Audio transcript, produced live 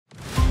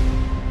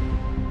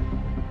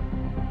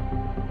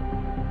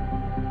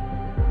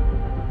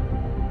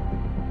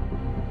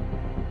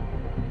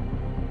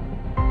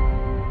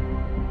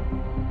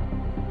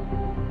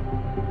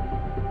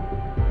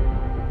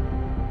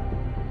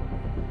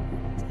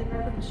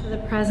Show the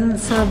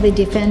presence of the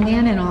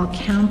defendant and all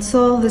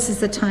counsel. This is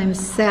the time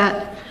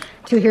set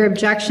to hear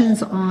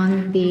objections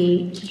on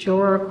the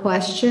juror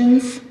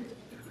questions.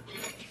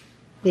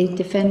 The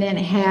defendant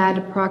had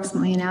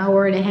approximately an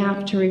hour and a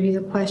half to review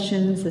the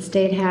questions. The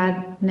state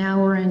had an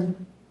hour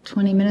and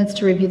 20 minutes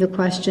to review the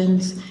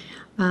questions.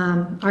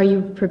 Are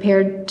you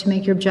prepared to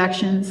make your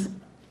objections?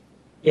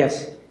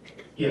 Yes.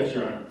 Yes,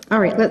 Your Honor. All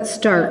right, let's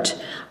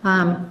start.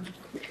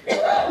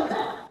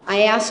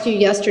 I asked you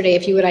yesterday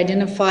if you would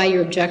identify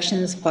your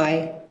objections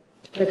by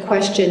the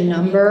question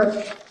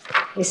number.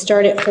 They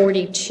start at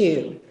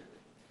 42.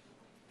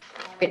 All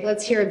right,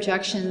 let's hear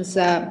objections.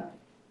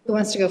 Who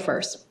wants to go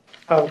first?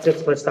 I'll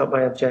just list out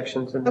my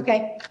objections.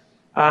 Okay.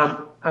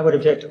 I would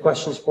object to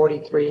questions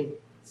 43,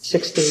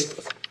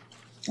 60.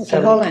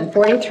 Okay, hold on.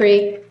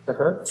 43,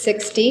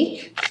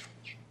 60.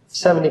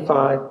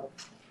 75,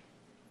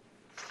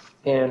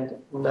 and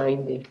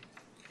 90.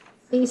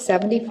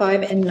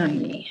 75 and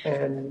 90.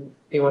 And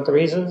do you want the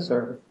reasons,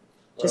 or?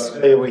 Just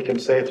Maybe we can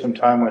save some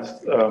time with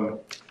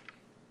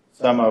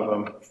some of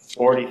them.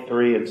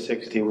 43 and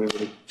 60 we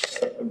would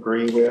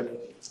agree with.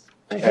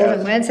 hold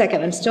on 1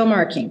 second. I'm still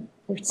marking.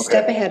 You're a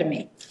step ahead of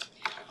me.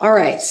 All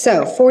right,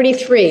 so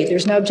 43,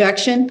 there's no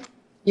objection?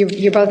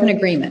 You're both in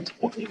agreement?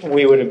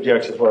 We would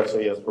object as well, so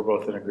yes, we're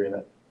both in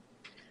agreement.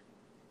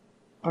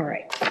 All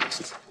right.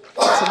 So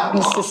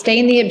we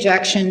sustain the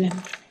objection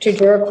to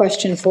juror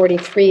question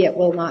 43. It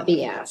will not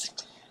be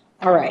asked.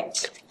 All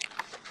right.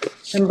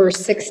 Number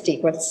 60,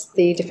 what's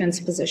the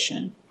defense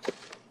position?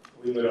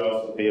 We would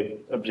also be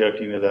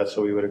objecting to that,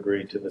 so we would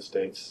agree to the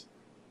state's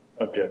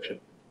objection.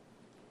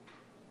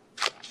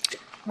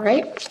 All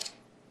right.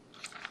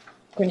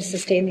 We're going to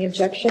sustain the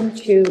objection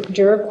to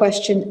juror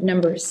question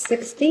number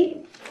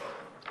 60.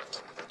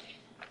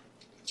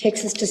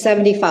 Takes us to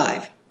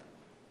 75.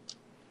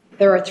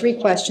 There are 3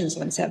 questions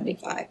on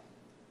 75.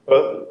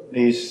 But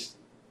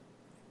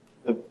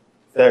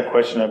that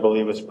question, I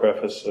believe, was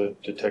prefaced to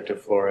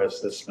Detective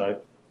Flores this night.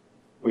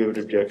 We would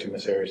object to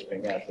Ms. Arias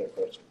being asked that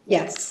question.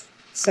 Yes.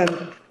 So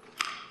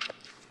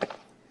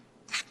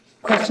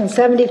question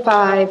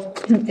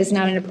 75 is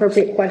not an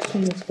appropriate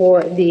question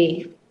for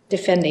the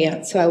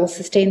defendant, so I will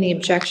sustain the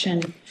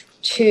objection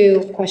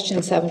to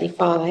question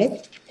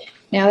 75.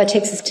 Now that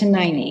takes us to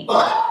 90.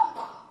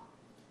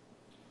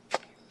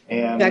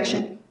 And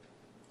Objection.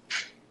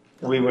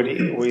 we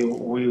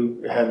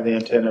have the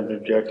intent of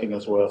objecting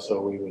as well,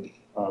 so we would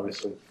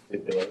obviously do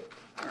it.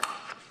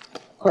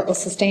 Court will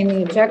sustain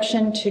the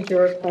objection to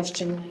juror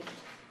question 90.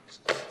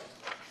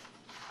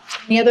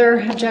 Any other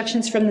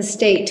objections from the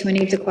state to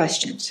any of the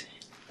questions?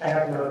 I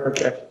have no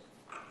objection.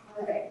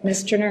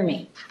 Mr.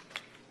 Nermi.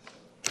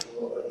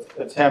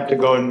 Attempt to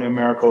go in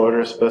numerical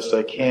order as best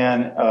I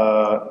can.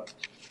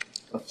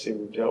 Let's see,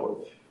 we've dealt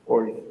with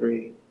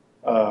 43.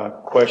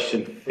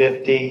 Question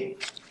 50,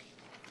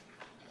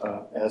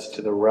 as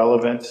to the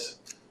relevance.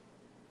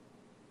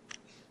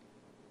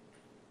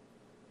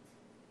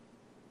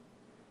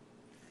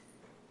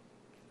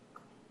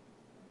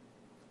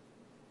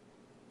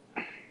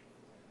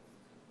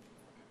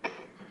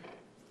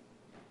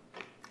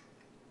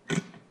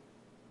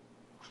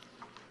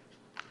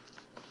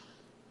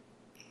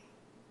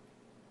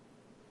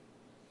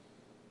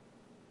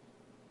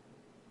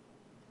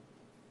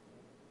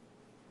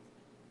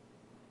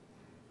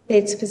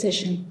 State's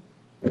position.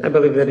 I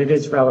believe that it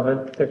is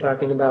relevant. They're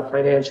talking about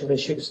financial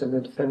issues and the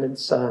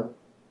defendant's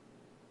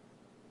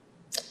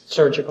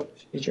surgical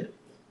procedure.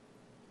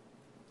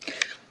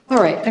 All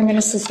right, I'm going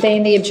to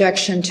sustain the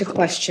objection to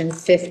question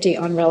 50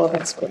 on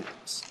relevance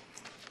grounds.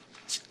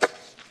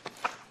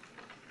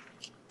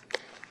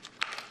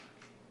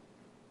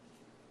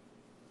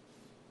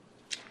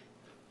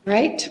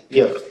 Right?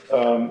 Yes.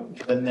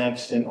 The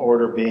next in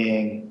order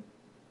being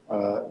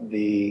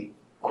the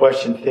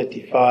question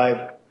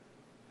 55,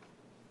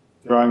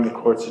 drawing the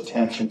court's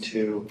attention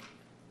to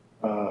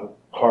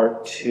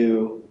part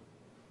 2,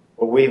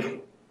 what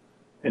we've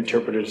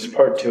interpreted as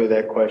part 2 of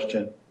that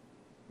question.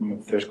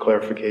 If there's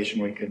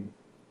clarification, we can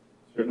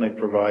certainly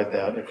provide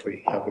that if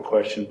we have the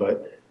question,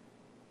 but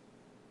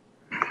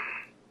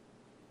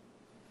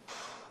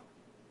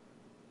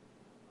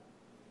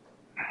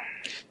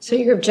So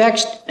your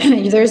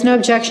objection, there's no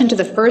objection to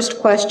the first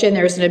question,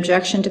 there's an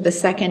objection to the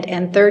second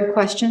and third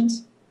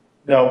questions?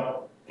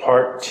 no,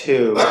 part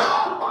 2.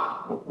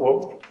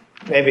 Well,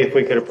 maybe if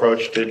we could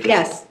approach to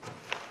Yes.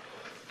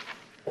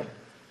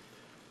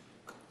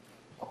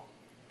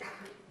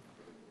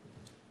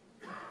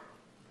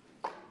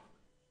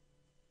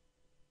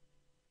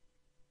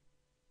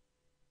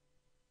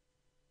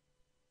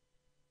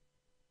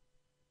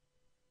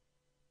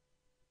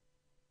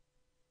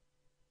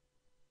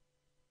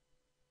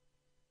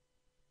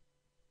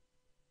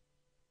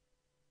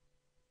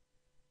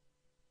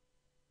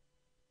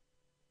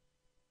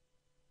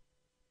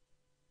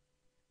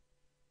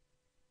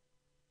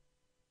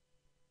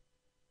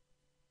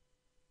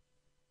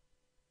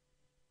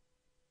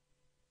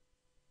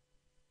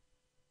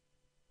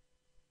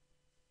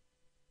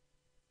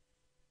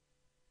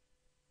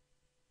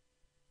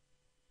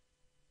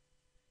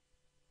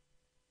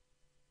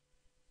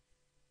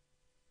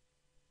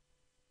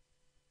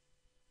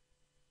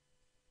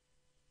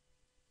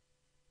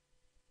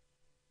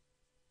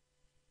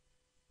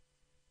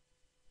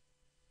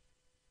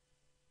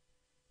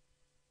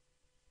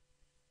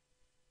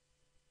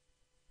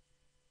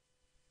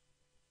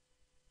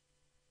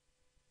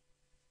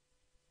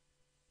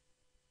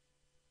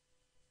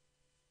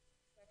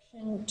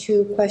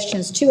 To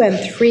questions 2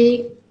 and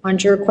 3 on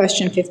juror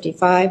question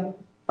 55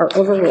 are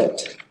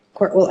overruled.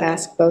 Court will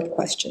ask both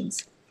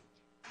questions.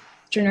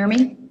 Mr.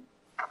 Nurmi?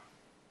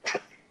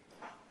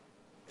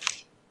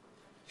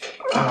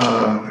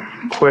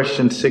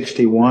 Question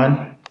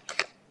 61.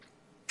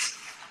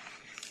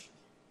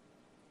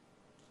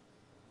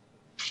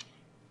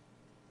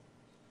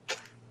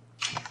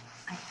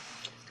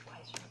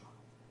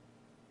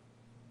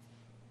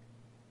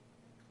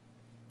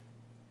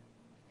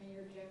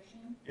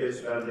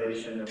 Is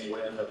foundation and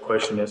when the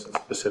question isn't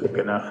specific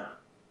enough?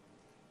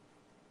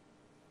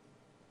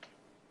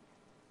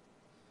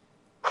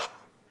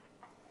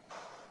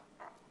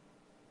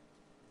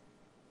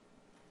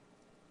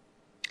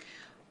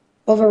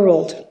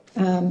 Overruled.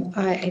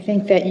 I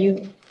think that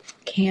you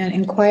can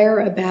inquire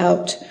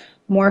about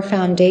more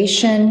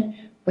foundation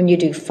when you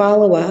do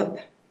follow-up.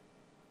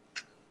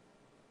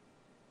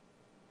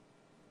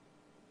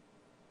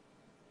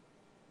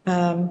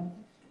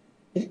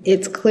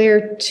 It's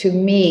clear to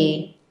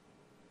me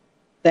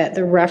that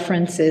the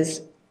reference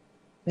is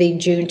the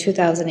June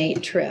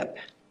 2008 trip.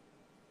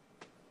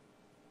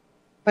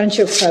 Why don't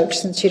you approach,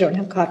 since you don't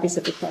have copies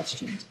of the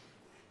questions?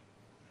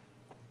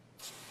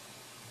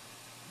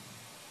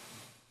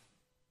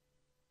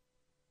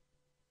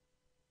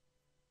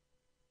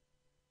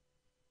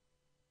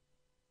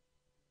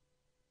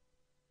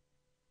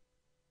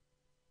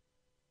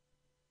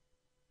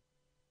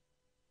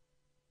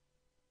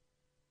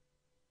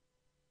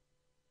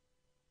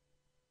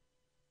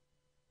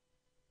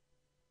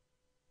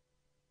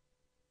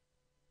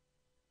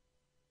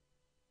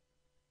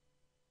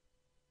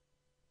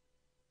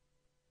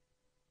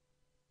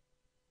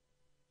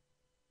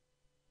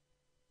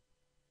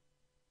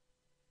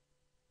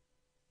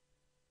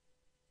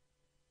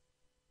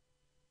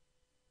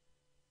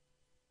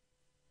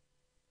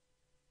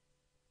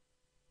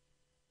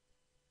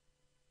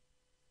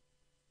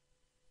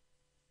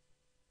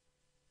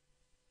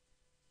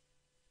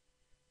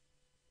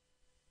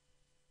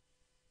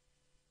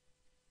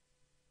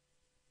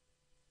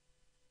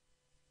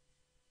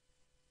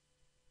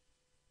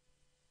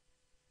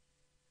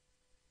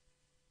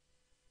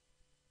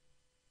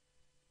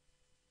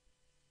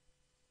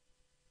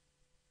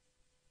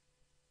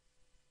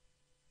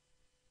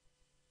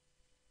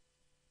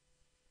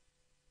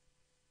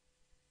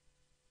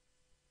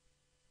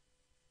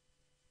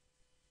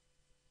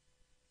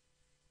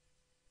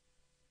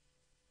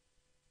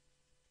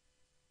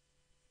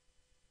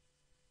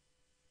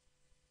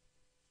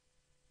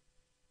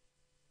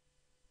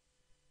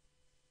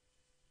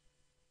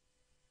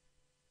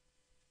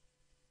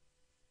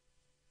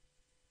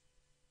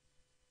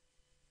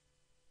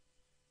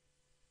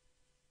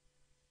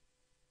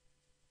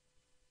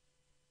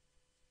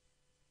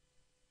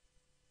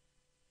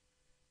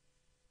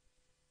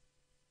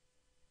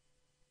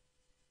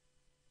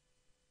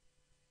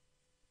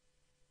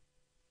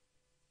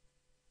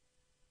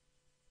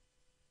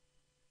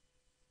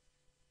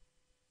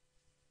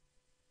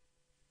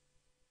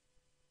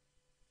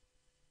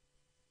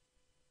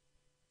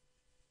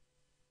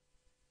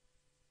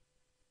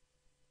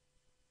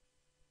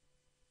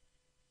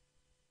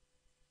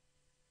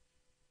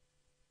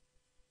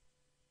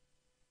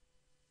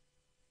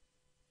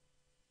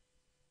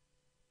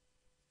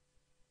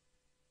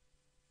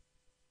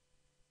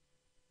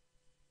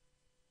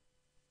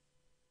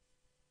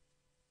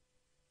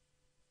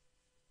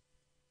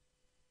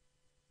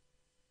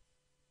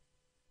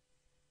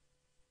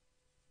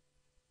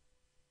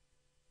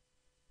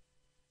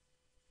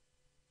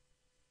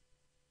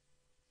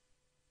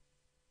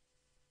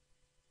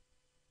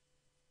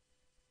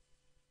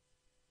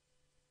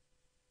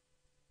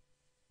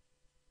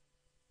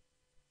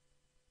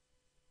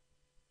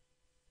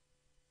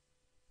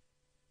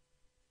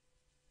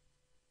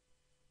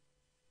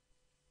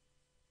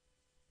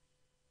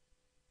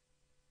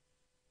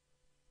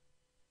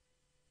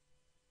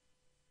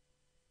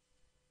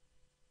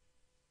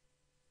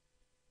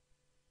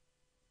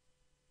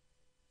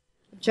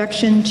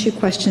 Objection to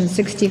question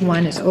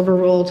 61 is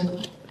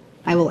overruled.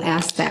 I will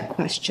ask that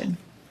question.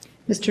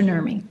 Mr.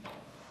 Nurmi.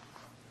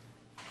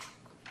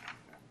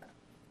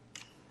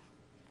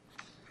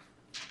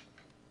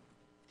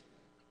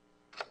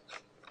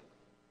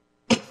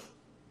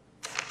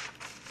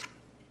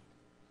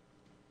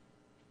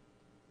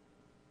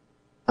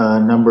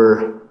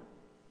 Number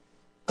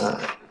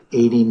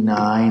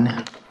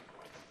 89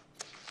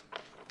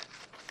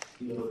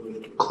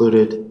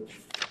 included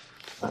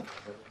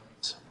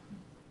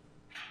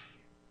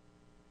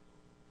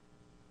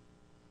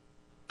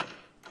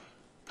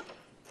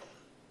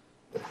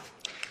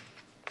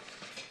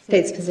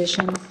State's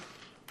position.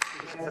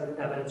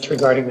 Evidence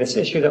regarding this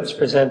issue that was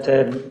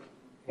presented,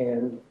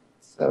 and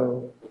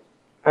so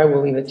I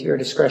will leave it to your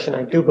discretion.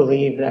 I do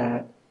believe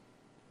that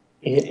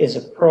it is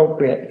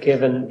appropriate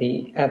given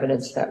the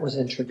evidence that was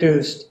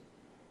introduced,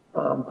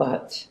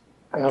 but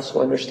I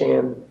also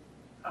understand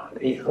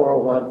the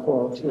 401,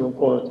 402, and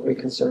 403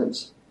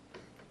 concerns.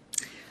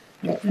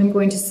 I'm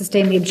going to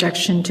sustain the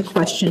objection to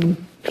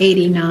question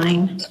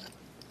 89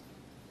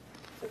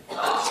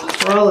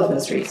 for all of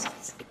those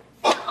reasons.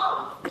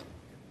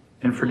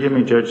 And forgive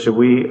me, Judge, did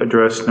we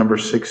address number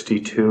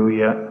 62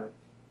 yet?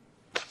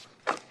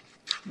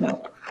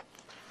 No.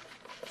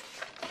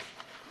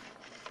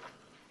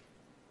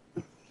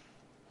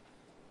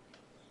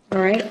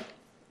 All right.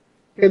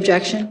 Your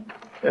objection?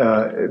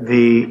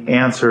 The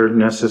answer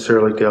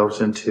necessarily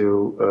delves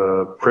into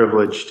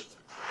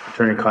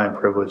attorney-client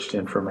privileged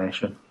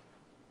information.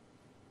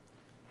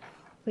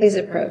 Please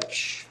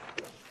approach.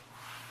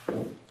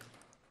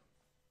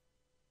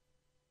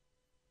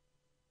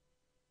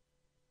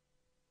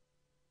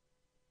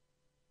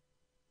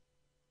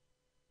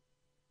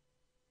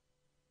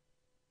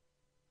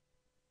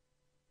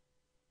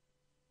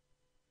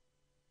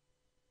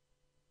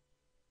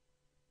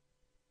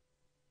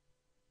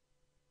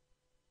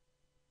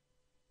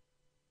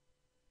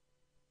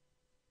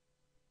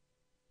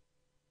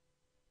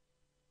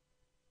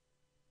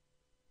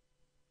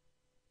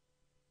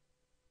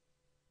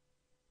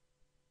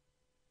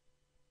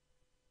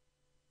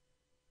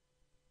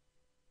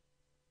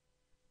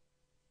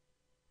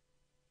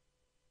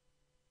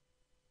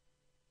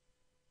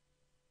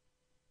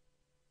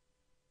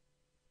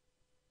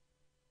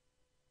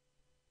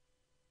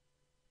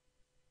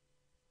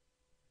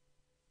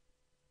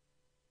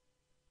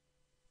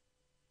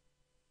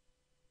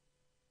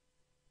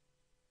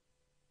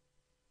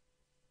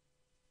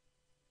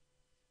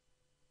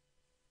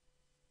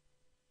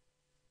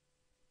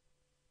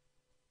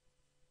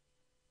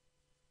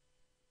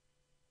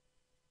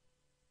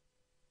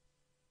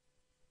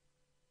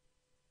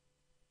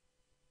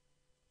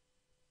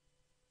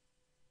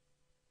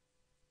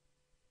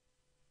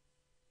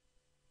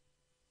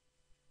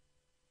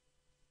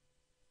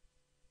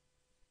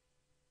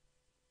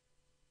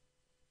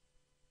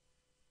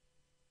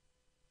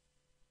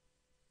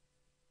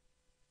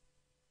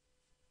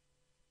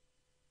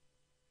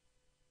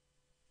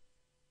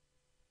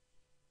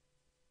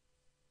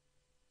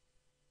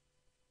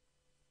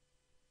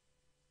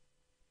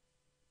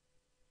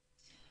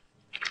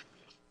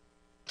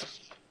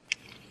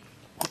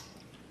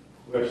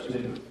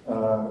 Question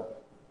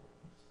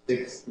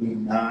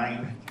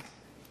 69.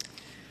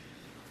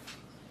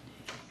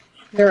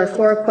 There are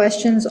 4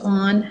 questions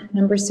on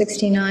number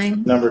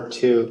 69. Number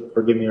 2,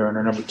 forgive me, Your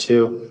Honor, number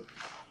 2.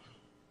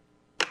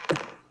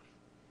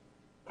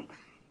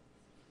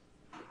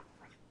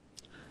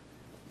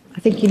 I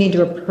think you need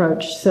to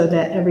approach so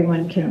that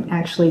everyone can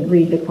actually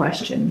read the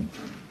question.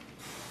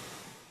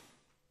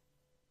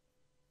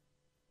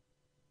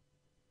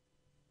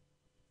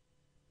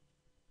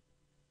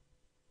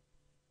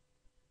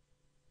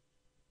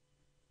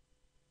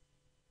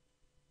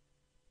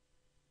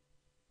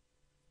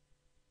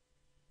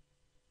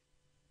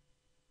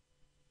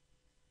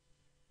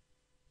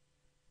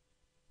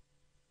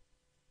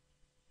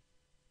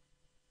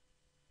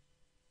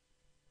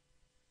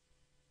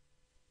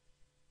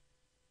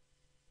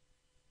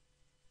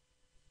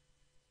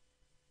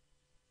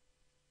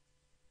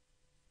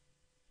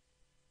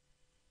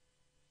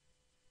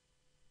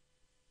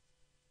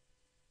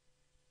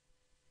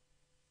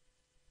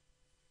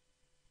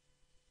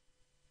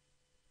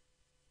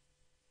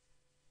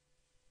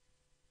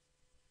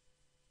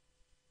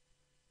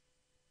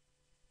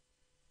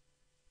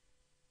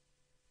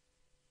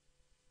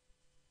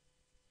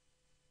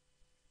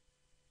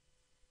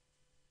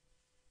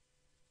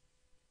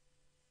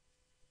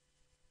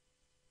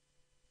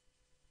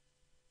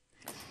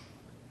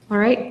 All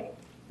right.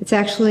 It's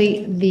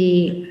actually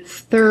the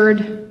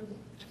 3rd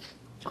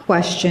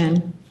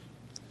question.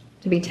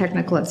 To be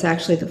technical, it's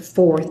actually the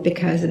 4th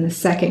because in the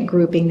 2nd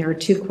grouping there are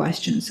 2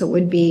 questions. So it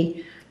would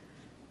be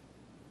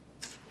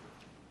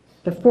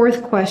the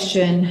 4th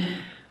question.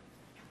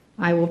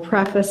 I will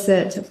preface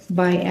it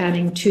by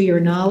adding to your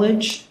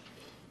knowledge.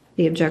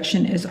 The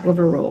objection is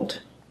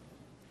overruled.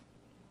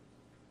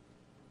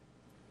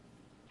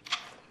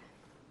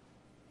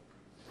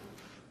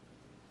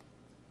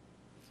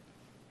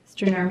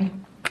 Mr. Narmi.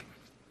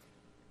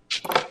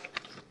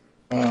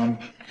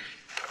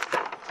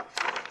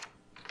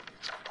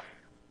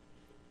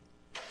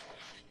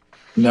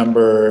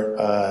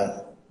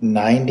 Number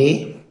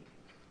 90.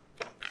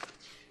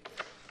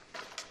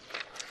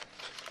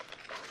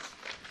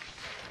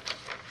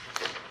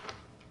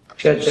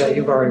 Judge,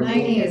 you've already.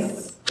 90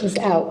 is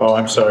out. Oh,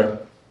 I'm sorry.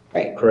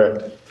 Right.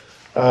 Correct.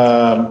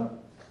 Number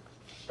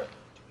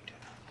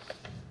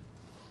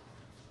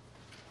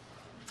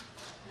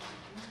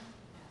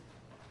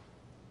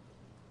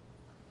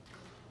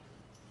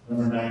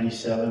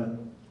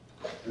 97.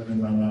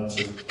 Having my notes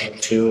is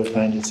up 2 of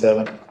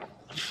 97.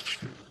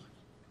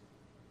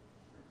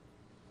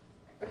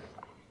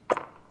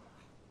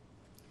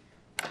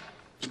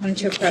 Why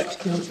don't you approach,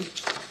 counsel?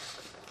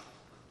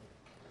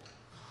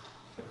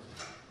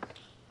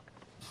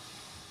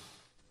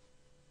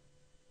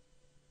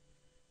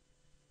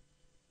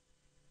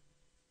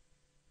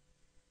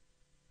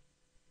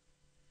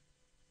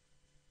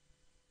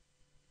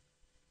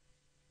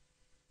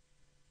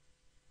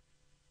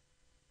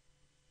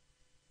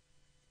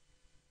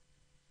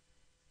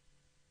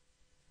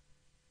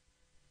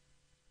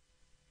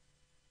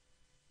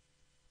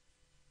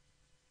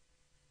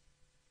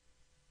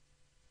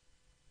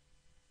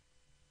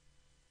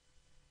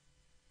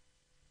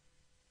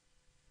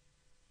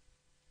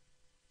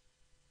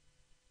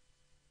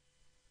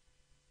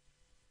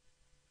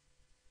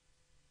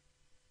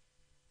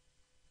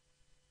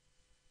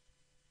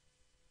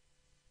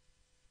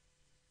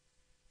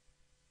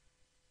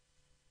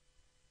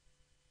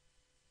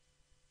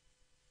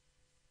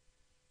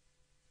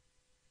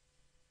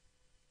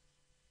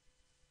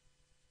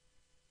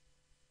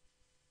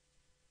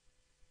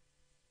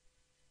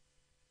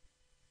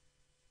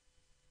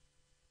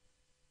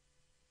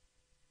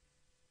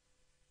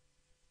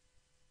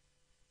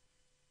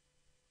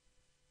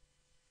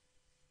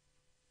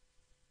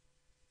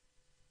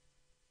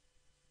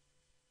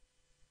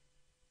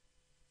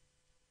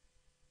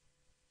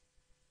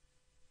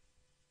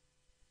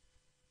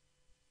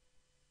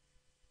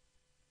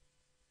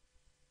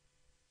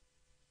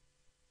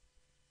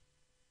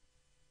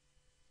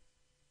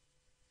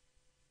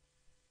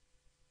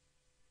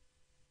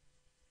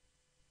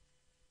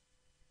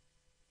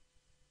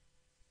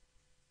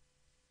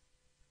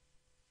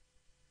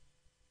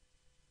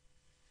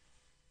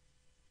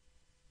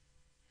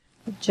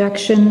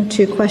 Objection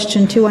to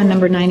question 2 on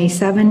number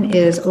 97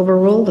 is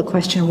overruled. The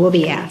question will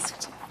be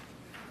asked.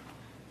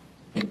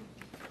 Number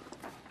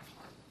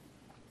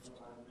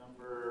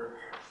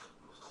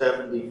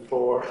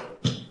 74.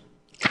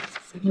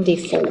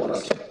 74.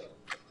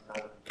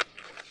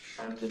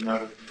 And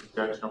denote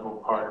the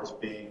objectionable part as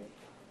being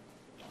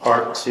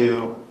part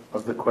 2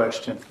 of the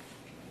question.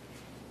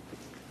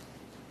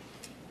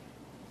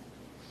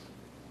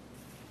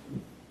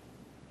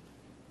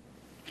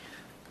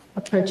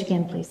 Approach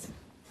again, please.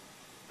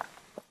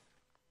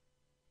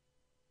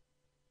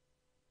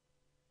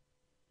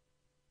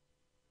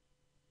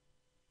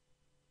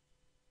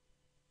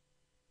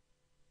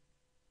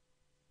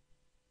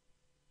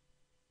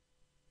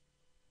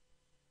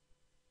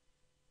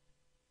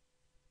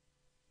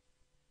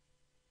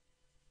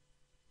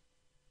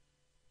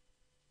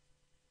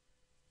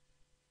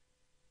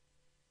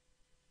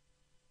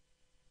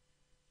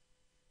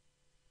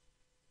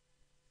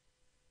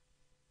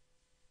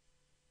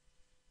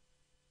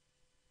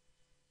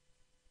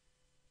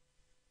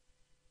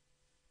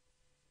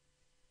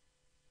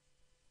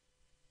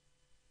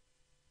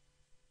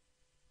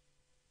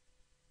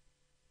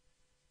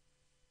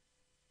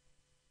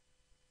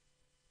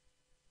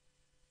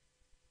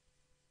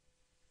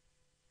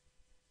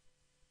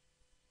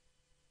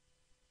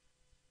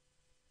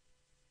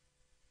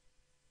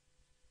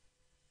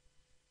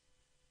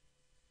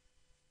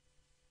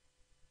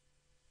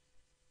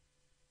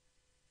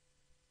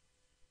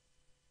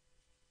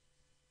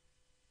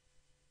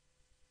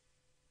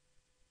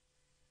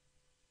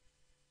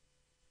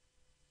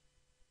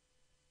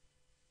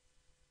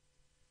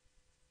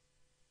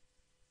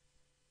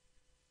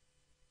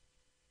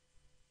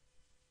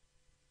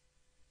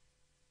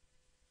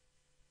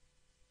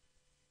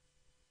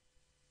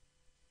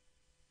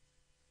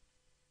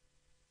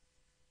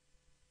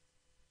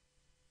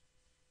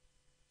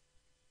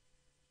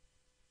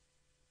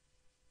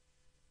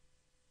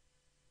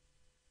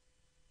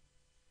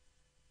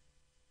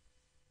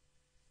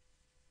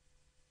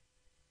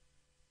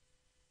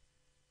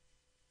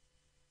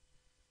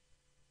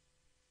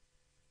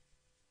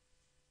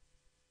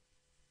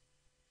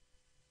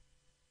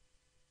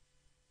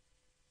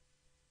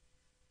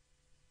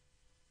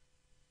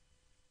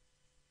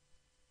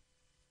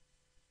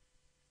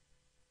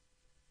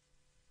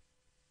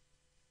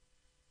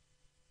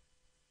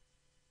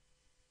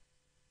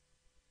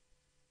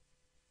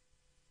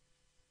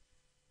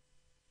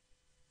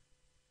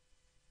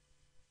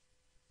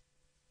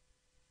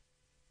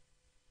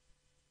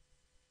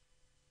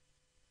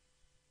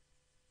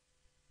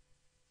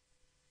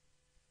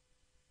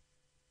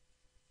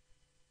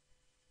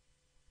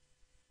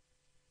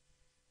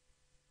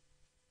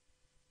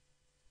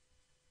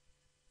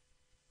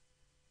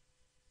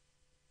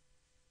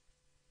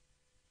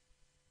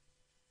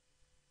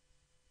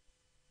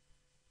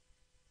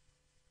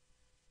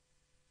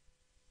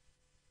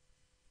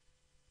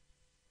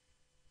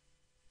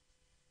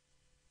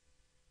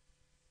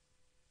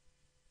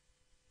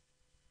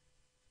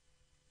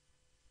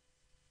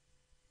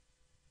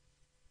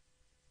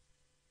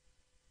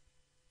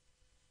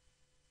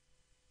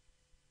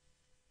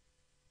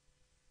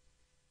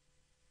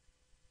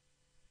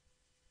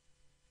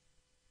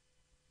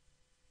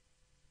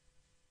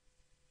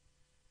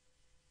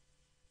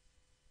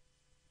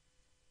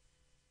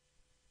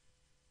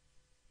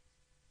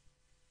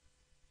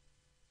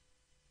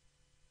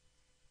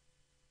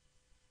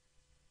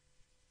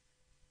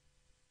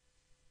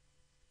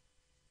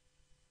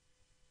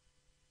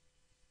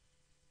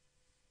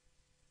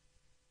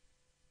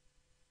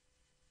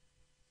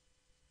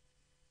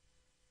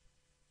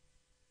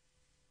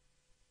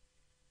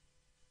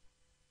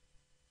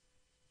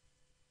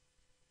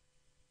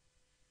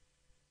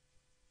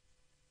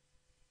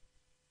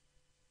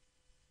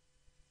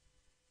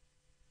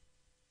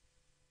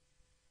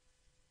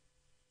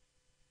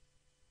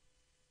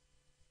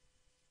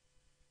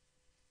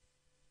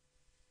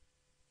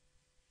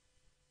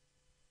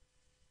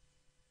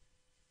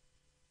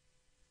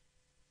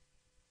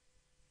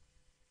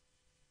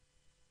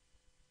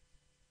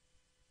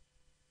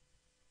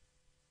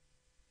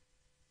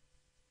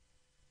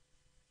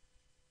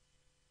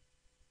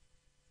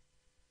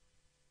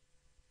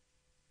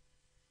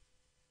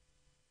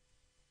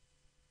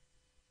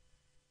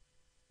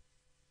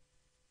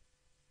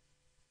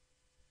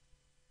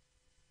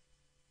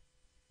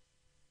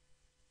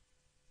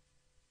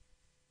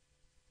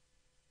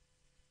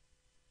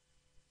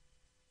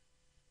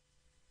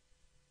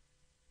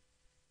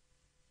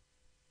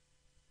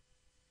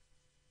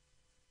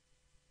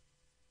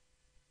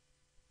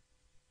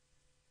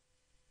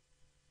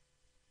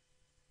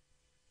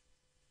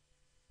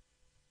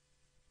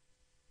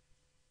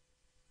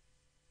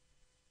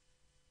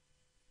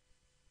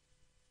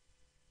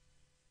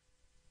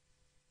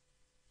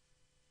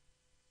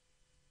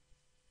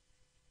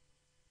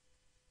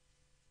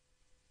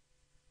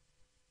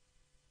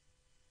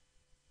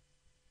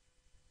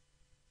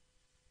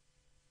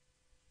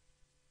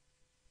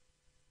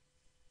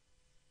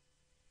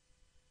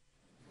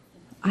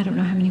 I don't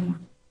know how many more.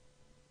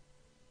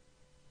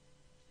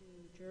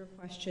 Juror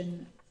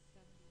question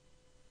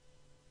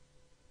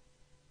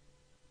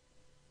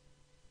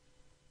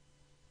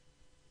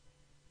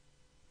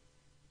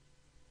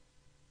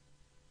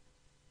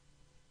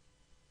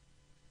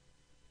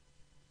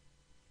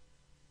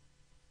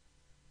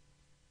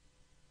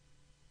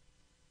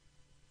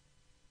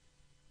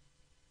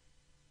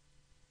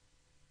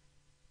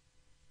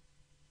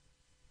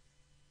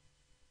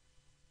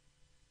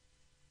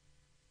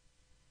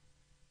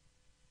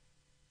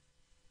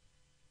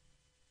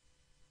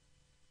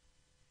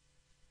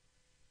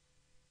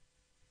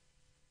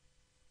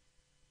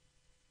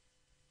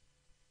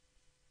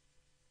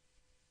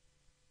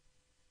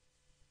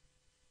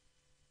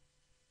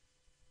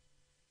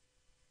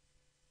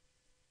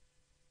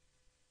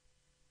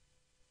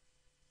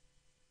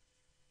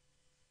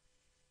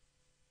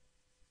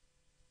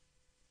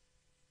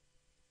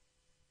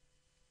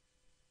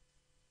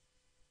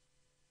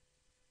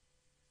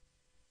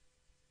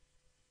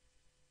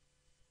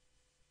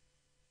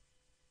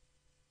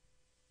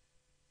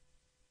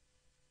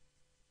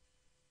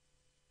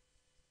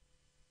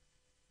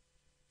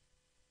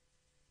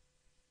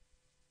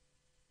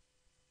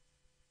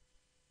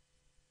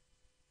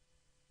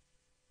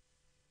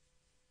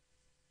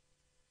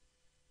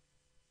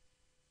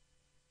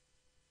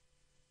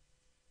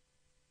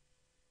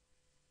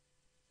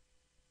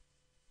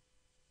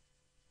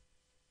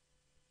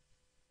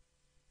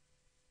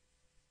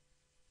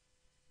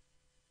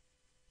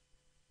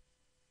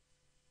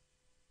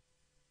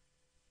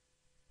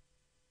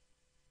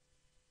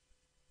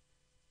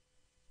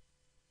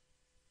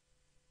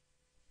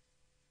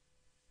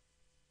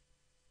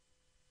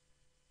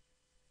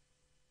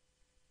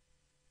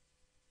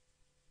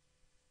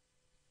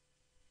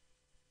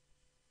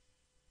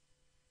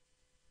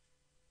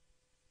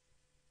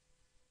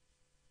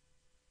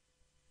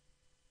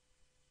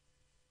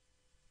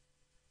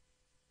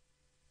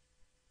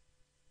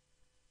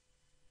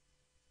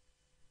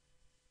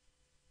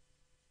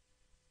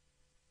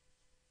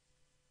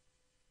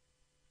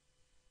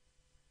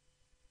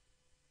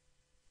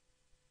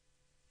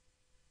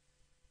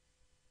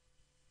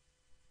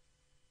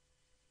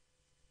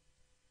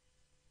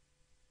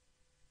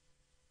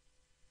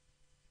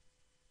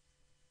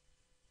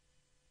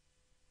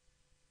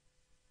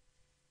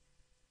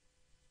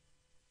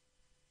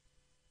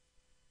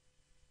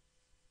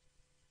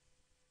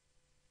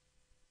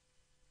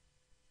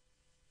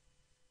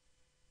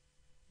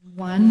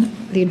One,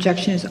 the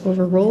objection is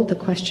overruled. The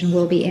question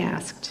will be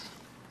asked.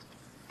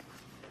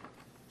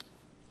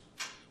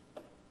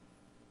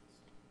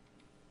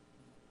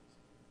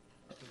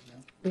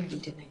 We already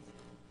did it.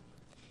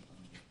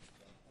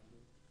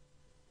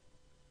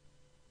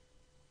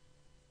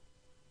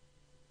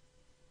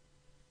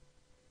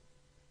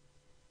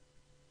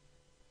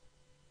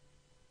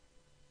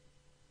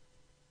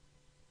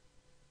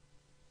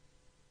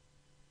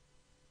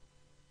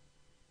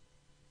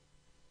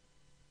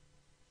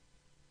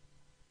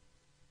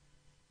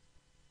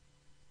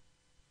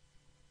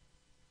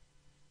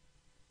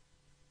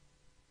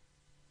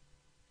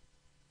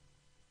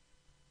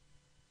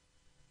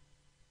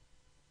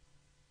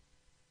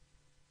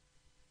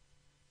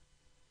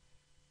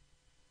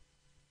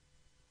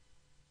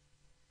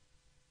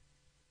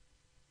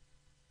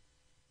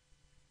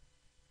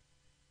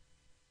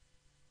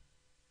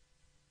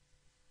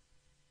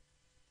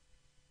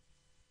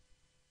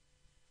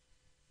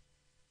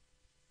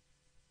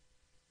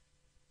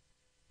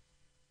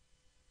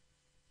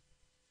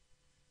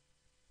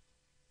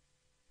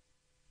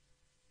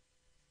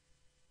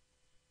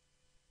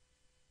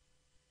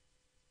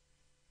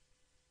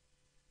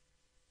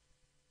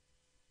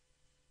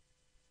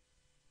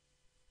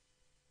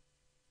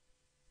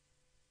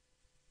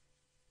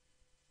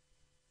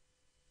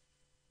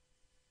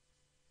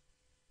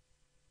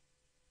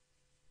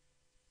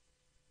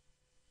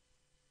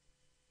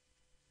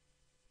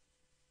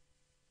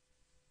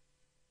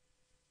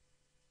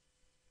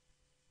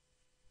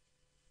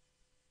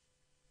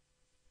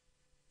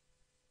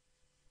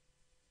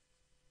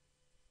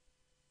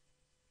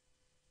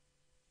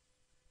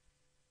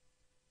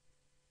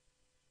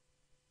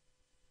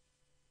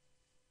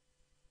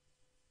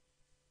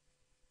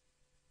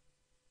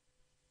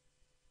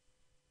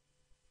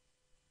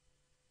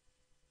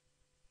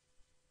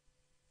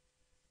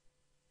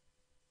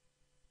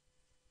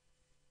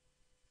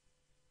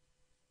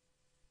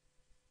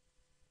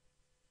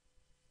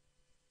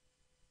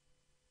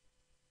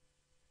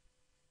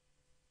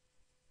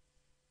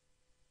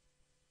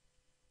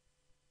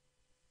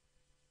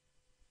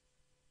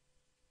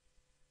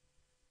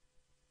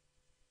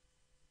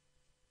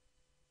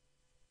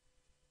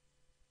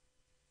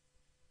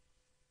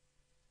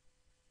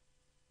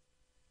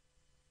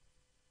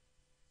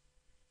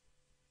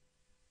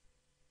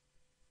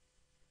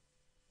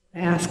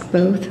 Ask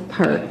both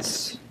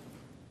parts.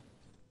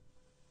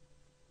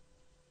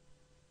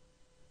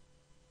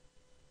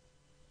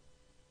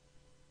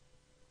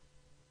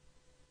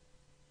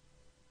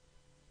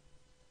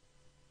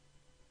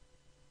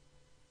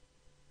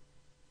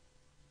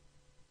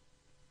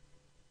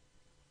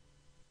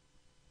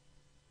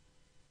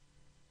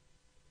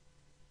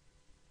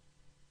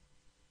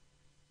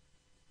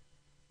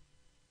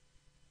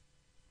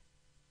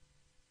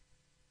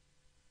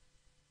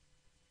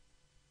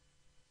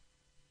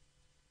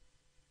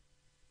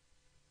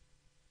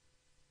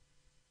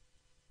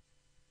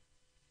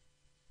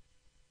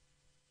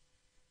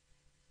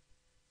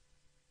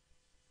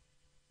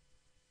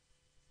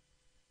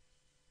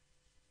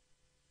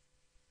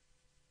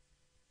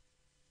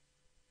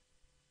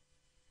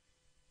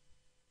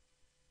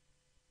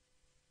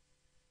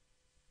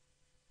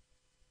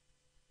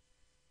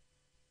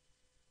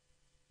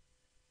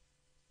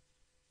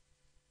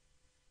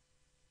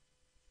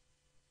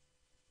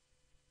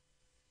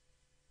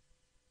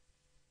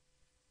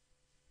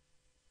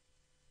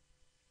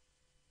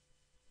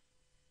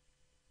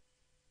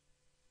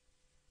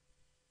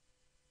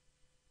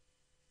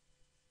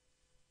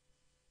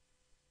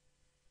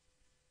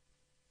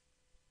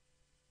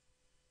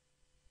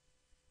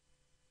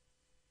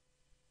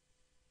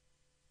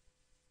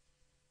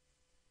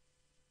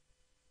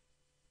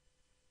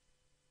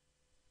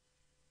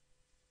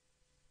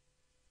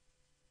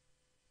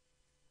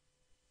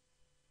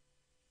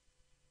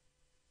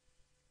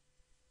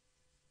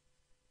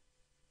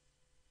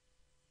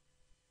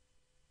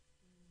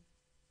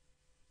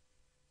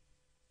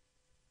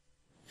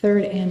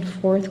 Third and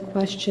fourth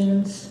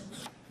questions.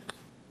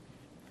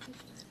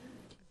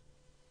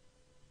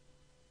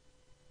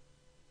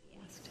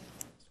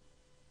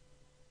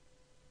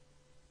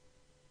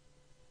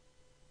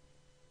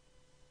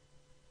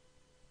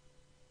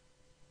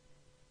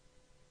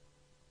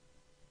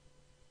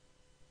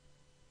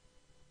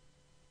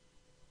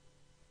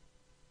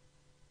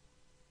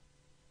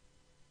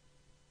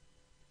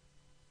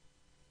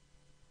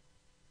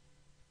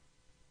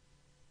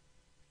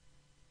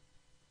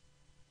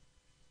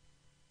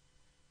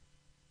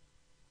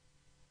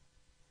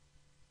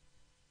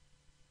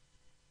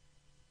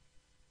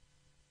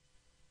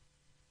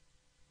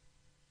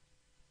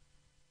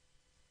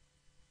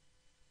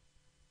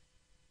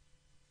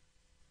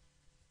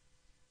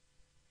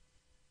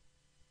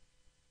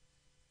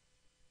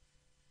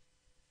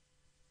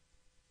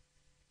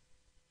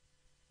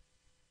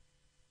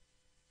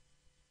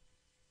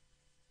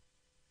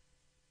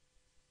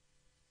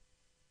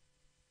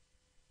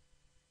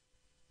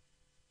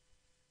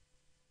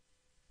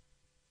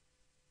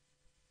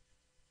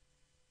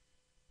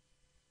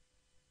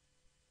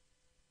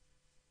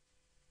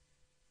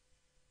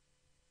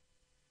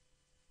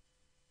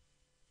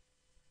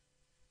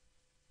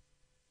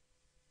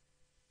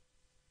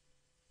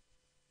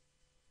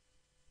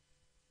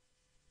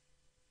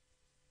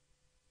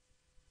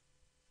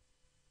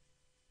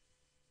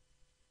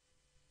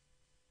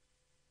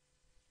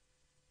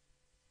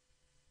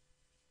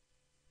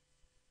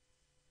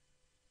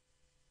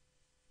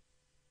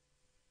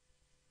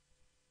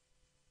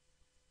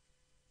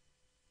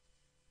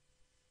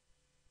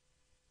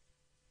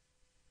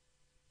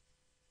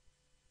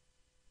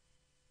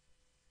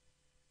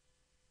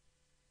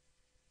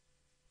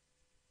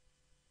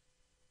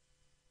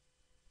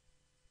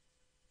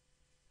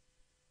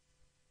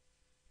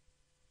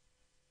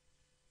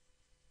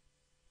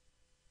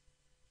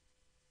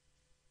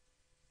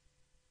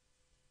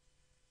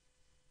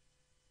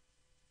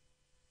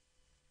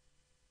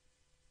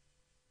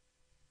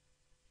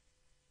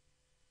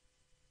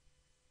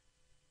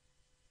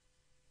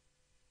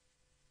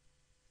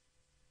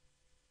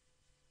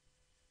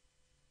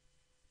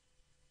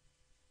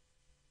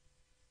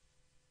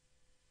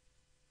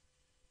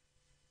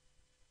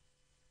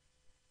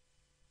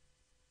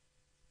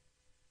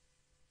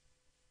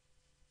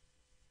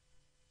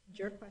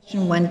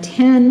 Question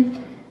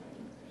 110,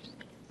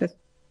 the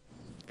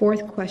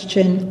fourth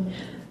question,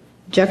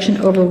 objection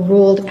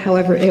overruled.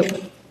 However,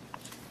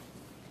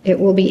 it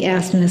will be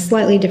asked in a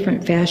slightly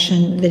different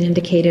fashion than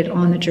indicated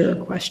on the juror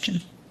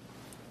question.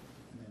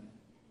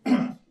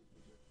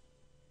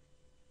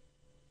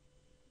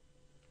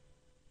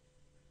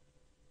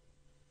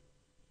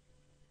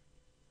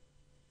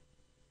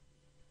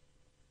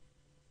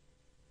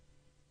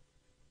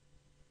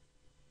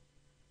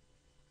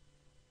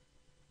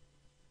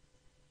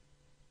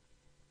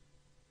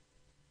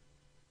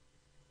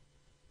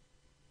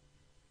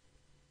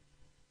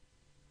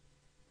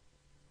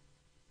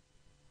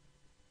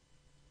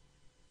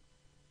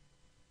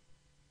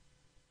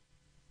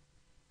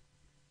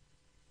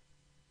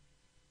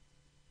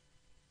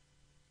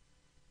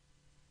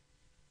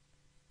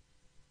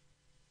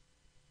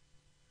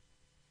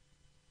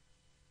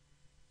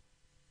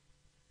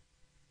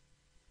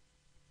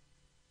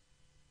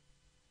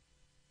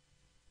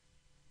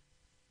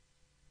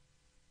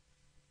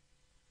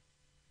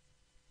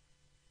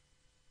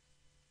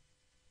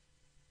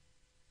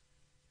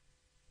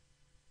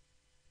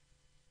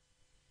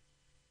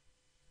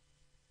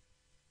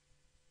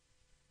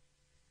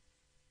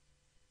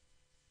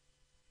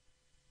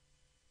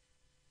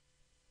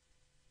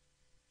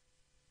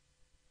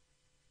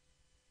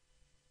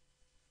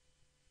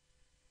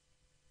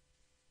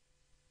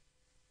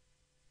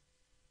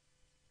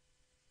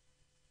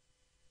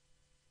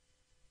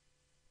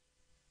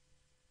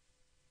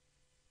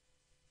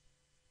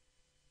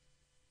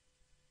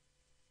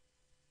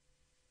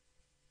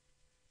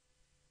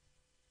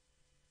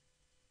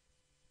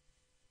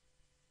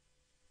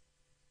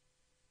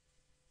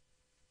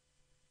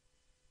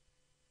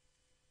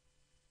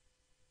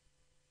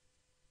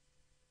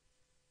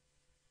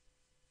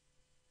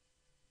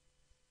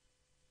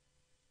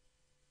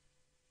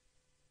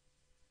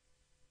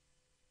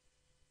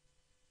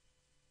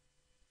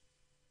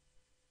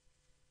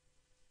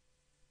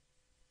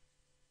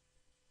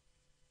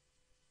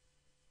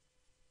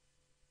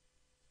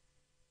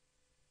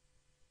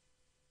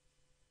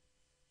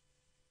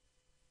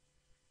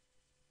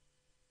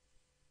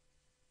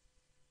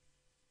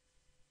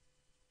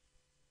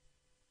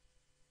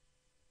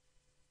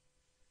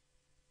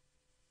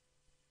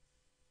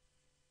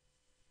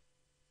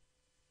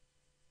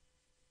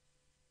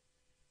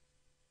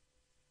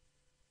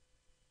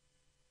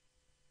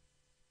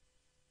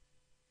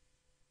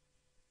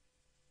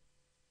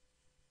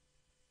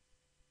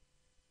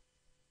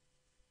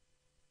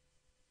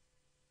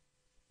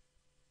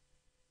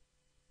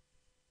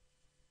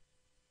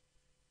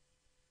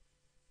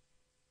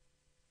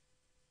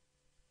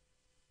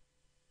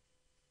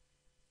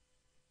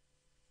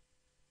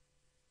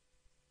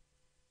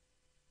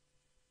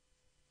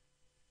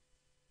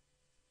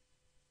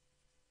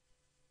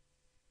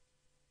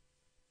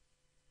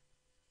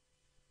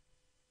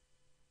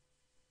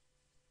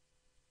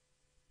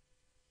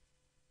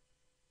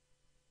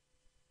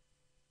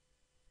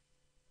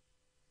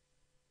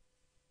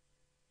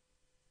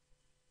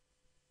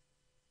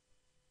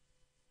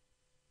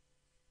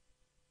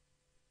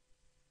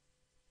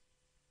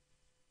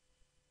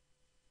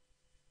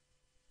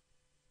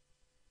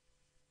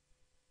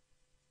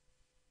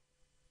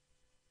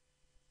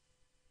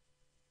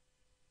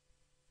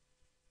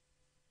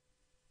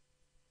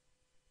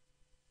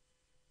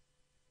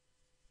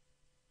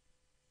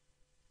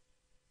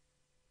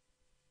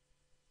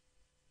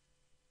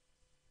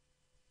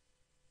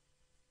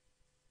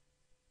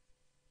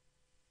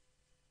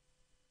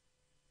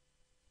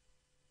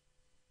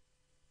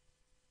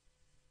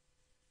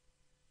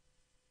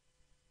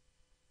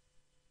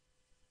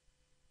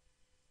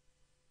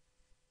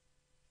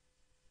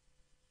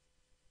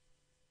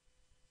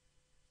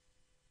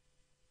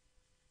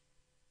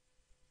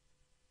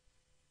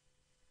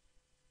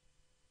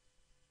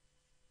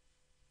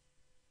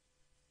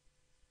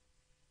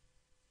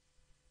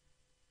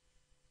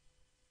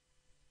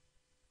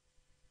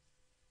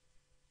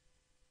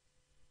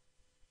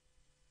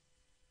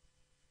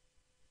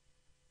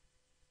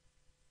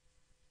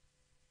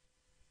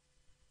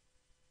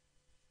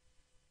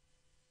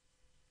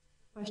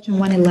 Question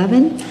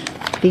 111,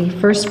 the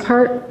first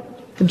part,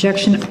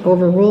 objection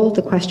overruled,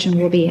 the question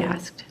will be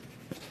asked.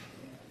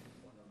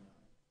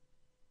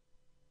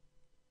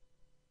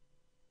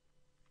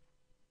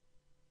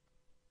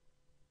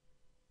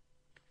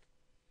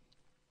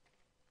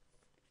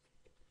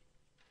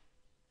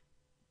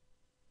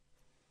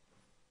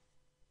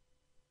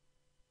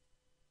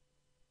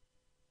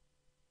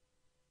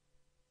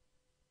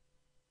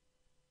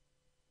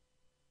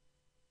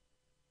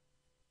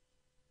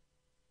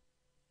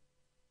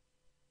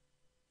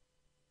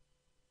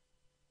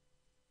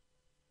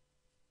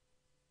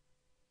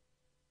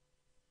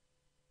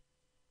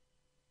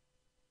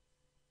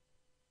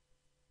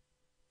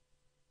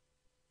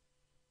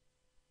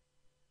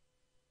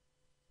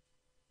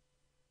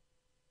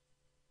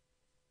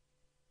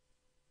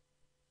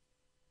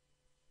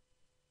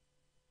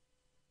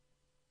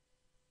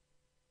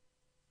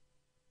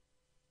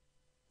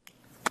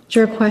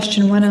 Juror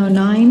question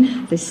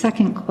 109, the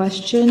second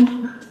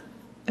question,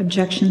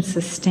 Objection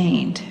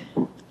sustained.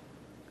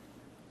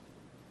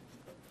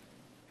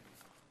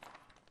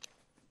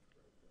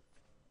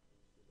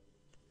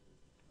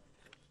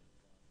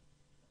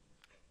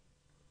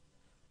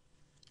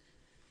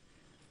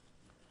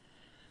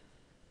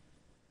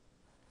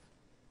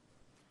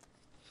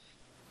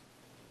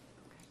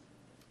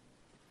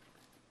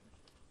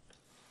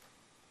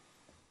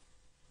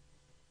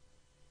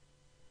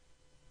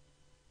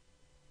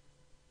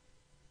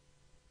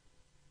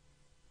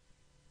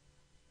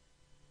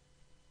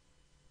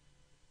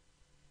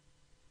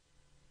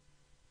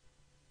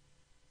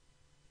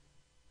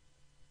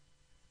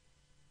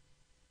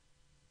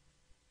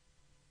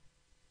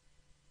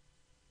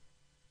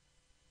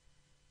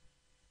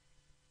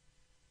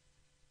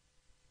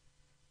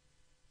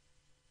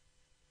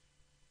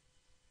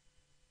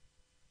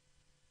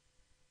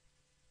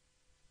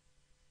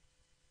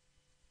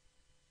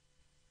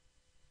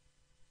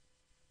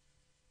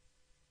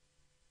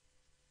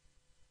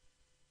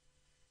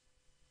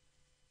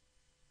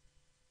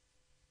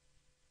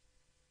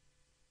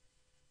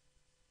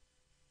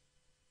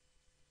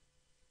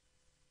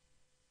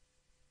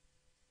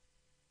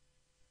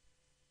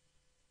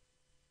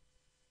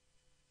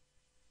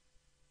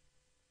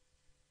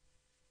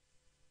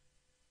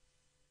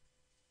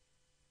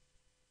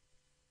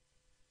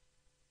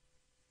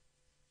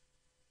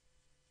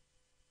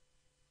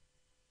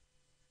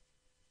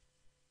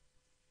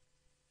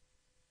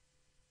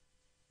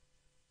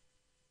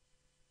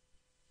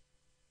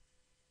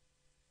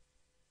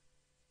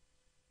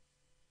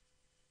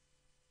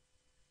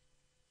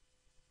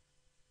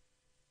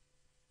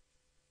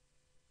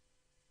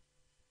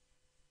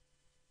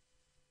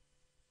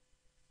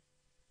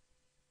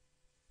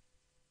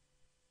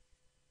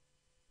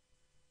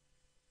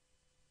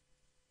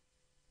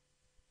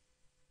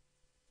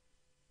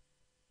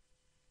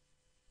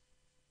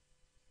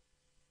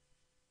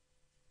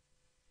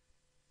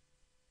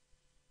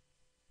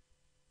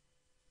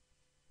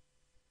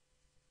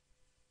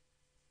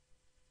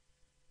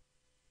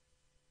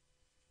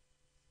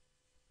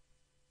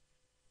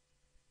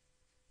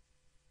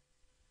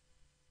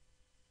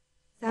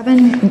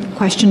 Seven,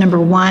 question number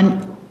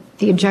one,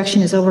 the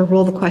objection is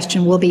overruled, the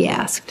question will be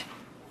asked.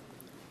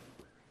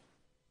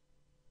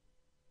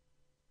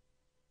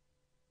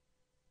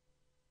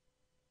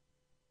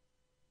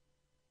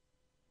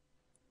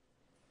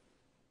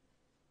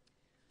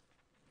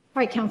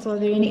 All right, counsel, are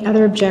there any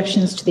other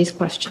objections to these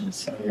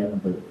questions? Yeah,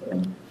 but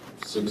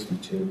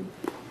 62,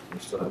 we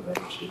still have that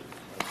issue.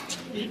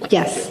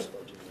 Yes.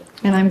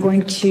 And I'm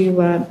going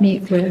to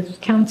meet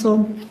with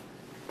counsel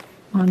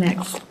on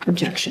that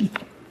objection.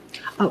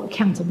 Oh,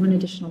 counsel, one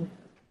additional.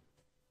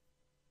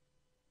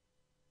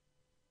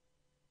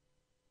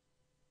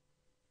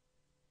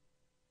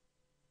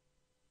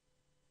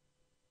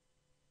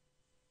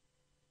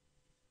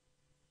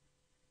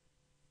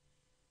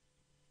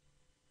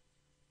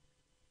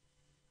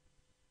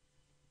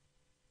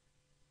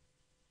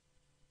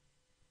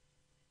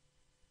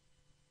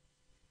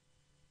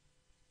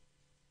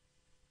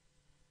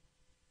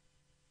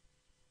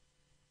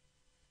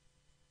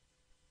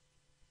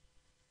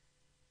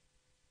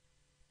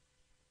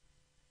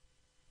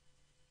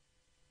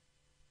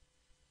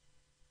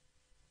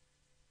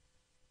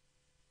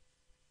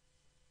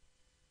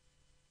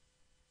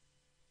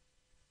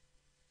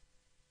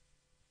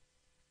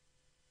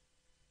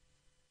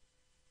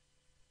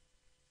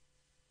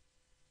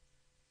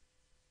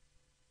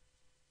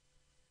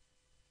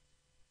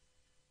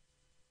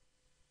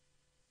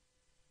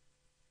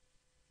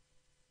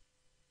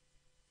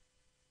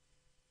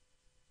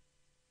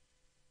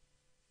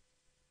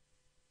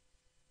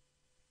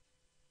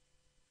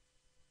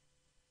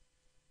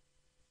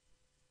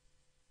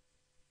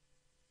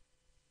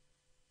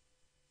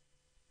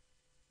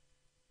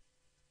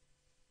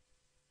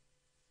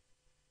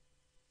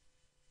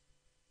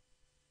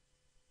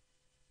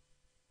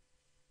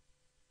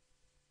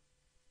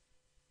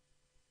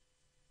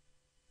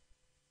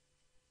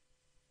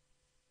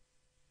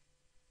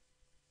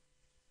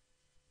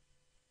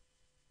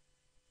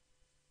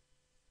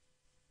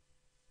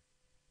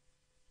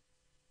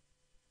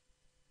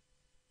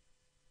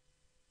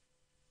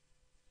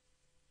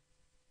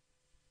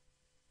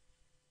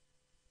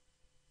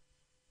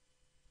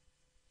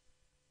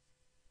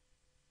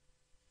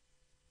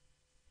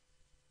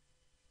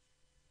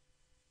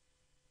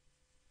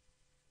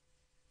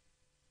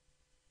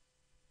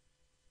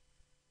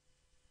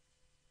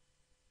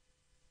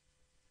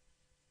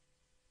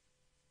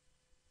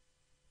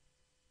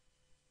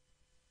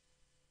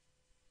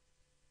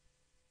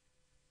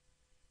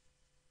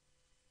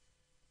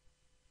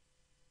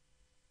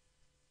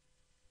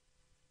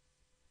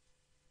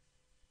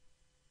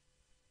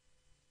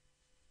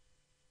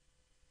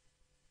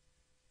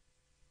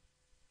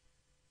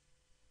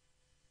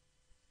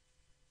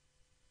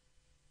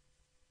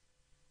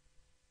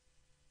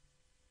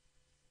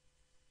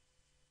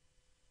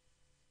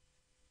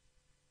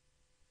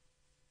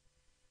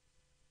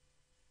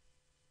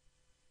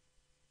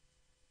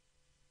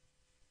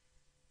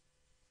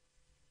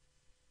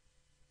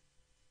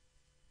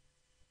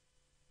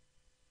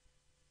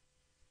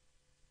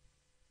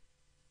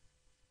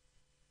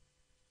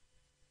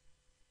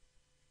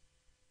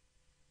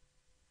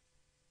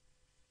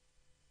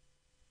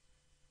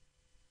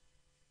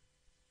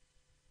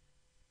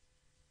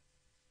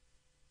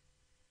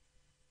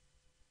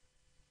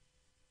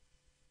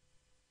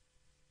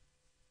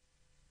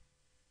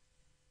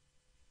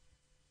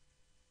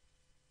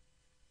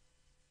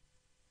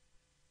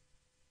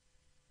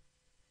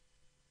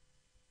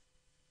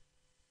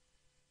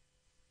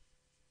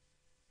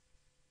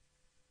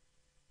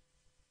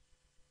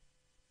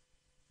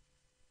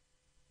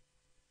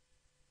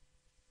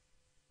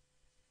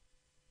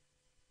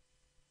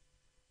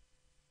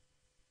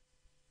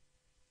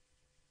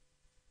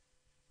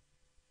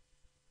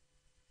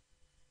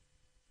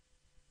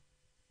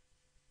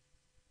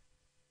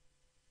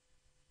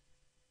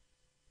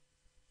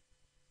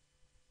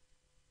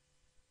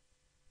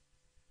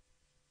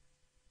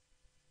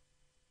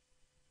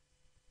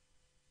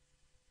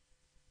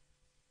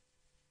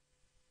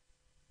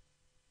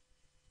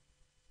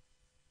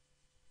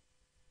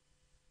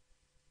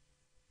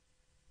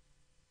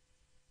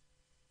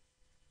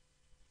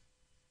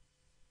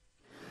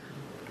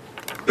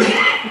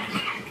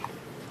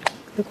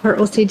 The court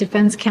will see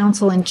defense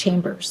counsel in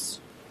chambers.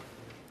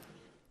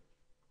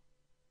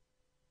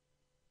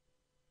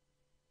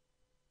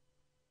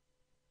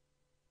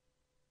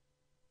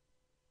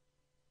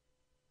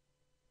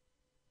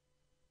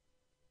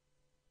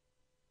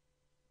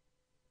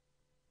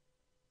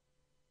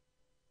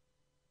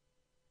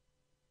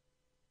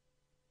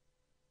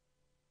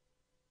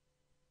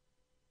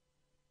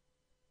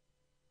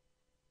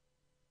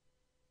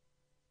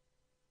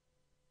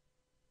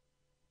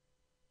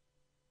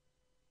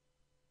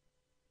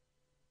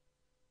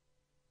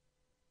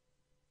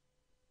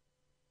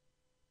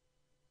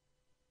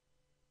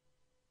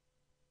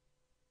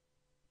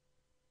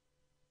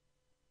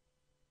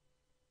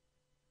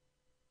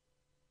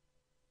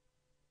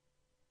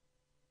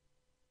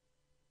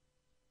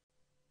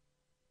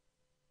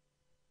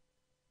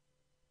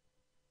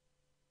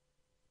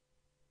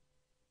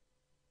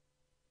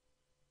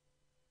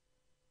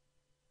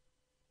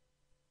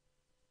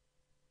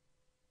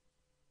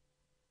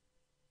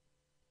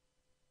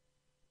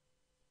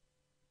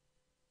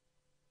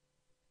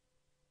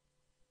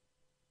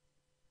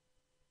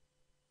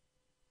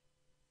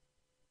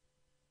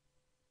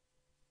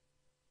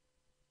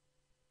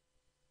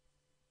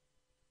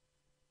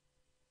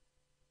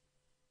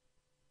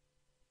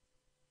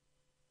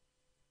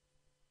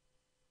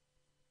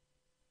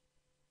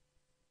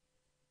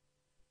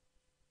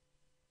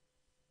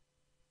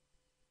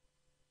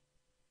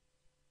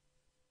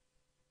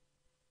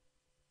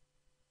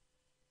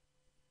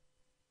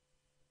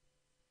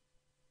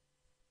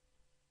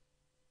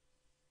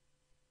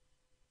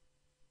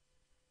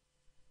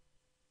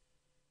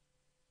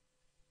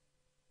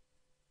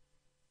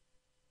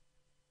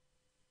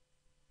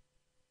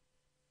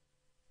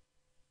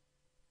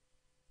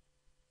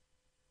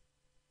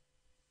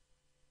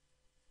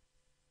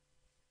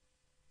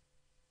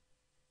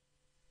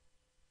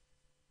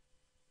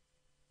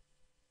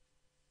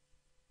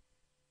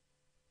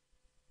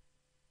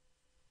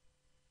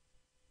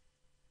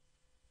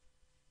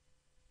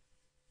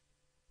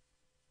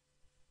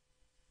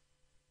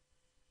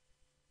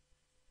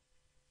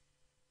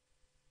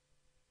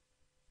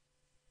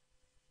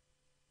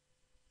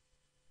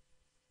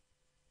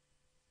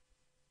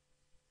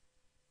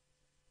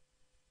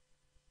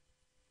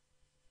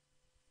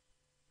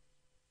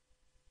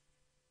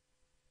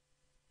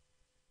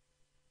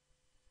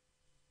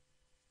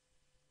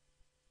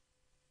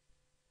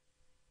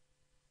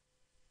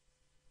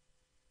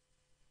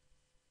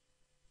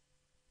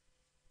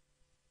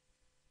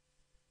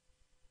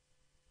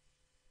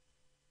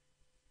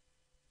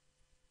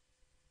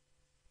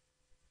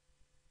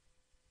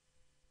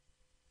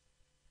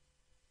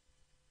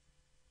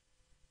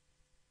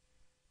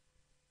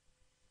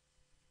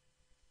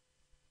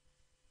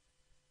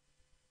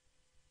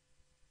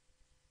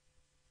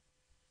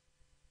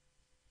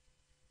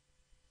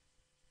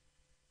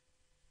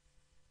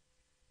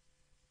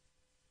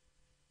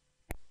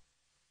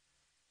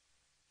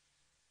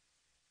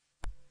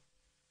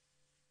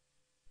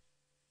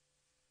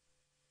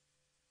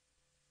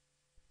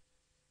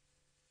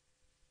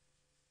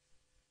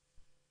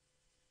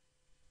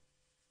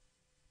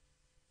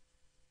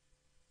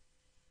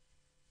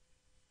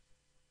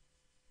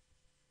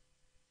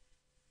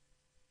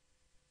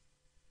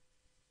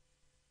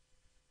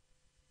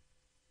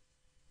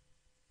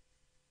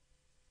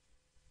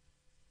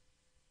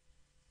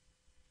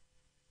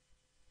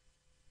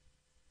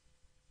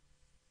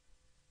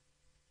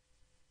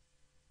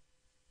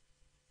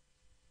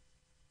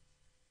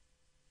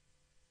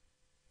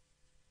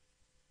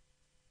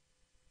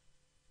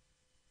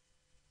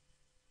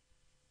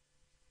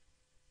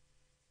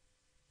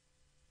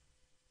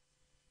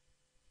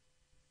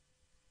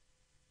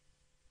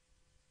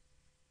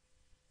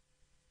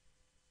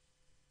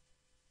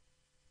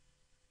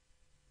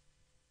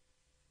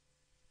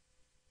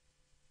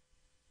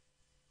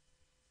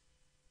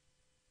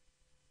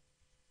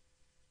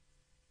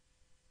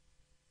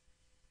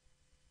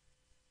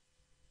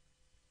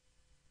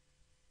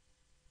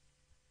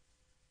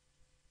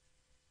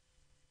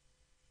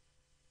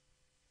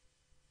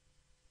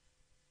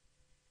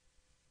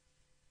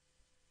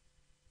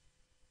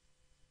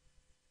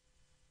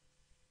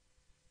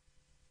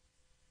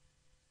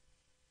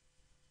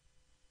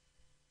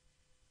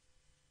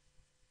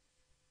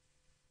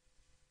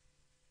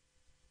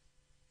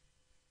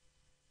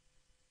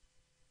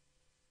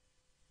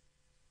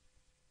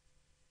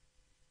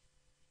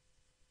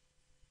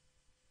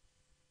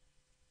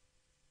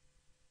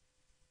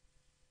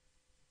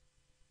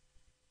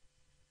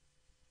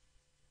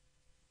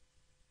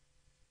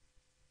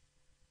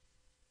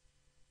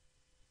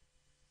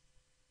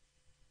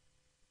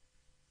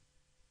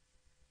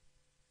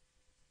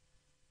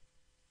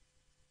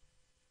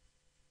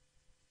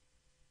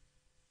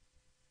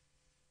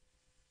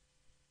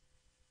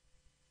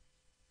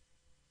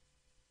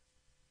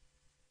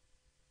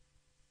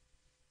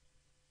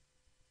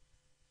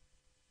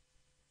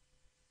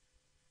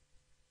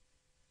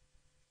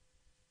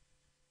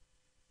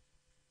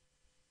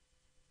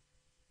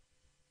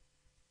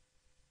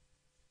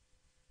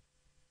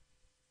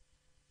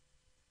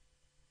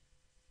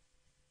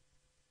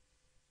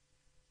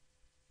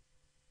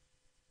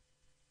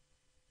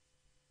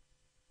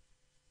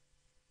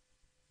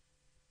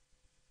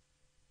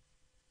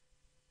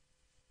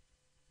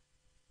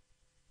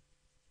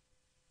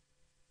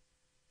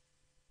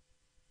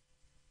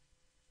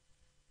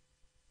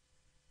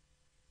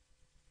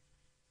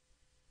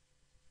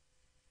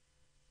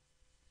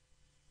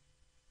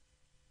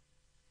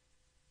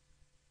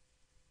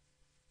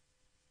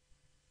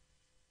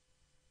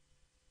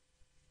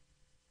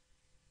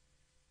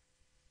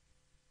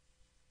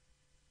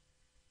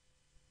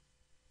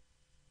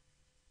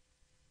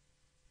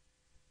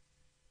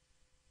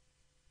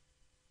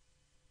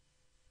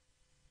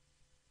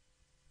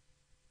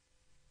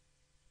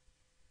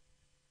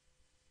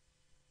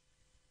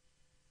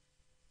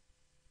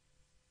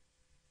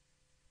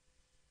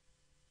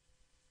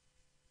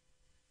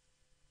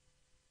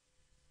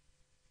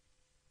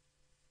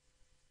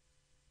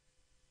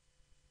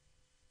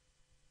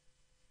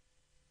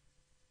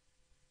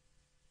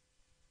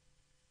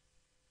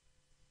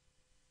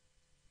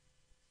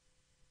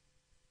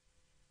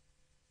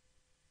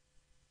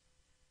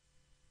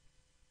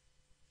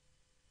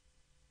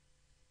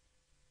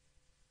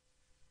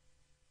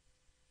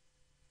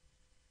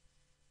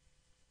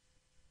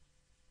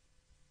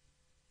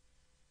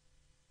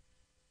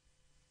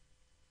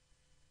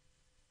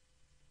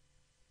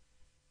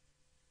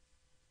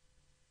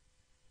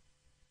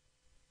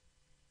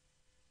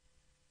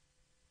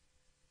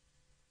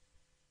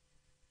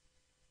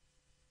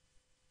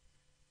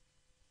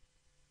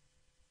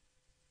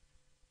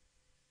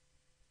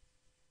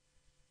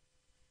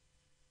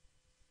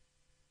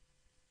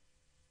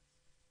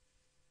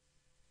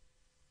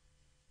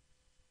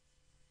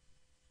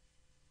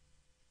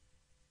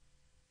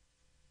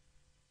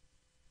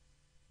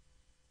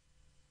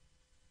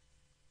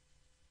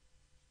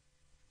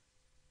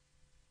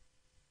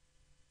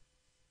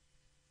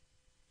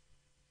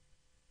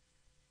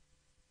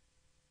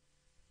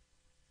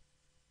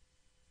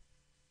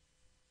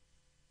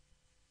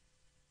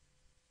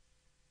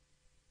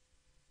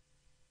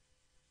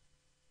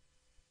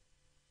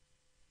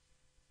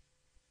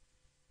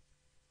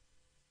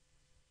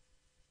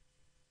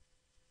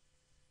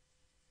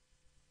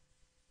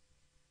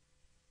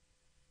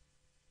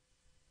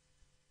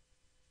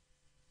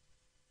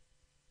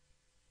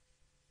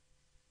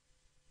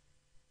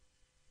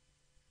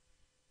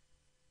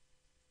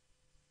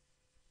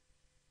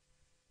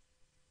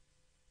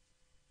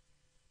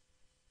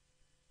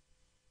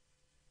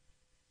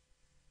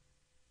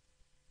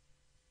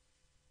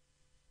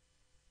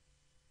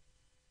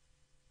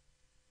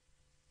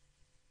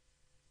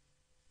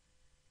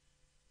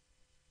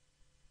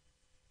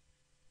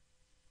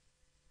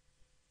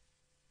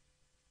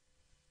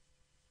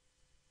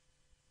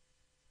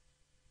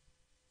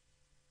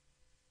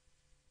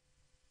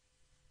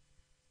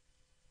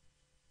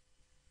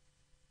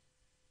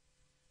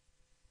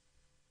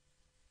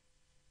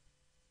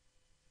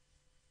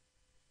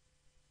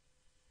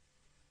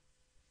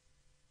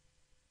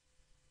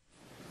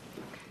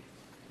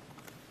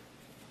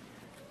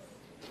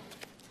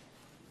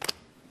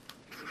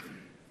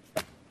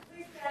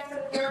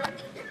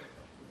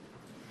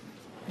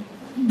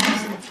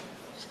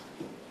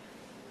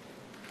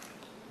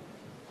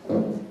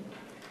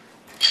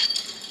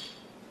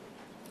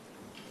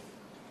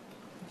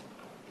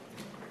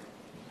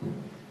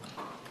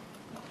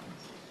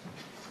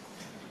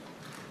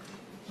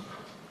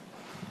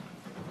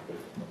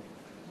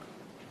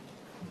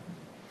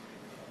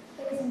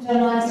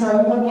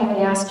 I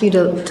ask you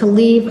to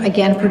leave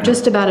again for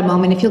just about a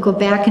moment. If you'll go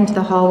back into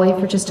the hallway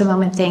for just a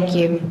moment, thank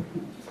you.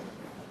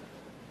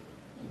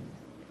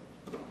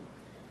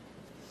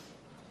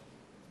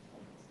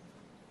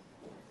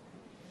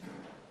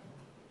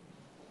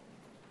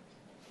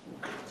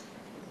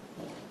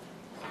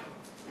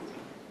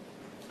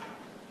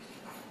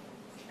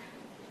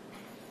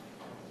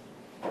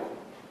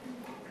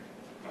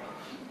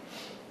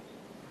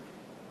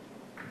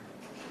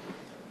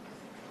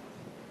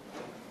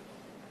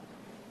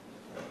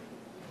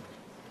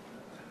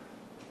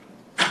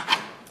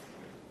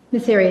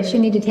 Ms. Arias, you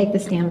need to take the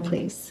stand,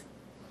 please.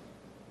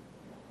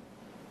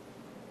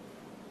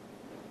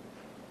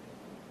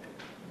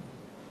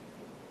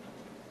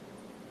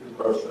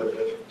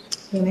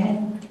 You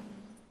may.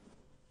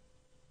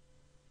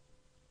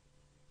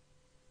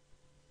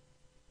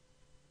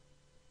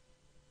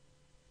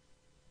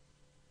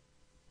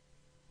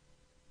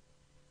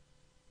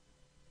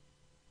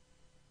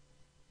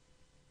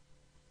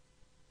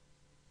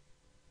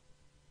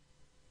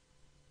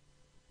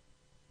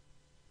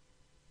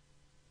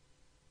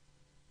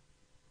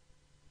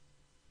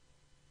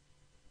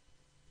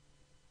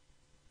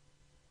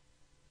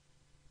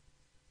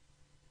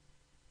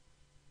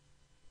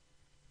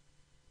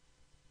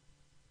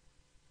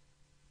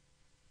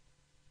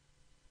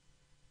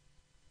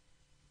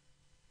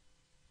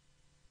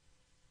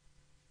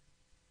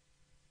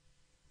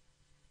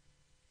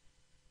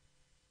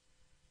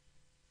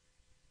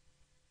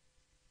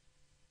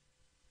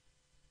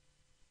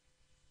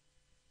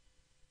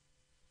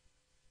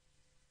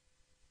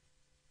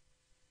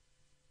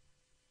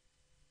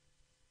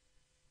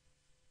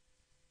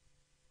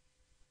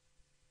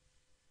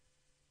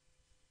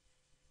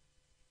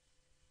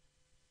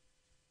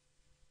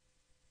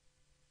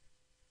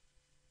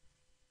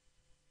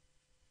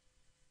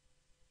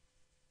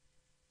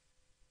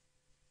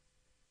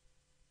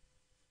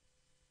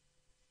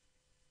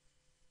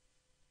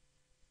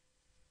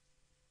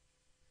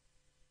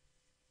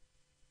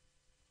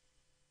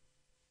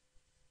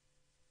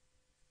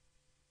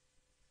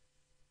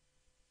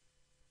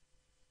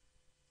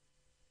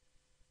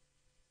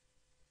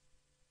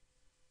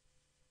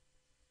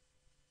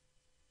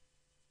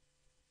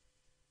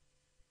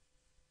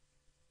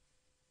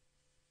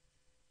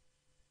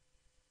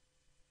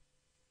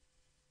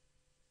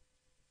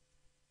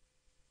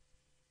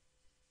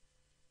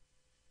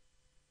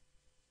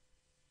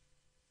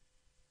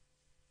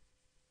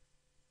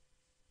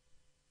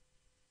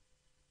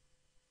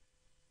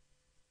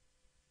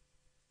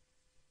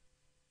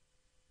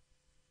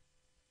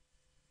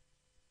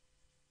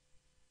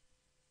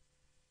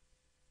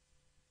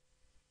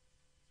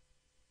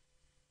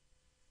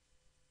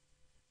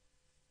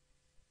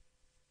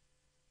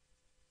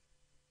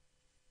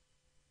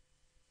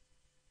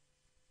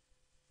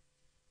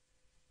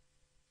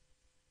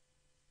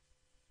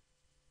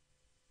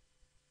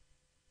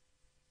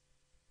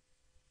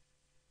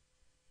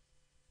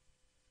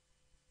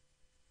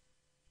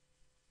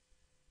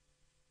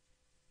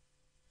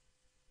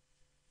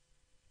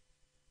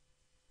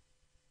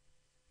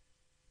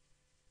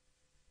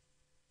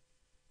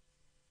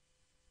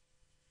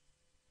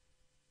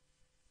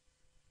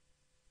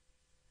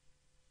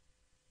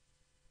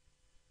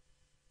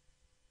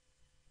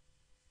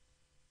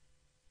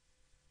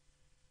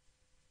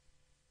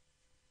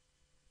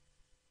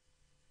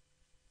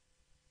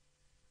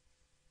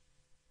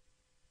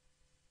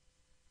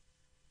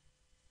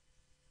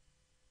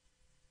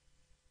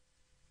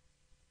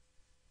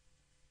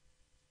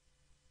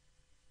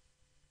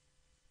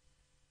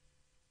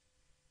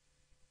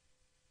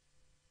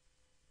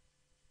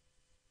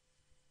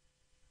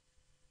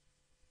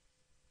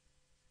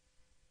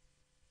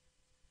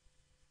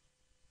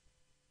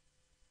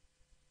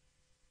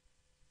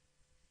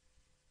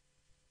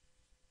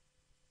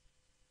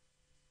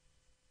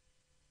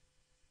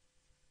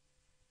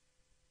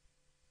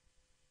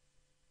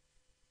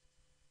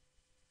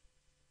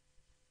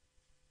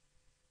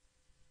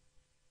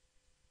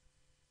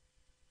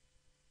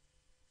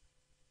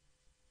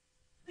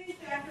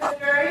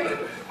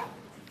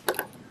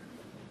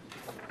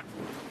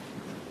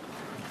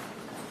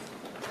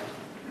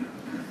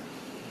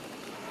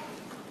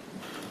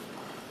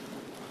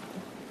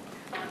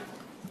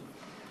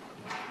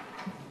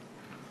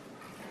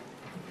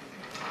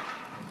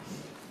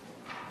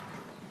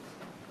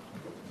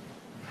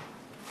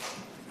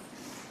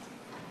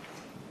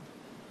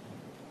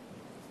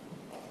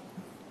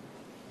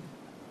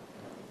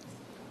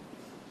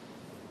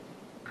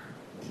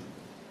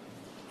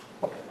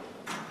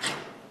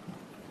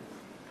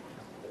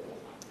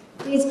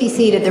 Please be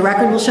seated. The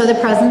record will show the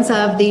presence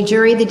of the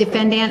jury, the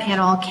defendant, and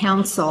all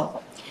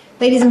counsel.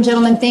 Ladies and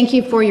gentlemen, thank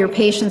you for your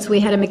patience. We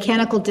had a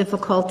mechanical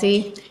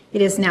difficulty.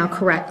 It is now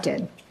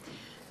corrected.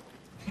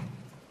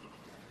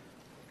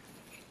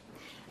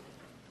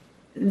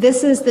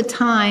 This is the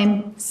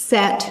time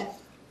set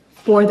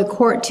for the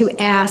court to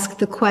ask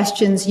the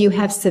questions you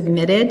have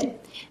submitted.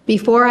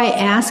 Before I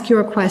ask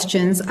your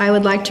questions, I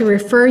would like to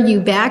refer you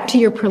back to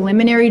your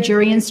preliminary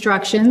jury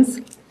instructions,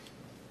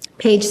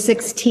 page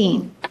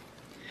 16.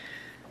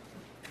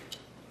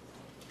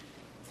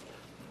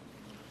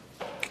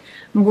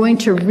 I'm going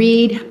to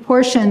read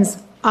portions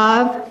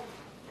of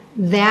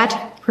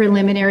that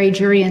preliminary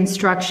jury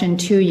instruction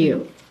to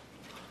you.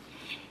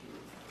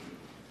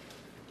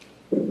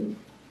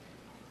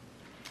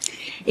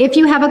 If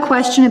you have a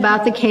question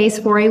about the case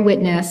for a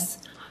witness,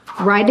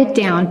 write it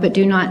down, but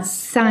do not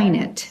sign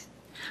it.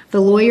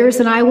 The lawyers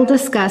and I will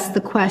discuss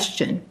the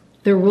question.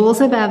 The rules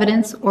of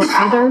evidence or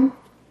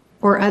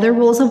other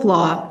rules of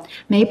law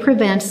may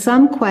prevent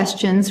some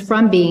questions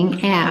from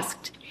being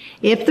asked.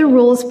 If the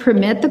rules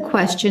permit the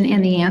question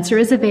and the answer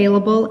is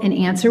available, an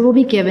answer will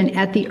be given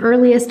at the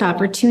earliest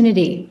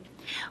opportunity.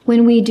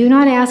 When we do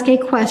not ask a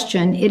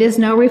question, it is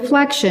no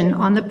reflection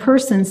on the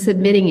person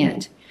submitting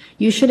it.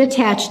 You should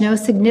attach no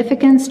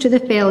significance to the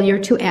failure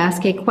to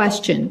ask a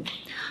question.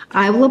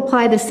 I will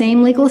apply the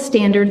same legal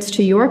standards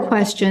to your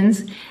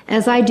questions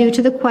as I do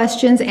to the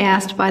questions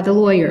asked by the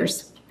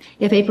lawyers.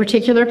 If a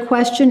particular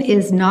question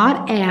is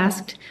not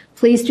asked,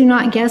 please do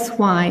not guess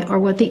why or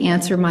what the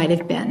answer might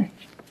have been.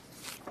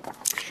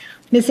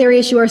 Ms.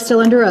 Arias, you are still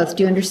under oath.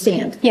 Do you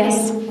understand?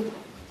 Yes.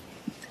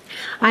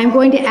 I'm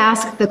going to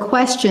ask the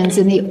questions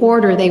in the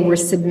order they were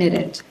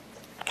submitted.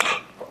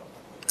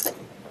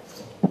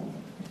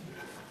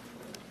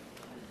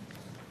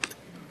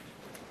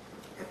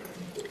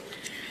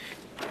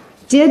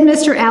 Did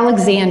Mr.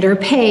 Alexander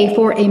pay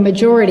for a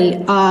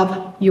majority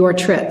of your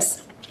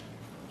trips?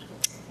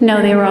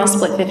 No, they were all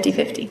split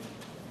 50-50.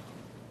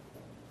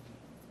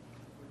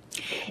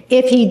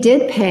 If he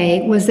did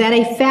pay, was that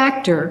a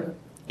factor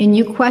in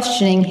you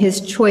questioning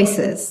his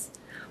choices?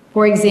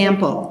 For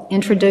example,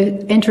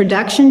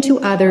 introduction to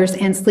others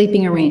and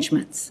sleeping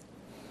arrangements.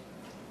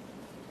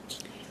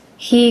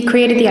 He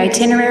created the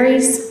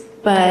itineraries,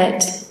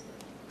 but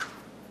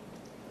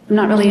I'm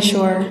not really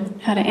sure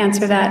how to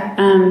answer that.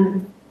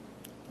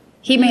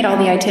 He made all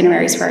the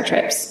itineraries for our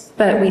trips,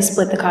 but we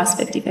split the cost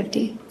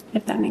 50-50,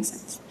 if that makes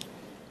sense.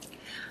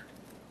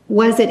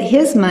 Was it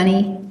his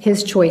money,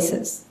 his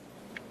choices?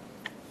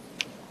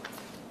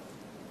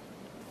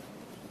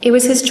 It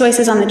was his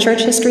choices on the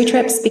church history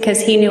trips because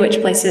he knew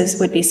which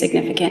places would be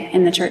significant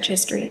in the church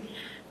history.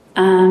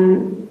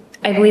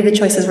 I believe the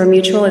choices were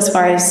mutual as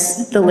far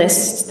as the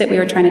list that we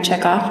were trying to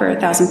check off for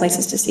 1,000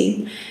 places to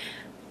see.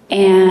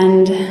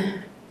 And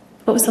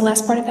what was the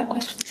last part of that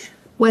question?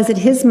 Was it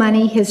his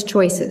money, his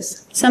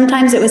choices?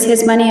 Sometimes it was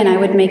his money and I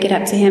would make it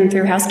up to him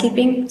through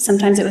housekeeping.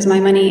 Sometimes it was my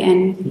money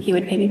and he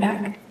would pay me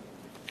back.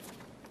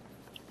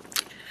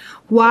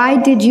 Why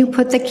did you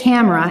put the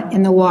camera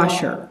in the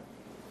washer?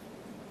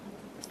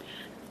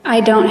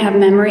 I don't have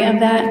memory of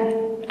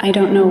that. I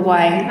don't know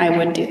why I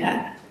would do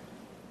that.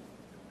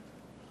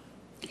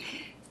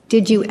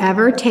 Did you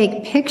ever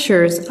take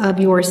pictures of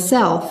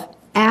yourself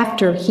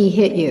after he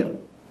hit you?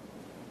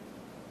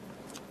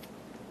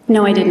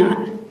 No, I did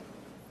not.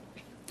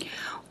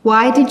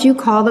 Why did you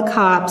call the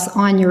cops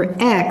on your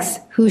ex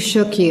who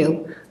shook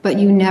you, but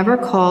you never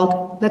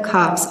called the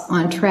cops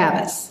on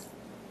Travis?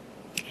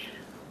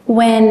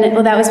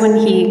 Well, that was when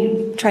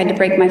he tried to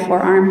break my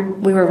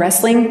forearm. We were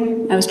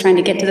wrestling. I was trying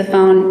to get to the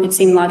phone. It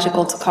seemed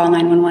logical to call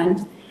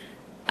 911.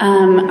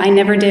 I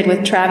never did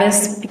with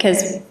Travis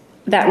because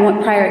that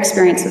one prior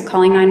experience with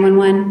calling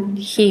 911,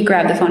 he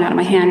grabbed the phone out of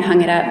my hand,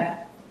 hung it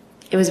up.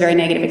 It was a very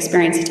negative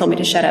experience. He told me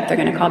to shut up. They're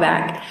going to call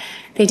back.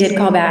 They did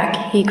call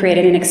back. He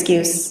created an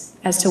excuse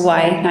as to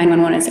why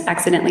 911 is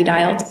accidentally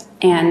dialed.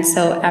 And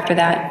so after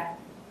that,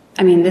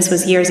 I mean, this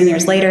was years and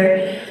years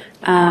later.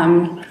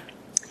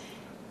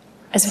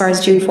 As far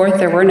as June 4th,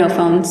 there were no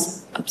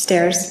phones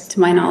upstairs, to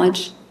my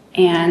knowledge.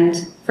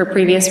 And for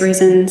previous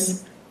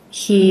reasons,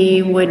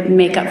 he would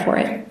make up for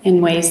it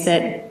in ways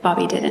that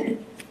Bobby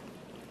didn't.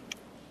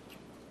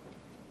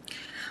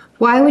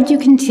 Why would you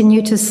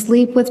continue to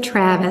sleep with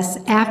Travis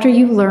after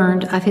you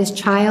learned of his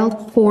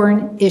child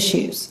porn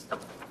issues?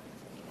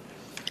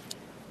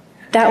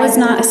 That was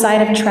not a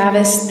side of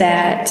Travis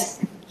that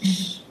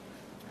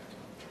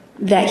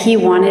he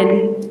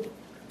wanted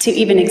to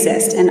even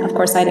exist. And of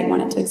course, I didn't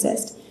want it to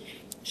exist.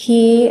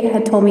 He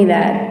had told me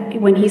that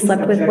when he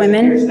slept with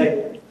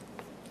women.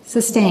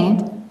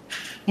 Sustained.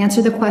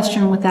 Answer the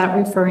question without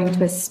referring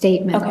to a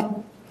statement. Okay.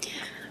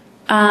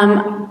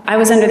 I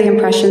was under the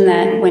impression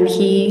that when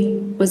he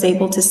was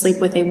able to sleep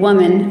with a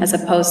woman as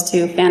opposed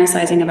to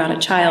fantasizing about a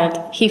child,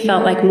 he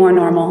felt like more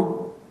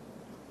normal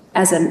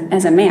as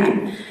a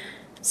man.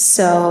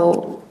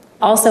 So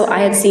also I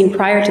had seen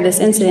prior to this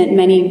incident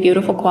many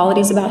beautiful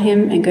qualities about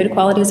him and good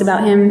qualities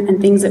about him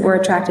and things that were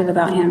attractive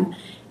about him.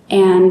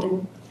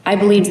 And I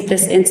believed that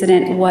this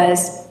incident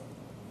was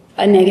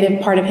a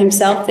negative part of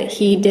himself that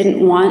he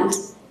didn't want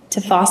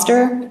to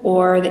foster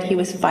or that he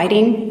was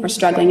fighting or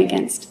struggling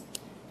against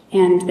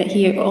and that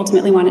he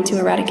ultimately wanted to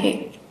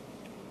eradicate.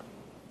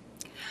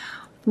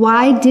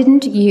 Why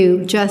didn't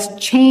you just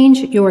change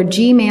your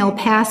Gmail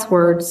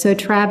password so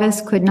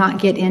Travis could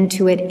not get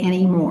into it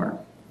anymore?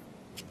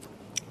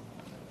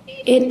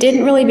 It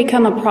didn't really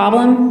become a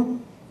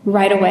problem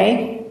right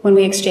away when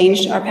we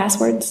exchanged our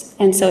passwords,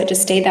 and so it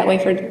just stayed that way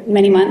for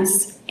many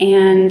months.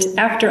 And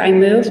after I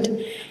moved,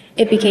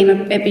 it became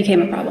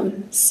a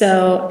problem.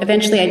 So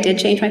eventually I did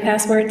change my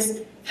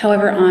passwords.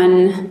 However,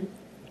 on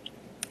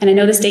and I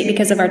know this date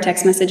because of our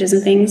text messages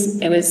and things.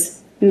 It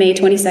was May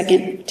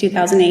 22nd,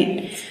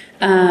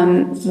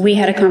 2008. We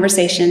had a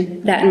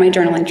conversation, that in my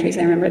journal entries,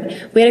 I remember.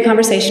 We had a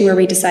conversation where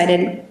we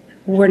decided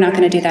we're not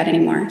going to do that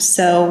anymore.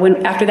 So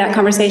after that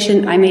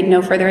conversation, I made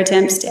no further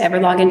attempts to ever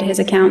log into his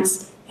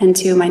accounts. And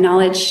to my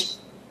knowledge,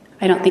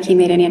 I don't think he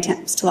made any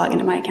attempts to log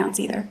into my accounts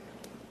either.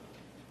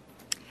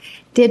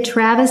 Did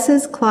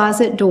Travis's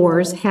closet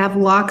doors have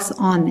locks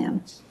on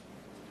them?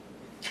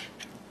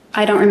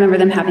 I don't remember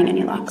them having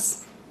any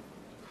locks.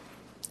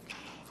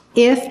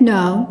 If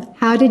no,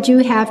 how did you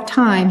have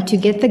time to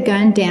get the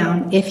gun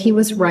down if he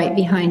was right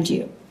behind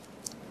you?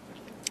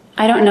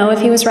 I don't know if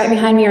he was right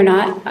behind me or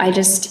not. I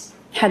just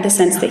had the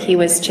sense that he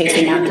was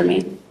chasing after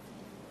me.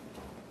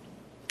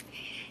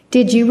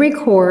 Did you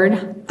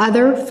record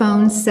other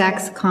phone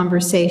sex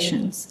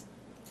conversations?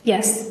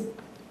 Yes.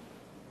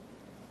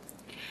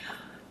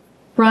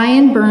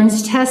 Brian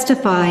Burns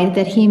testified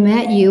that he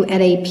met you at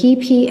a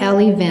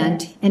PPL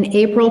event in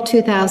April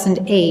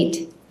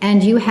 2008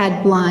 and you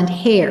had blonde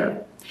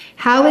hair.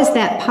 How is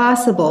that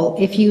possible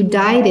if you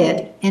dyed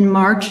it in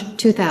March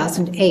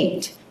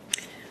 2008?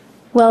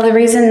 Well, the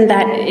reason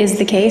that is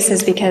the case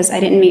is because I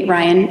didn't meet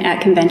Ryan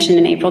at convention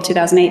in April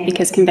 2008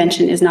 because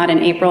convention is not in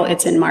April,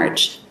 it's in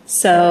March.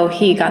 So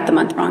he got the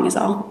month wrong is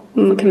all.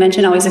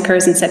 Convention always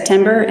occurs in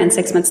September and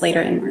 6 months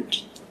later in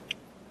March.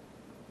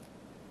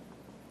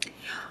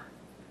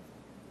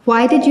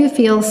 Why did you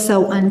feel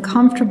so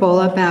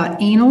uncomfortable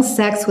about anal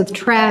sex with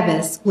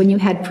Travis when you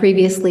had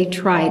previously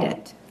tried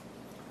it?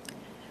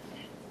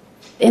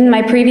 In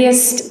my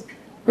previous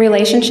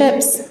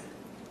relationships,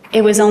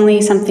 it was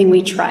only something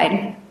we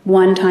tried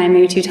one time,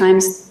 maybe 2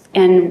 times,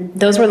 and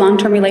those were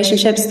long-term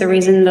relationships. The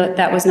reason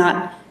that was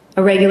not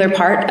a regular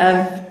part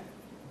of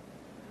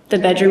the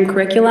bedroom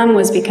curriculum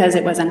was because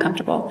it was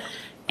uncomfortable.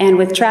 And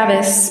with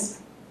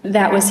Travis,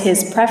 that was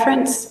his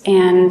preference,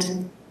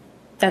 and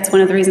that's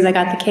one of the reasons I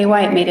got the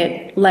KY. It made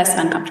it less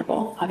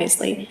uncomfortable,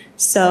 obviously.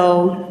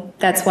 So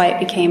that's why it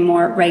became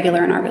more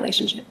regular in our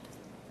relationship.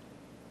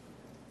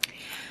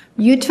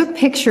 You took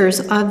pictures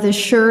of the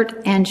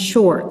shirt and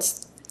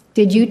shorts.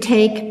 Did you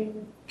take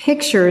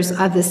pictures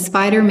of the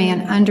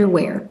Spider-Man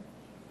underwear?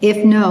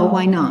 If no,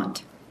 why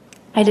not?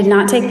 I did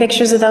not take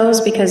pictures of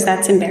those because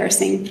that's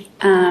embarrassing,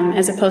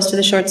 as opposed to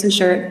the shorts and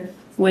shirt,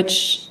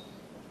 which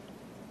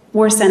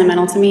were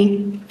sentimental to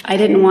me. I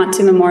didn't want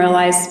to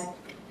memorialize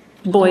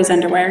boys'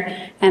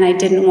 underwear, and I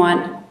didn't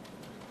want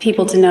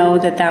people to know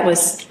that that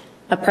was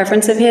a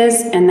preference of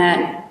his and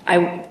that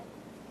I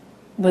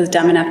was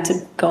dumb enough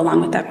to go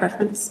along with that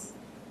preference.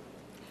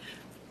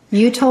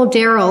 You told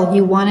Daryl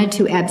you wanted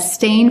to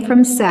abstain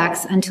from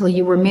sex until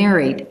you were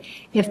married.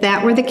 If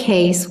that were the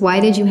case, why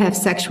did you have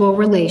sexual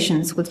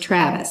relations with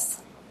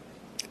Travis?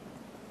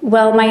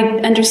 Well, my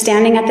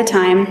understanding at the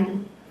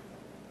time,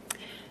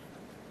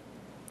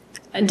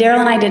 Daryl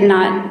and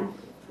I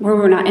we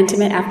were not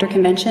intimate after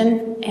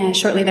convention, and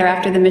shortly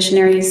thereafter the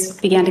missionaries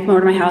began to come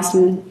over to my house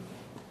and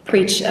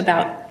preach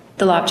about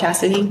the law of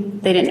chastity.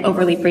 They didn't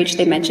overly preach,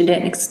 they mentioned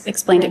it and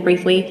explained it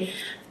briefly.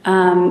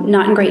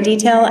 Not in great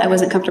detail. I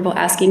wasn't comfortable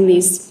asking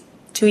these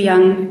 2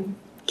 young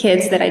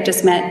kids that I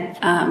just met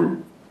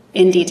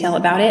in detail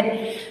about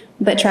it.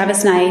 But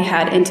Travis and I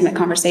had intimate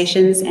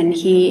conversations, and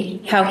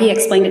how he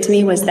explained it to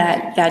me was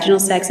that vaginal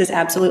sex is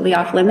absolutely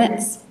off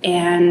limits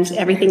and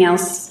everything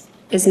else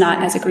is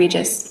not as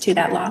egregious to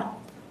that law.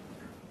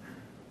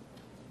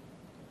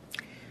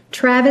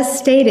 Travis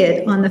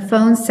stated on the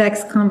phone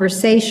sex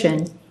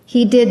conversation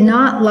he did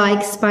not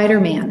like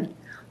Spider-Man.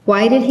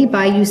 Why did he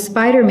buy you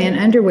Spider-Man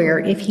underwear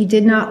if he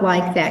did not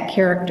like that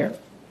character?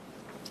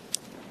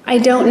 I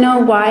don't know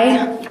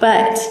why,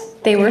 but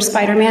they were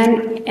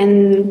Spider-Man,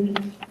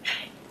 and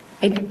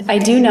I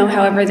do know,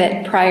 however,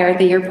 that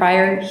the year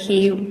prior,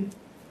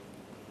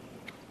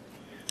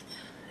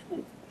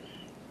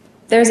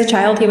 there's a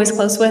child he was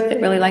close with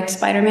that really liked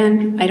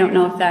Spider-Man. I don't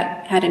know if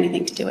that had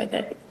anything to do with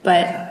it,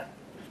 but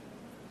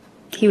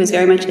he was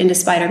very much into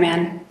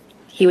Spider-Man.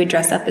 He would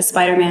dress up as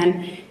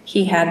Spider-Man.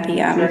 He had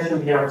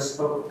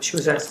the... She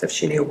was asked if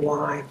she knew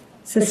why.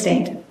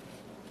 Sustained.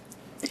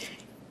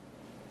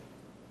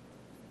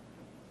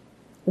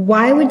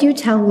 Why would you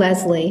tell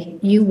Leslie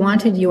you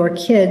wanted your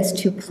kids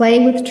to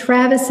play with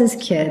Travis's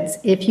kids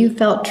if you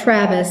felt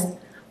Travis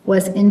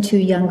was into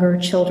younger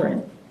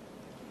children?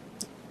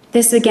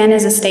 This again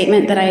is a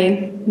statement that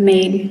I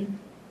made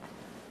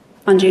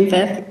on June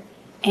 5th.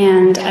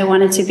 And I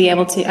wanted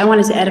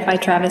to edify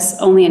Travis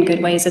only in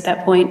good ways at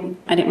that point.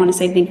 I didn't want to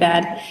say anything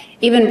bad.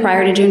 Even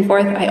prior to June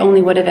 4th, I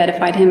only would have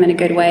edified him in a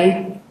good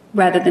way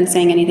rather than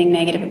saying anything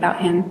negative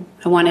about him.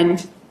 I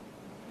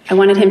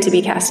wanted him to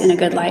be cast in a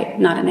good light,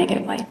 not a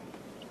negative light.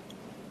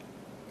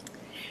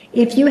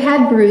 If you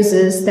had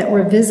bruises that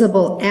were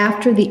visible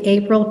after the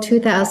April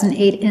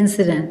 2008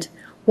 incident,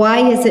 why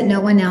is it no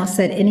one else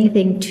said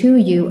anything to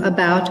you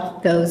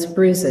about those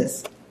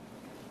bruises?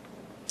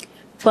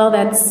 Well,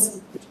 that's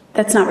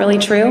not really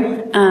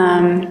true.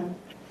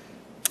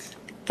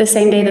 The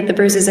same day that the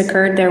bruises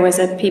occurred, there was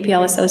a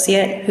PPL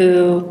associate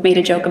who made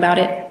a joke about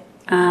it.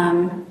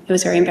 It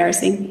was very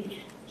embarrassing.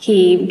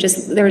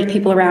 there were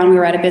people around, we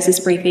were at a business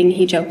briefing,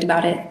 he joked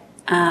about it.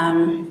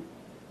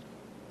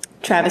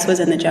 Travis was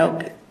in the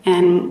joke,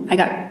 and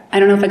I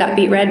don't know if I got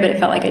beet red, but it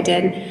felt like I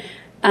did.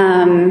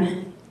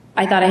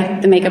 I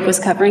thought the makeup was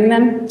covering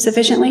them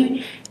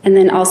sufficiently, and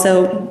then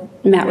also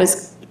Matt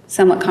was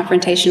somewhat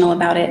confrontational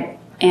about it,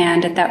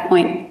 and at that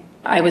point,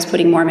 I was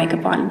putting more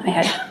makeup on. I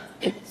had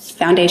a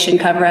foundation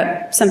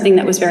cover-up, something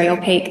that was very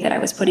opaque that I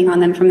was putting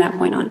on them from that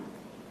point on.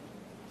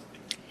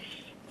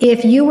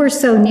 If you were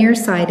so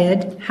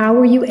nearsighted, how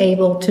were you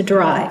able to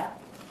drive?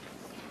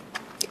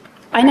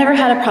 I never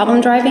had a problem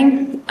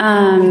driving.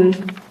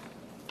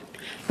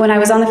 When I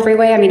was on the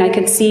freeway, I mean, I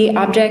could see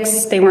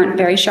objects. They weren't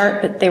very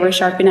sharp, but they were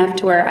sharp enough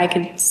to where I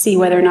could see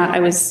whether or not I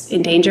was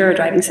in danger or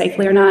driving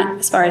safely or not.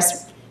 As far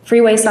as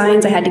freeway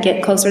signs, I had to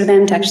get closer to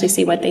them to actually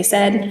see what they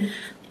said.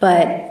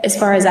 But as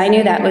far as I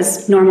knew, that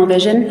was normal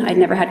vision. I'd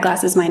never had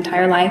glasses my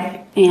entire life.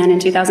 And in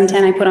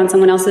 2010, I put on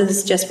someone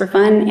else's just for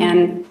fun.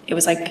 And it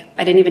was like,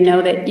 I didn't even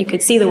know that you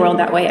could see the world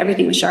that way.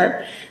 Everything was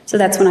sharp. So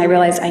that's when I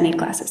realized I need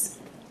glasses.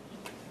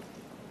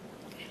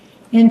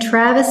 In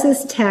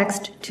Travis's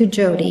text to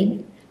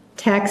Jodi,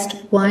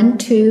 text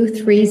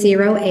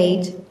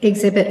 12308,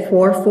 Exhibit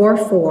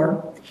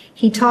 444,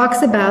 he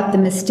talks about the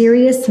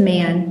mysterious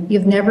man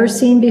you've never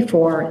seen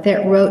before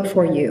that wrote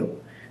for you.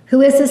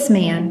 Who is this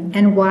man,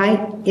 and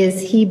why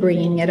is he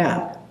bringing it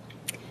up?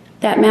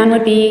 That man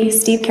would be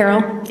Steve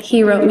Carroll.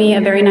 He wrote me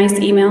a very nice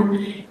email,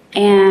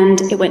 and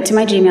it went to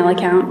my Gmail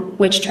account,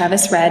 which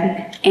Travis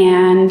read.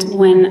 And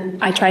when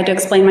I tried to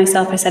explain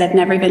myself, I said I've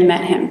never even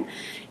met him.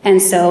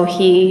 And so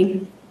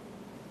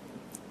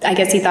I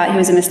guess he thought he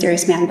was a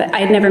mysterious man, but I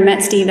had never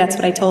met Steve. That's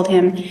what I told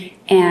him,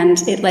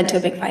 and it led to a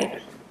big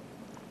fight.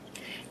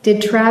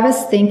 Did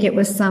Travis think it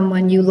was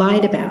someone you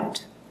lied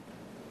about?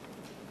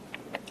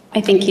 I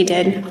think he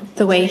did,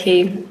 the way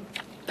he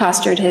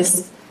postured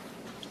his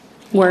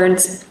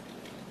words.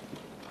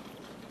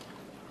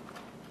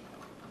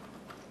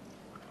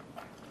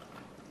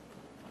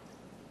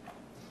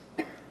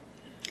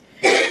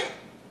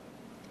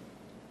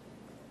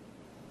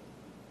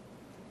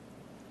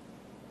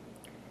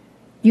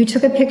 You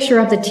took a picture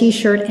of the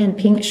t-shirt and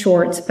pink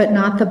shorts, but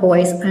not the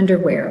boys'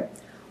 underwear.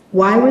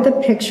 Why were the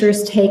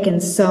pictures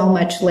taken so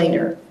much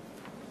later?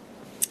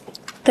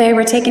 They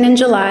were taken in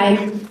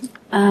July.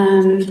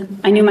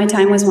 I knew my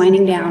time was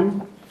winding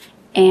down,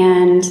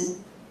 and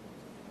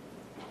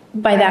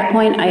by that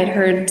point I had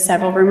heard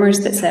several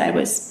rumors that said I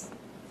was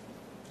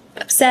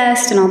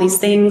obsessed and all these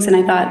things, and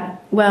I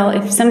thought, well,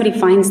 if somebody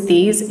finds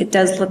these, it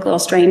does look a little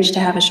strange to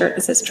have a shirt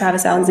that says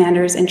Travis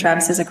Alexander's and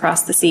Travis is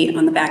across the seat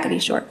on the back of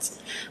these shorts.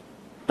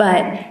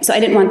 So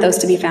I didn't want those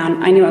to be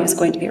found. I knew I was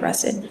going to be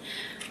arrested,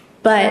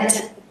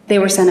 but they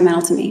were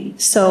sentimental to me,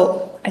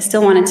 so I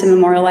still wanted to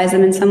memorialize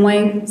them in some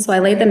way, so I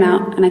laid them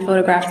out and I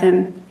photographed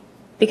them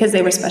because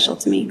they were special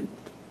to me.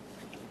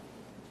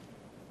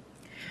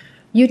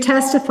 You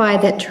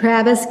testified that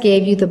Travis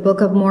gave you the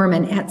Book of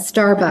Mormon at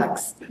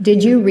Starbucks.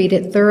 Did you read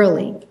it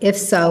thoroughly? If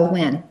so,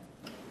 when?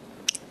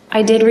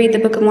 I did read the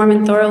Book of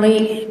Mormon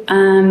thoroughly.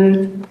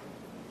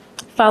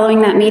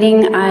 Following that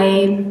meeting,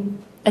 I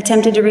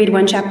attempted to read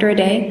one chapter a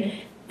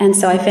day, and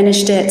so I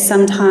finished it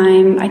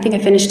sometime, I think I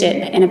finished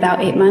it in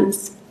about 8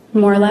 months,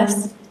 more or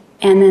less.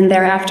 And then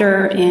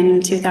thereafter,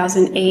 in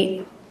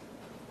 2008,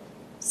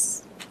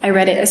 I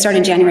read it. I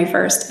started January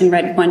 1st and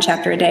read one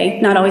chapter a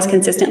day, not always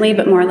consistently,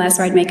 but more or less,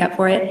 or I'd make up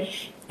for it.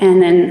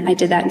 And then I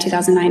did that in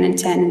 2009 and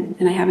 10,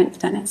 and I haven't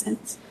done it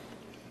since.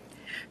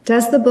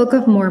 Does the Book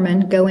of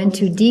Mormon go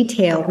into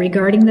detail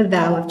regarding the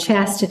vow of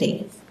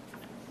chastity?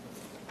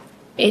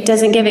 It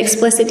doesn't give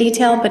explicit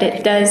detail, but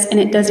it does, and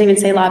it doesn't even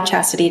say law of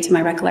chastity to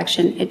my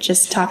recollection. It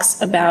just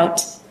talks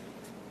about,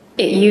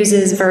 it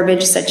uses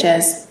verbiage such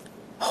as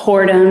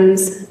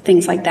whoredoms,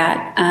 things like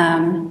that.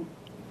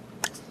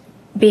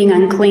 Being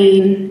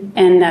unclean,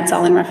 and that's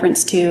all in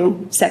reference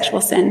to sexual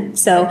sin.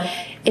 So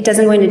it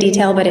doesn't go into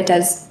detail, but it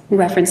does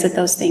reference that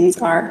those things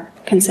are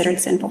considered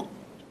sinful.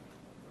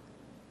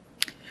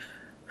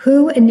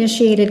 Who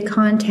initiated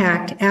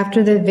contact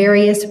after the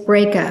various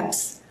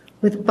breakups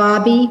with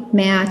Bobby,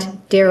 Matt,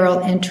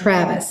 Daryl, and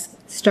Travis?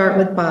 Start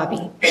with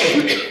Bobby.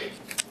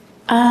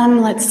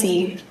 Let's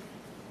see.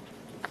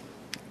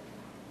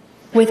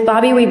 With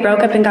Bobby, we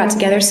broke up and got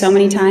together so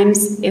many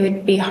times, it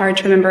would be hard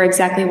to remember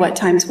exactly what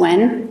times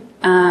when.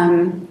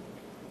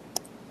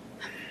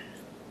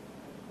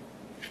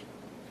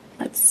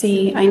 Let's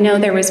see, I know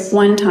there was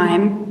one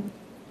time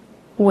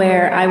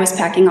where I was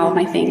packing all of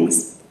my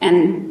things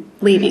and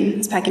leaving. I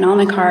was packing all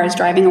my cars,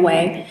 driving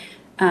away.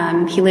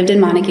 He lived in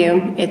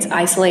Montague. It's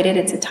isolated.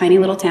 It's a tiny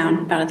little town,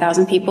 about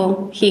 1,000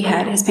 people.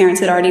 His parents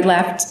had already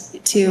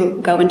left to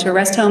go into a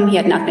rest home. He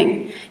had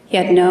nothing. He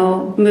had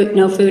no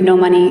food, no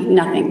money,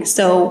 nothing.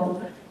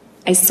 So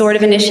I sort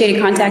of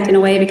initiated contact in a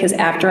way because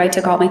after I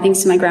took all my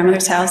things to my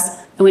grandmother's house,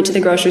 I went to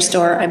the grocery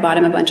store, I bought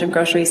him a bunch of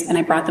groceries, and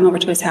I brought them over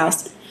to his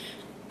house.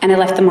 And I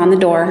left them on the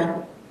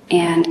door,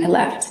 and I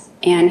left.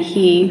 And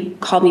he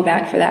called me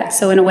back for that.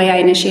 So in a way, I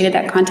initiated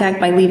that contact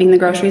by leaving the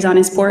groceries on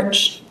his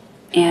porch.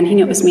 And he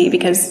knew it was me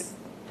because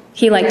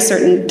he liked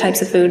certain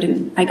types of food,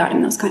 and I got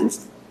him those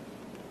kinds.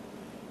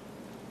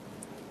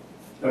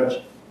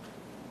 Judge?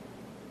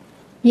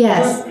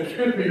 Yes,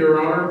 Excuse me,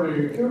 Your Honor,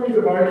 the hearing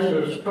device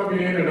is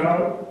coming in and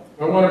out.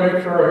 I want to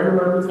make sure I hear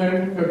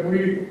everything. Could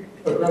we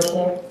address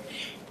that?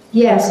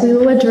 yes, we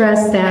will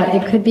address that.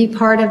 It could be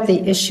part of the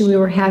issue we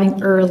were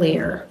having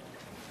earlier.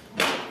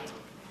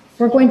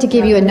 We're going to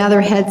give you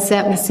another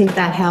headset. We'll see if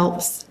that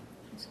helps.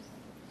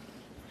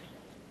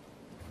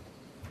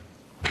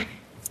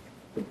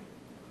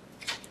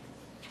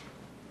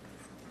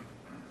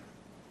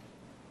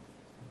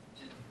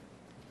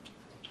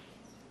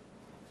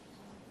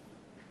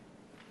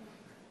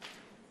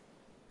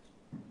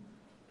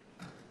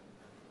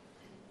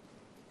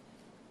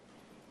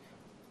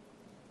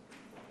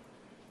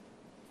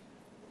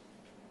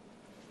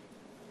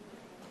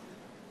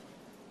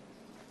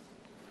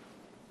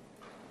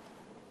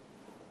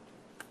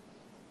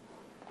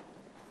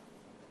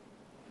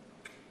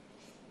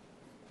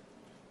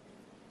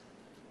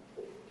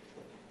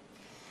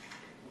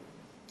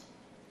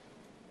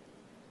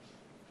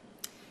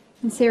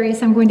 Ms.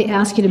 Arias, I'm going to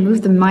ask you to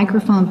move the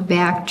microphone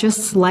back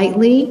just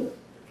slightly.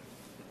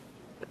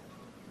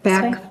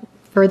 Back,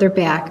 further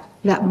back.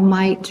 That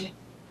might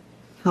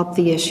help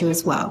the issue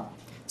as well.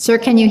 Sir,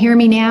 can you hear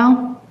me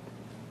now?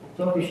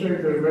 Don't you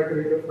think they make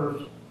any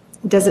difference?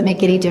 Does it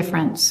make any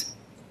difference?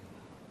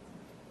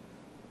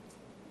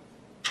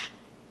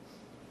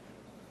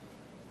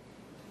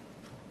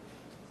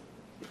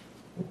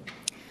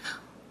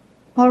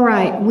 All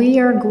right, we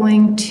are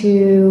going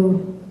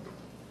to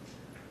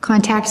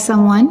contact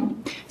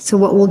someone. So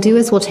what we'll do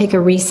is we'll take a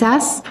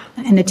recess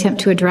and attempt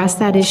to address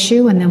that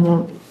issue, and then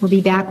we'll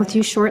be back with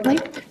you shortly.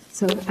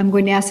 So I'm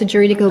going to ask the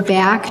jury to go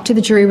back to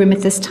the jury room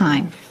at this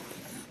time.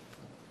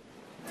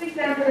 Please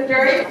stand for the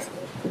jury.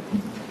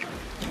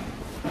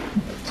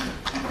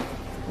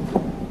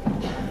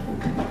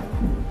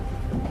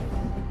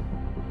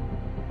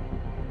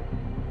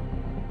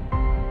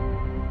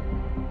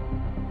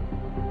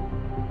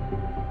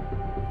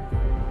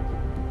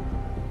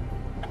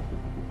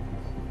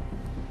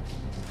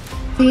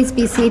 Please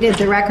be seated.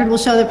 The record will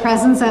show the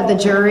presence of the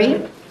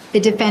jury, the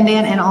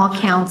defendant, and all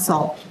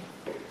counsel.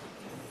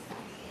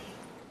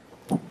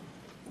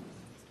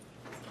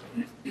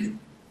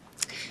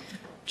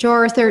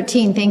 Juror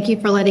 13, thank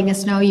you for letting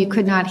us know you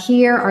could not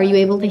hear. Are you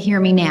able to hear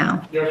me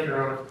now? Yes,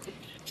 Your Honor.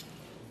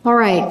 All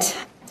right.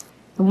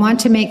 I want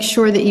to make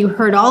sure that you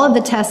heard all of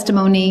the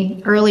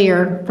testimony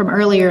earlier,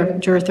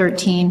 Juror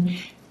 13.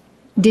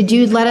 Did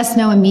you let us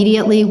know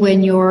immediately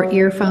when your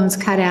earphones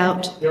cut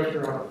out? Yes,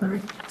 Your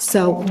Honor.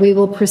 So we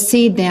will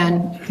proceed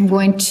then. I'm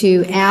going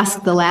to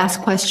ask the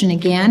last question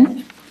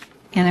again,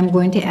 and I'm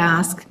going to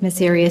ask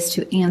Ms. Arias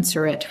to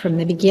answer it from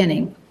the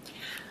beginning.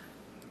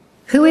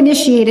 Who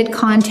initiated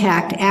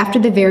contact after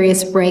the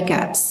various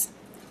breakups?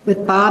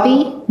 With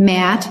Bobby,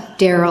 Matt,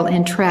 Daryl,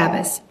 and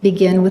Travis.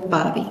 Begin with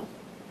Bobby.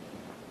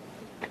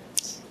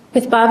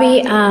 With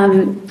Bobby,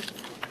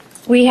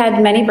 we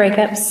had many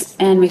breakups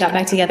and we got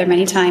back together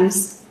many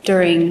times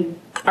during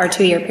our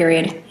 2-year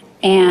period.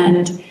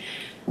 And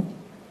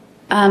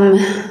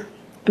I'm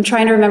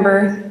trying to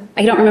remember,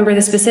 I don't remember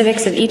the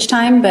specifics of each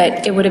time,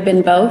 but it would have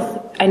been both.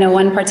 I know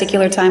one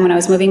particular time when I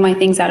was moving my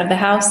things out of the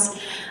house,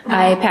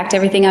 I packed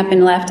everything up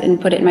and left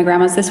and put it in my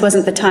grandma's. This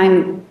wasn't the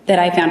time that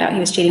I found out he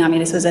was cheating on me.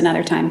 This was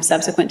another time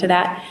subsequent to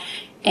that.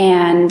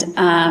 And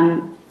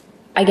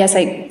I guess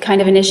I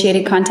kind of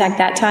initiated contact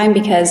that time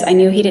because I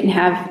knew he didn't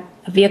have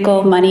a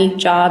vehicle, money,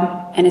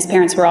 job, and his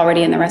parents were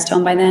already in the rest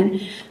home by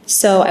then.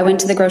 So I went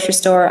to the grocery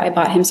store, I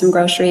bought him some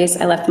groceries,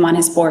 I left them on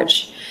his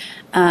porch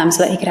so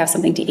that he could have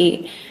something to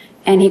eat.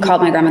 And he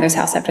called my grandmother's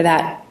house after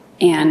that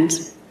and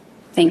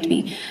thanked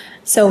me.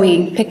 So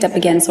we picked up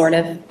again, sort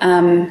of.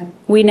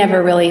 We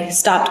never really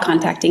stopped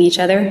contacting each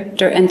other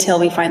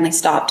until we finally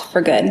stopped for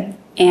good.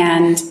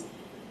 And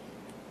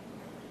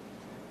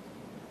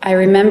I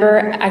remember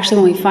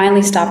actually when we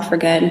finally stopped for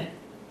good,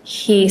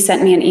 he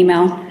sent me an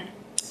email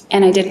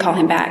and I did call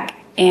him back.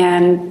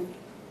 And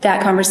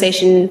that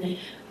conversation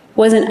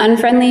wasn't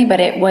unfriendly,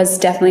 but it was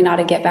definitely not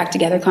a get back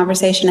together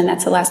conversation. And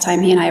that's the last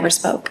time he and I ever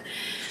spoke.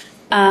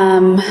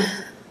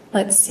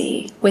 Let's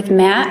see, with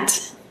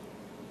Matt,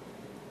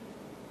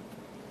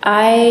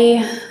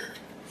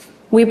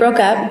 we broke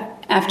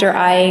up after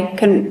I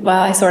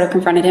sort of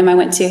confronted him. I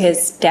went to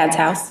his dad's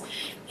house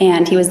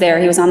and he was there.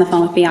 He was on the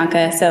phone with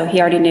Bianca, so he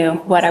already knew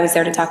what I was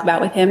there to talk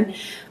about with him.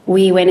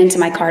 We went into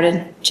my car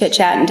to chit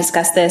chat and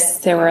discuss this.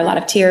 There were a lot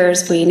of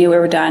tears. We knew we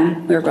were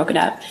done. We were broken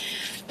up.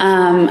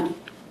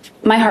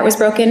 My heart was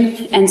broken,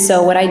 and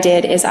so what I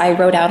did is I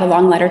wrote out a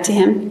long letter to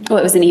him. Well,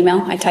 it was an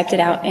email. I typed it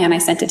out and I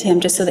sent it to him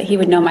just so that he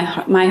would know my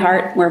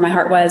heart, where my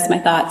heart was, my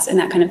thoughts, and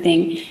that kind of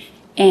thing,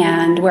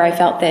 and where I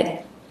felt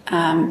that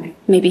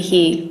maybe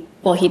he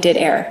did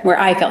err, where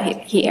I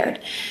felt he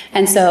erred.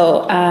 And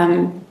so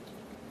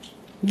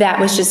that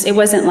was just, it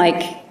wasn't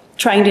like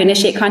trying to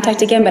initiate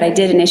contact again, but I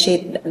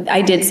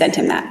did send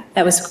him that.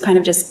 That was kind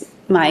of just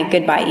my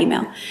goodbye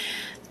email.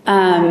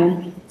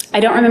 I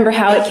don't remember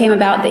how it came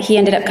about that he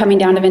ended up coming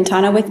down to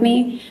Ventana with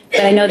me,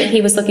 but I know that he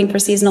was looking for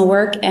seasonal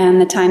work,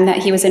 and the time that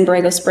he was in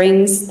Borrego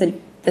Springs,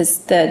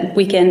 the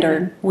weekend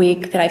or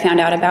week that I found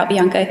out about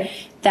Bianca,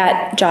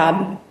 that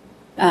job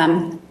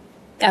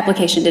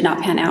application did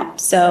not pan out.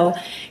 So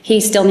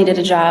he still needed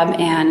a job,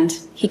 and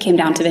he came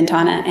down to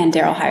Ventana, and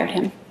Daryl hired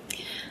him.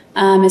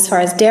 As far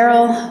as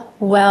Daryl,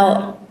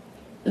 well,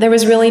 there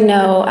was really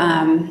no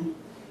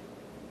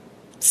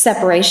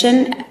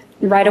separation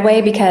right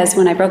away, because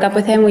when I broke up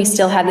with him, we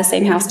still had the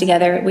same house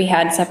together. We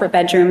had separate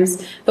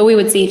bedrooms, but we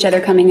would see each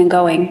other coming and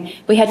going.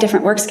 We had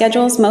different work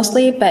schedules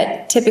mostly,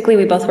 but typically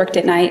we both worked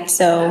at night.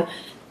 So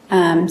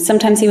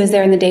sometimes he was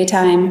there in the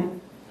daytime,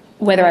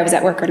 whether I was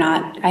at work or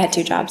not. I had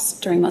 2 jobs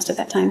during most of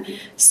that time.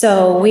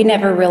 So we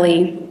never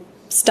really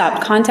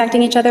stopped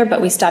contacting each other,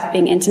 but we stopped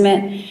being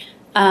intimate.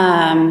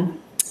 And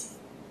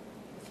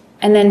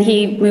then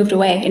he moved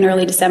away in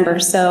early December.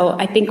 So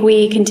I think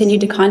we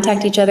continued to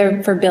contact each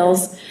other for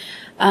bills.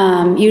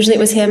 Usually it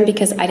was him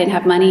because I didn't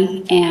have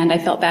money, and I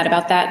felt bad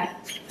about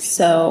that.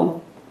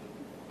 So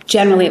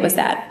generally it was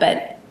that,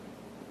 but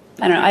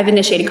I don't know, I've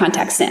initiated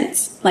contact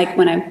since, like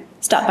when I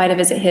stopped by to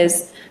visit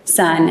his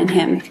son and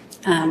him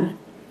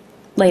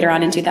later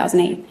on in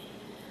 2008.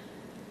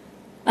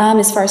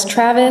 As far as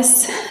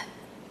Travis,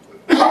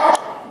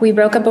 we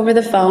broke up over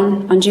the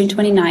phone on June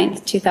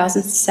 29th,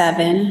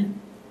 2007.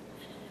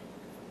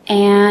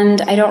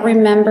 And I don't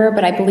remember,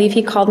 but I believe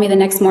he called me the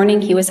next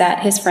morning. He was at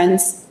his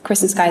friend's,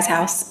 Chris and Sky's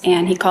house,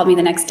 and he called me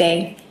the next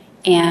day,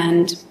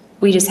 and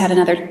we just had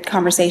another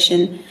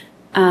conversation.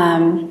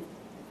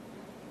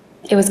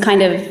 It was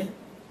kind of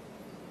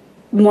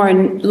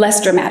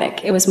less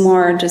dramatic. It was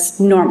more just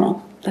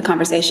normal, the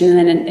conversation,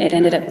 and then it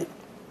ended up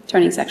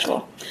turning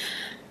sexual.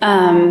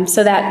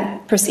 So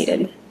that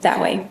proceeded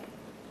that way.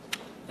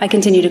 I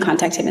continue to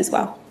contact him as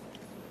well.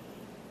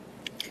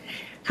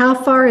 How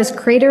far is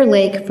Crater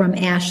Lake from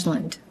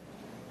Ashland?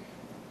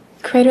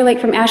 Crater Lake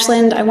from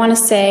Ashland, I want to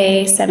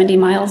say 70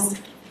 miles,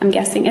 I'm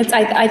guessing.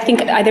 I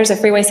think there's a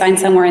freeway sign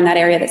somewhere in that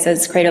area that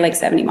says Crater Lake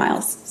 70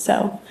 miles,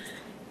 so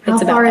How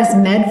it's about far is that.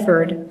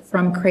 Medford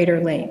from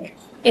Crater Lake?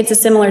 It's a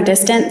similar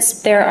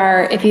distance. There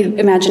are, if you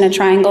imagine a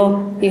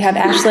triangle, you have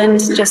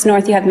Ashland, just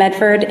north you have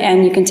Medford,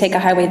 and you can take a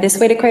highway this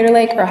way to Crater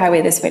Lake or a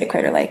highway this way to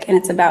Crater Lake, and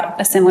it's about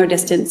a similar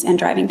distance and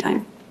driving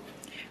time.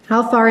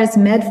 How far is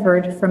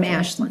Medford from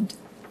Ashland?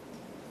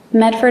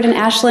 Medford and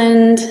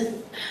Ashland,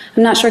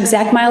 I'm not sure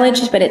exact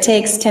mileage, but it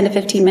takes 10 to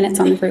 15 minutes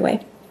on the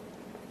freeway.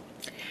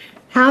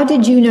 How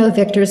did you know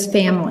Victor's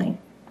family?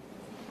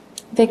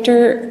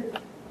 Victor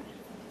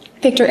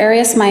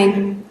Arias,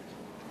 my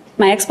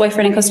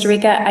ex-boyfriend in Costa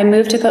Rica, I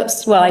moved to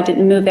well, I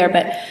didn't move there,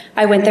 but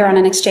I went there on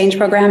an exchange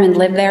program and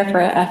lived there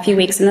for a few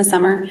weeks in the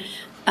summer.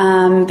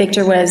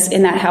 Victor was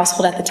in that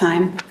household at the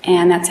time,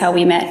 and that's how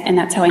we met, and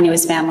that's how I knew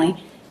his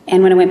family.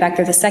 And when I went back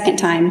there the second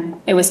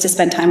time, it was to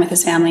spend time with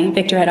his family.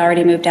 Victor had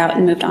already moved out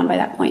and moved on by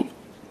that point.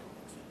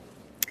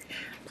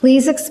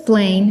 Please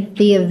explain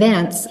the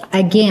events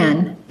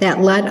again that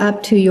led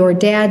up to your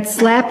dad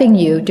slapping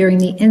you during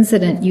the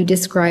incident you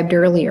described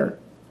earlier.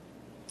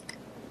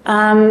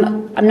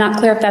 I'm not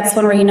clear if that's the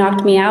one where he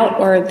knocked me out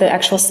or the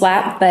actual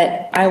slap,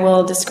 but I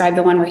will describe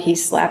the one where he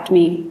slapped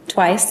me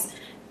twice.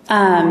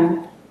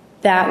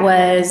 That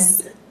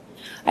was,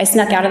 I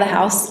snuck out of the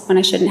house when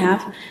I shouldn't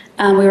have.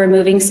 We were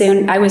moving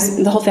soon.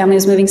 The whole family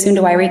was moving soon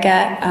to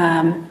Wairika.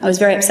 I was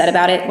very upset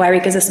about it.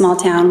 Wairika is a small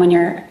town. When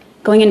you're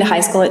going into high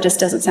school, it just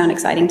doesn't sound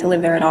exciting to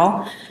live there at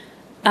all.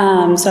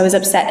 So I was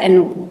upset,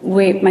 and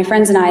my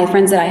friends and I,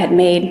 friends that I had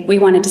made, we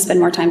wanted to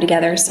spend more time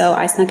together. So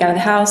I snuck out of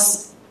the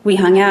house. We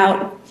hung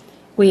out.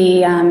 I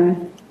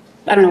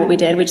don't know what we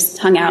did. We just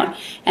hung out.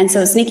 And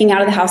so sneaking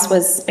out of the house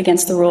was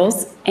against the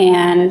rules,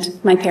 and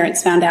my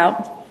parents found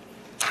out.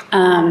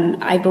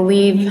 I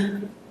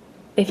believe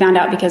they found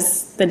out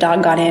because the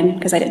dog got in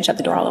because I didn't shut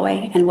the door all the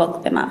way and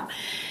woke them up.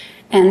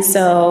 And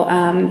so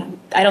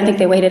I don't think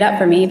they waited up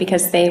for me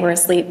because they were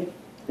asleep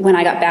when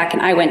I got back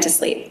and I went to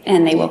sleep,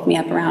 and they woke me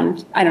up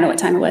around, I don't know what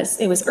time it was.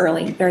 It was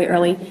early, very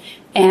early.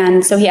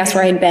 And so he asked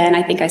where I had been.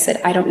 I think I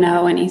said, I don't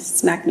know, and he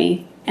smacked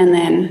me. And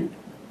then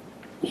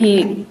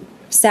he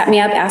sat me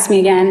up, asked me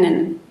again,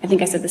 and I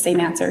think I said the same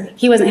answer.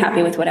 He wasn't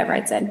happy with whatever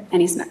I'd said,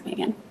 and he smacked me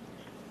again.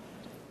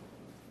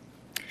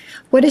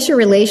 What is your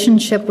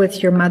relationship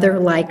with your mother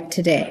like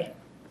today?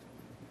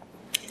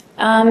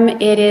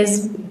 It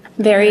is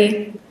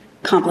very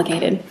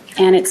complicated,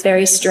 and it's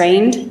very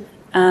strained.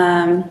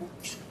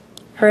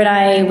 Her and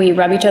I, we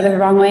rub each other the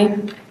wrong way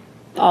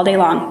all day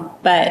long,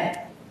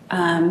 but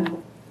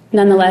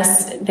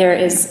nonetheless, there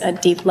is a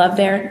deep love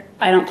there.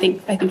 I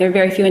think there are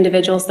very few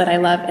individuals that I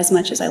love as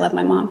much as I love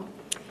my mom.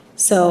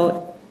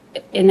 So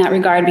in that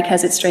regard,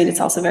 because it's strained, it's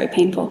also very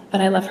painful,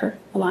 but I love her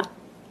a lot.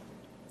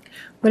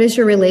 What is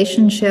your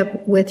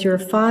relationship with your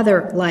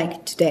father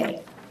like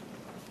today?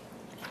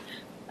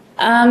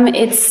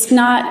 It's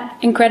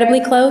not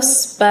incredibly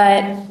close,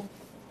 but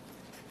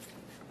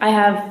I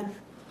have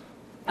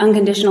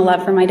unconditional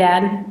love for my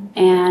dad,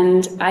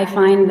 and I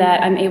find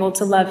that I'm able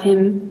to love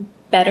him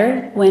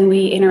better when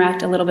we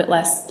interact a little bit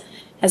less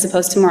as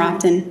opposed to more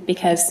often,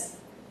 because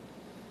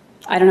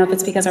I don't know if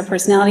it's because our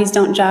personalities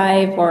don't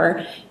jive,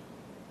 or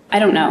I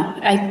don't know.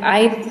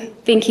 I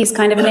think he's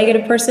kind of a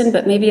negative person,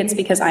 but maybe it's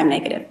because I'm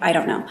negative. I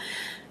don't know.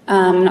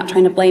 I'm not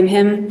trying to blame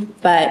him,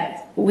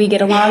 but we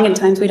get along and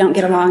times we don't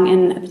get along,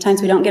 and at the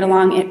times we don't get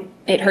along,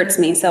 it hurts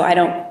me, so I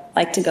don't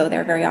like to go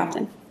there very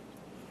often.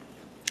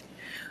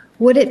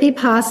 Would it be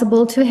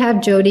possible to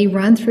have Jodi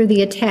run through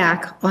the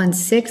attack on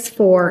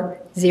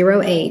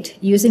 6408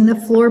 using the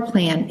floor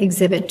plan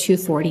Exhibit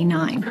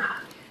 249?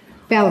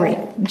 Valerie,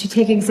 would you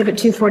take Exhibit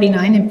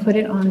 249 and put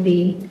it on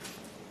the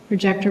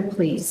projector,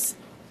 please?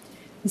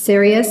 Ms.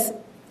 Arias,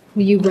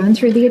 will you run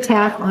through the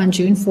attack on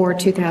June 4,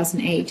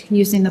 2008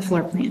 using the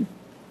floor plan?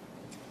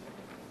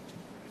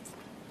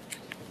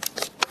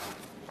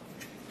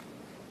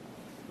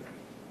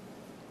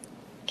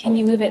 Can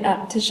you move it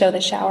up to show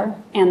the shower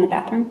and the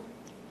bathroom?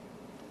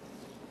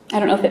 I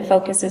don't know if it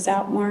focuses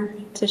out more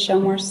to show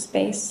more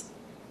space.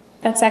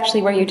 That's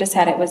actually where you just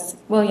had it was,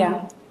 well,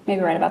 yeah,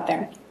 maybe right about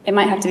there. It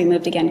might have to be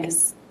moved again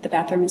because the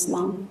bathroom is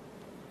long.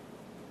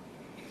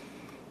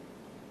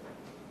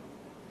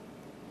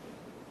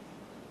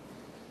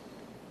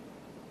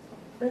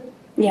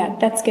 Yeah,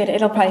 that's good.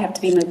 It'll probably have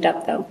to be moved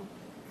up though.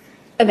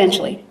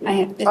 Eventually.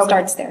 It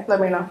starts there.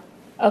 Let me know.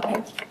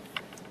 Okay.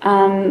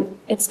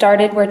 It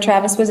started where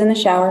Travis was in the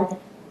shower.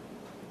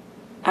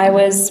 I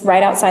was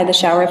right outside the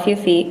shower a few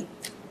feet.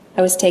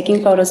 I was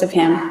taking photos of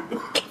him,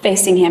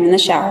 facing him in the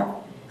shower.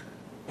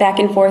 Back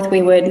and forth,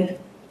 we would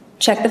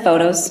check the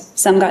photos.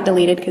 Some got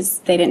deleted because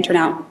they didn't turn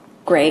out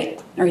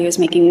great, or he was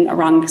making a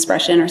wrong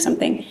expression or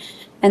something.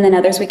 And then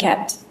others we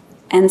kept.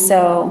 And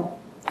so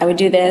I would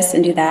do this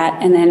and do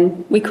that, and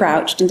then we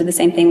crouched and did the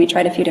same thing. We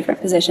tried a few different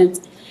positions.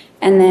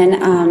 And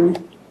then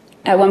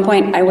at one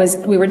point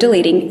we were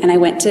deleting, and I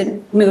went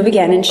to move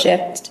again and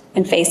shift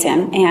and face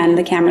him, and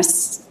the camera,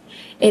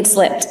 it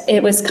slipped.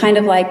 It was kind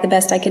of like, the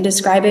best I could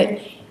describe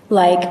it,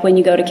 like when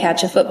you go to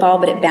catch a football,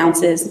 but it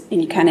bounces and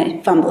you kind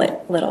of fumble it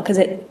a little, because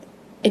it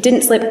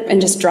didn't slip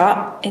and just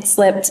drop. It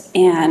slipped,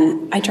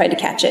 and I tried to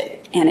catch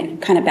it, and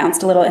it kind of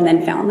bounced a little and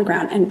then fell on the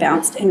ground and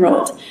bounced and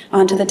rolled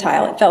onto the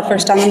tile. It fell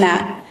first on the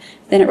mat,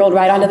 then it rolled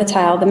right onto the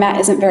tile. The mat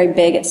isn't very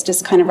big. It's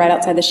just kind of right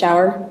outside the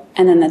shower,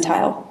 and then the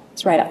tile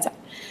is right outside.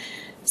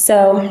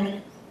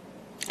 So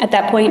at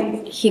that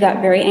point, he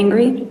got very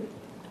angry,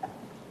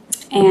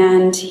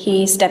 and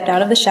he stepped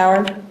out of the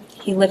shower.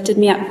 He lifted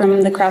me up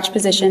from the crouch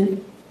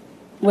position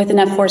with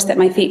enough force that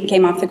my feet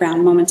came off the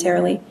ground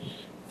momentarily,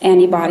 and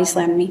he body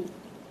slammed me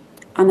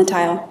on the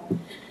tile.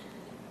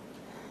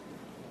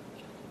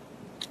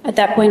 At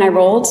that point, I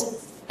rolled,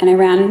 and I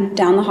ran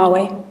down the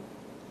hallway,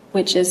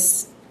 which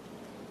is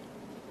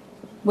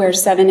where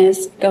 7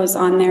 goes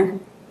on there.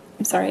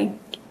 I'm sorry.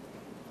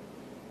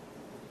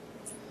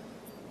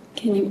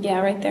 Can you, yeah,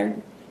 right there.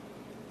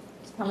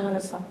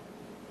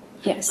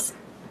 Yes.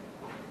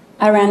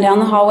 I ran down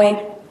the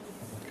hallway.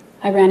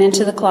 I ran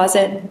into the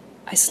closet.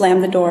 I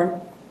slammed the door.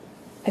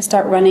 I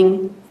start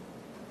running.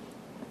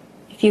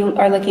 If you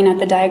are looking at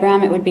the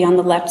diagram, it would be on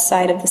the left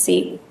side of the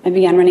seat. I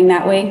began running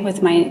that way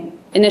with my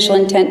initial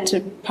intent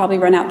to probably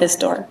run out this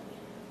door.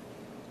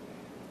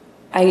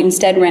 I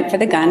instead went for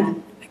the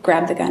gun. I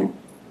grabbed the gun.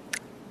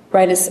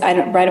 Right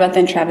about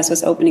then, Travis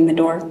was opening the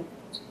door.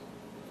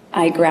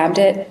 I grabbed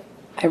it.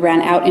 I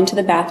ran out into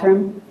the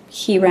bathroom.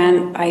 He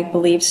ran, I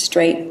believe,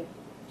 straight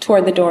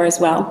toward the door as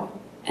well.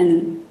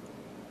 And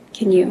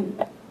can you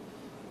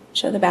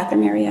show the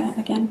bathroom area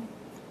again?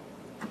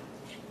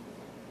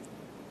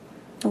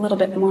 A little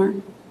bit more.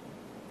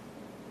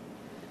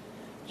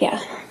 Yeah.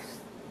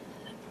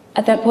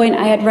 At that point,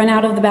 I had run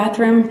out of the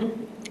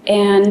bathroom,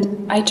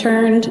 and I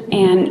turned,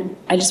 and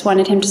I just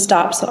wanted him to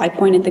stop, so I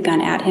pointed the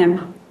gun at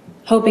him,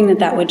 hoping that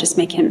that would just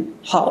make him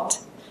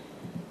halt.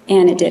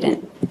 And it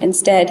didn't.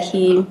 Instead,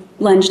 he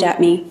lunged at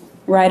me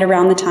right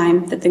around the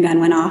time that the gun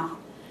went off,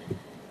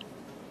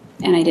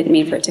 and I didn't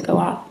mean for it to go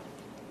off.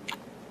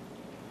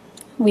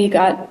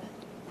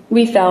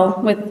 We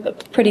fell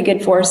with pretty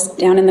good force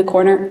down in the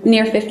corner,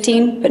 near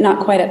 15, but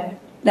not quite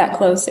that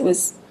close. It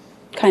was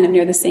kind of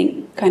near the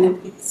sink, kind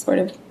of sort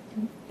of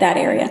that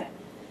area.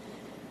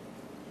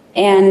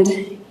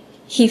 And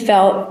he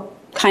fell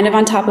kind of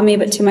on top of me,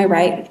 but to my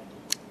right.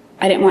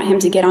 I didn't want him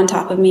to get on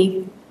top of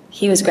me.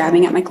 He was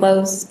grabbing at my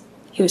clothes.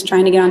 He was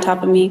trying to get on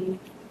top of me.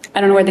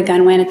 I don't know where the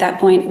gun went at that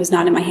point. It was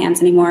not in my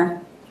hands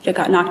anymore. If it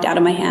got knocked out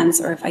of my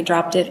hands or if I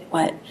dropped it,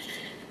 what?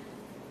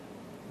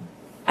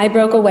 I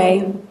broke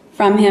away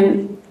from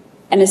him,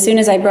 and as soon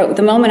as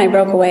the moment I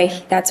broke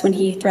away, that's when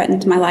he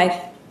threatened my life.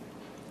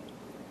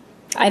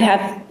 I'd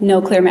have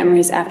no clear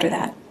memories after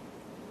that,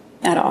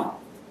 at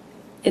all.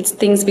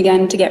 Things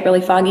began to get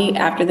really foggy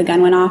after the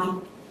gun went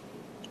off.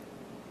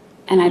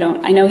 And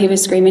I know he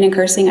was screaming and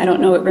cursing. I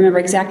don't remember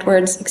exact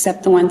words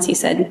except the ones he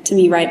said to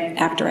me right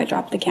after I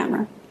dropped the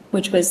camera,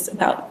 which was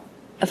about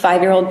a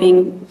 5-year-old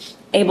being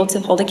able to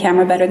hold a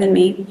camera better than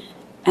me,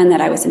 and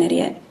that I was an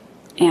idiot.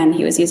 And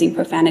he was using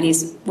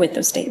profanities with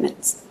those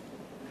statements.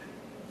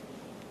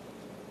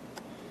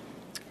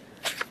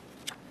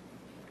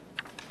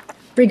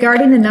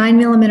 Regarding the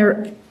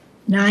 9mm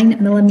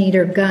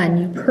 9mm gun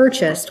you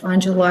purchased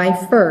on July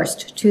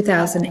 1st,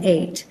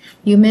 2008.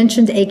 You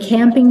mentioned a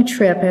camping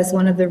trip as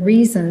one of the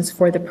reasons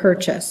for the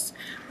purchase.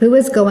 Who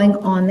is going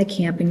on the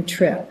camping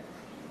trip?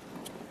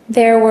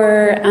 There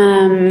was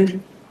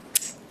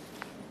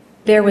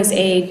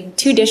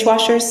two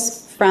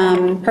dishwashers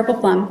from Purple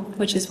Plum,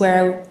 which is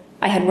where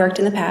I had worked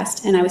in the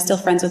past, and I was still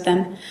friends with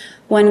them.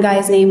 One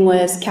guy's name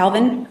was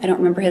Calvin. I don't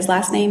remember his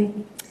last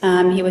name.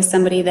 He was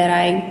somebody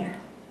that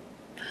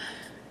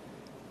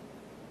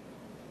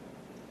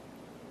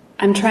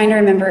I'm trying to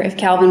remember if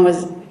Calvin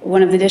was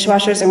one of the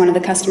dishwashers or one of the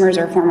customers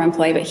or a former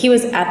employee, but he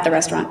was at the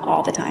restaurant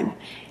all the time.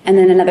 And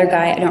then another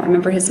guy, I don't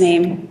remember his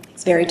name,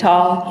 he's very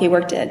tall. He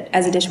worked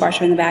as a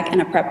dishwasher in the back and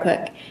a prep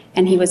cook,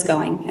 and he was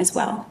going as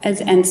well,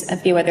 and a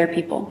few other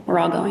people were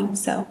all going.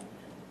 So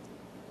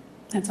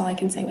that's all I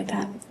can say with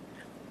that.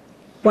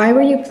 Why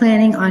were you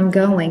planning on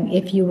going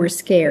if you were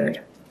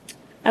scared?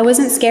 I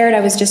wasn't scared,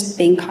 I was just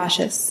being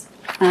cautious.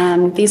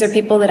 These are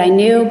people that I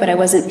knew, but I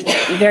wasn't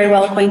very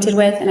well acquainted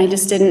with, and I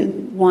just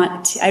didn't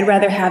want to, I'd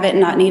rather have it and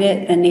not need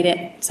it than need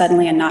it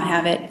suddenly and not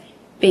have it,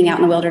 being out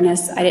in the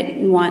wilderness. I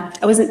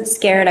wasn't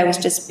scared, I was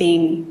just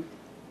I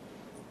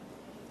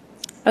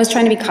was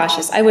trying to be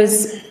cautious. I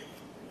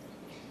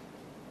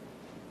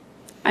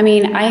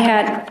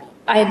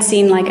had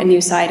seen like a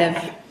new side of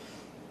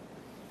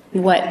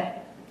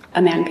what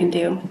a man can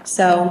do,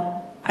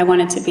 so I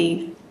wanted to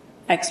be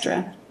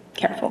extra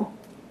careful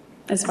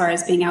as far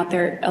as being out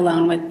there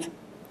alone with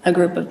a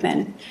group of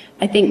men.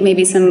 I think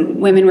maybe some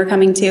women were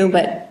coming too,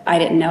 but I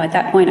didn't know. At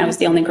that point, I was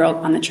the only girl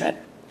on the trip.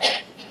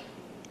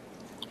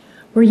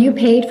 Were you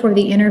paid for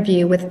the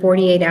interview with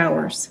 48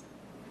 hours?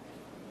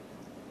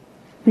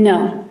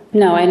 No,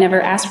 I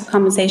never asked for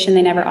compensation.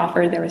 They never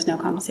offered. There was no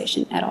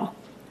compensation at all.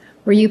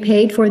 Were you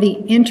paid for the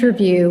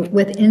interview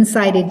with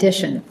Inside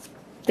Edition?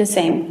 The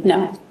same,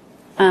 no.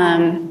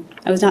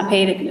 I was not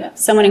paid.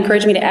 Someone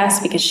encouraged me to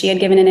ask because she had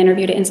given an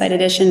interview to Inside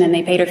Edition and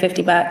they paid her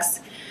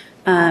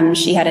 $50.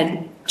 She had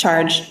a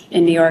charge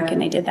in New York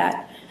and they did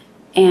that.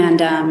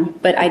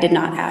 But I did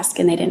not ask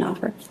and they didn't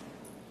offer.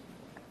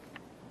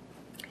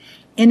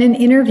 In an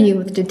interview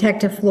with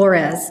Detective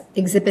Flores,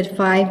 Exhibit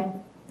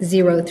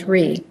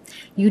 503,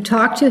 you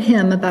talked to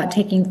him about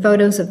taking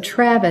photos of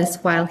Travis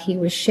while he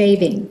was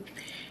shaving.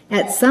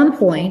 At some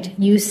point,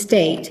 you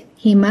state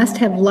he must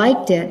have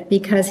liked it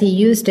because he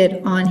used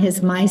it on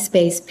his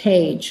MySpace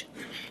page.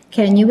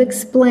 Can you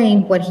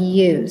explain what he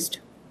used?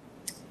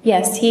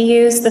 Yes, he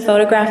used the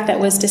photograph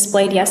that was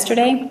displayed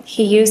yesterday.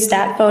 He used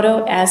that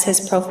photo as his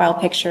profile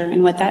picture.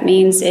 And what that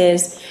means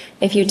is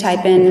if you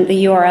type in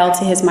the URL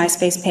to his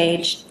MySpace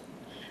page,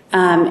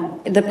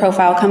 the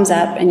profile comes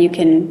up and you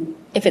can,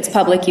 if it's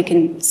public, you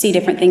can see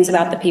different things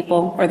about the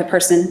people or the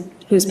person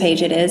whose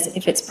page it is.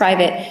 If it's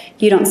private,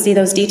 you don't see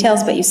those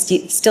details, but you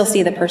still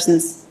see the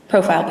person's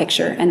profile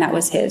picture, and that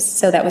was his.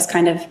 So that was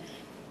kind of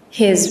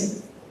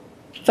his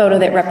photo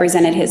that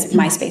represented his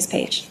MySpace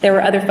page. There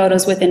were other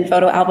photos within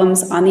photo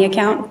albums on the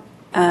account,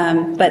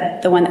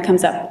 but the one that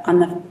comes up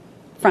on the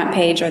front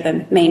page or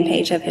the main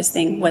page of his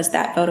thing was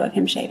that photo of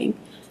him shaving.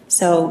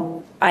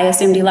 So I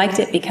assumed he liked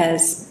it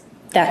because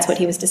that's what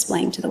he was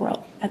displaying to the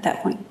world at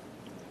that point.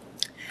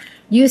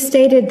 You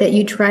stated that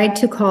you tried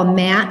to call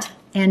Matt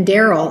and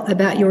Daryl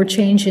about your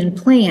change in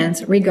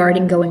plans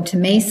regarding going to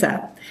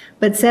Mesa,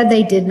 but said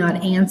they did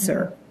not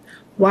answer.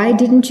 Why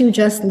didn't you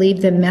just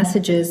leave them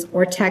messages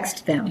or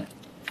text them?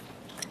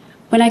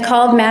 When I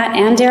called Matt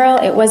and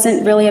Daryl, it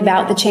wasn't really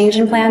about the change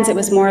in plans. It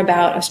was more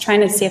about, I was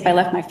trying to see if I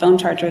left my phone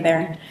charger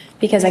there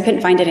because I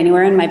couldn't find it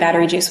anywhere and my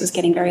battery juice was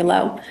getting very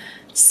low.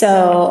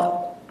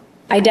 So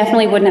I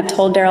definitely wouldn't have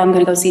told Daryl I'm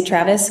going to go see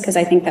Travis because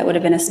I think that would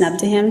have been a snub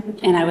to him,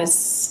 and I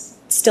was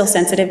still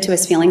sensitive to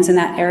his feelings in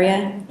that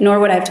area, nor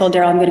would I have told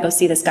Daryl I'm going to go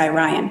see this guy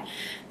Ryan.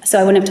 So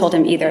I wouldn't have told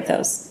him either of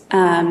those.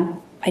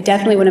 I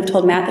definitely wouldn't have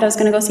told Matt that I was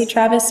going to go see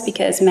Travis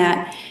because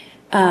Matt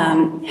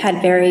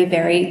had very,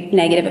 very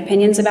negative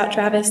opinions about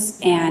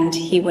Travis, and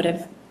he would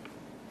have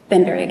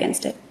been very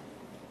against it.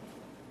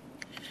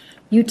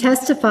 You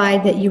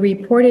testified that you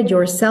reported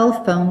your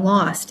cell phone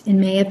lost in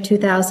May of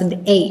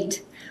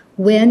 2008.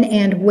 When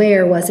and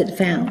where was it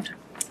found?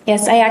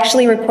 Yes, I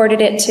actually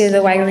reported it to the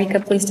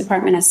Wairika Police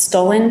Department as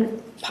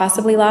stolen,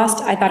 possibly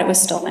lost. I thought it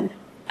was stolen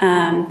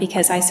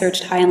because I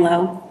searched high and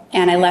low,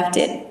 and I left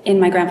it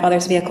in my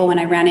grandfather's vehicle when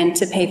I ran in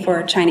to pay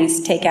for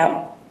Chinese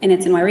takeout, and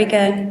it's in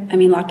Wairika. I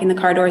mean, locking the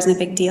car door isn't a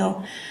big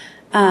deal.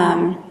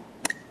 I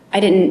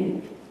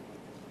didn't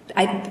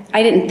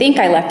think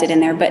I left it in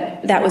there,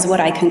 but that was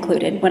what I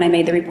concluded when I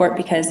made the report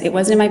because it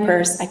wasn't in my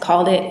purse. I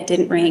called it, it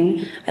didn't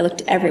ring. I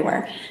looked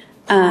everywhere.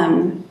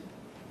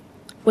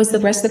 Was the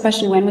rest of the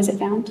question, when was it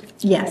found?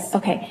 Yes.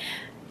 Okay.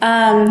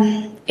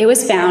 It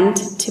was found,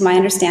 to my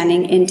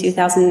understanding, in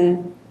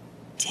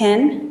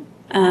 2010.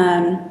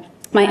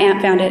 My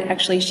aunt found it,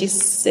 actually. She's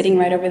sitting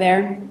right over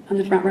there on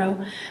the front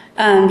row.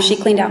 She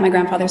cleaned out my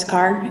grandfather's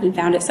car and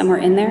found it somewhere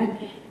in there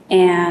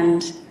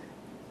and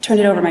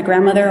turned it over to my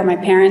grandmother or my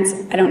parents.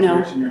 I don't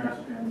know.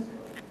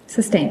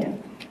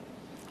 Sustained.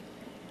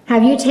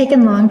 Have you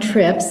taken long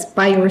trips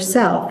by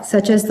yourself,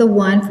 such as the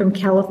one from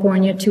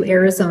California to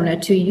Arizona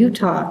to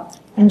Utah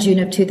in June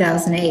of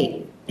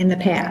 2008 in the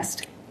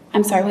past?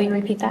 I'm sorry, will you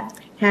repeat that?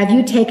 Have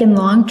you taken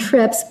long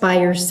trips by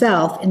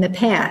yourself in the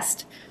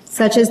past,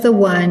 such as the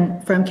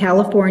one from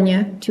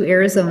California to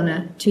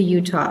Arizona to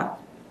Utah,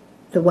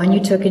 the one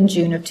you took in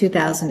June of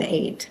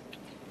 2008?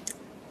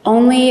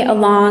 Only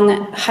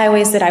along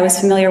highways that I was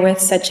familiar with,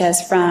 such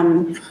as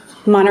from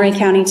Monterey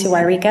County to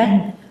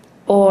Wairika,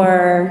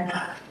 or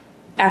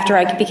after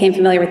I became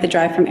familiar with the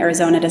drive from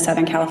Arizona to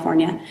Southern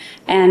California.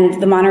 And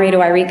the Monterey to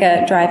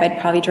Wairika drive, I'd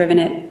probably driven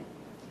it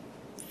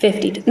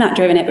not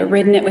driven it, but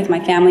ridden it with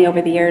my family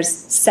over the years,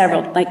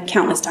 several, like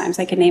countless times.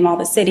 I could name all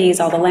the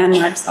cities, all the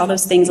landmarks, all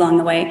those things along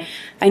the way.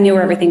 I knew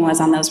where everything was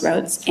on those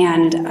roads,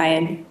 and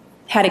I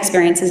had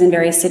experiences in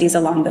various cities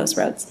along those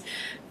roads.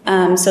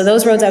 So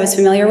those roads I was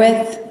familiar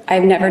with.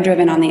 I've never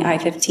driven on the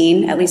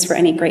I-15, at least for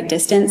any great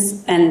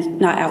distance, and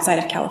not outside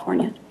of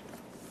California.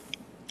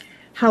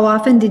 How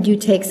often did you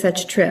take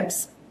such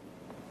trips?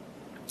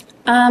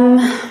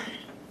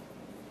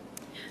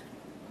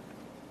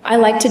 I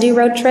like to do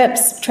road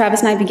trips.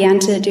 Travis and I began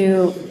to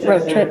do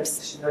road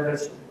trips.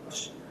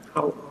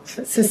 How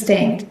often?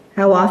 Sustained.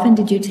 How often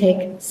did you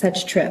take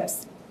such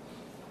trips?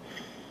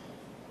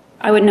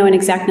 I wouldn't know an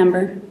exact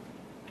number.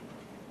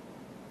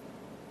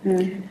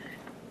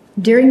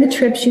 During the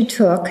trips you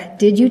took,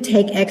 did you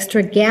take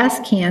extra gas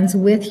cans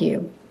with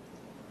you?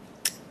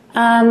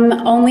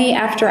 Only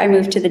after I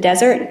moved to the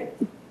desert.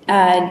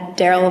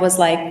 Daryl was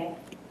like,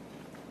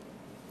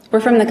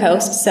 we're from the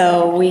coast,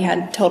 so we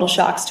had total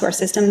shocks to our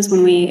systems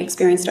when we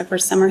experienced our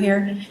first summer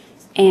here.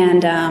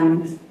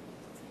 And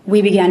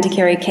we began to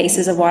carry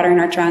cases of water in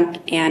our trunk,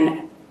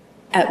 and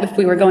if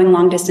we were going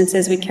long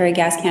distances, we'd carry a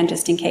gas can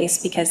just in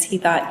case, because he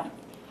thought,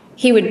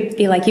 he would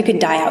be like, you could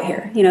die out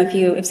here. You know,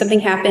 if something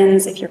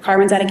happens, if your car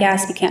runs out of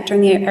gas, you can't turn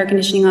the air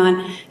conditioning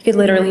on, you could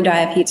literally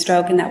die of heat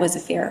stroke, and that was a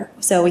fear.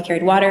 So we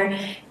carried water,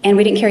 and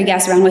we didn't carry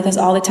gas around with us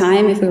all the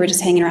time if we were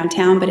just hanging around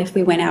town, but if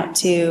we went out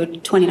to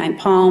 29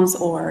 Palms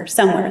or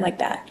somewhere like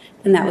that,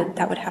 then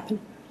that would happen.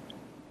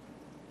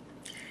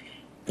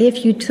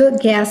 If you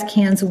took gas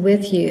cans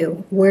with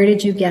you, where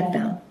did you get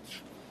them?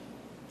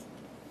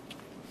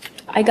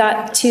 I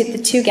got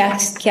the two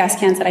gas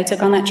cans that I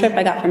took on that trip,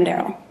 I got from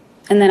Daryl.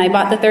 And then I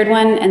bought the third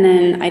one, and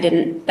then I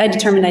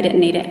determined I didn't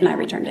need it, and I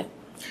returned it.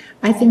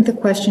 I think the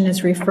question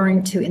is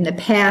referring to in the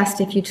past,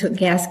 if you took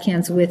gas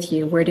cans with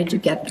you, where did you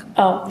get them?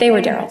 Oh, they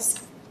were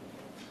Daryl's.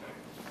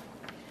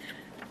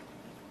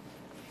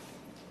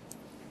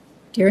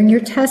 During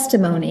your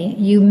testimony,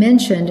 you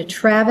mentioned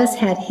Travis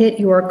had hit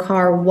your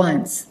car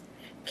once.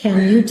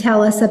 Can you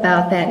tell us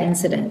about that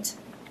incident?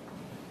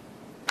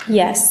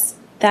 Yes,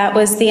 that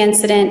was the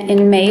incident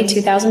in May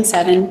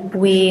 2007.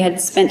 We had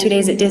spent 2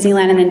 days at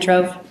Disneyland and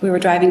then we were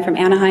driving from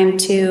Anaheim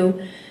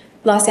to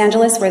Los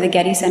Angeles, where the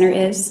Getty Center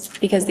is,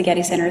 because the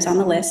Getty Center is on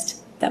the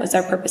list. That was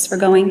our purpose for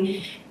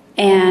going.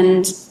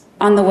 And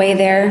on the way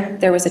there,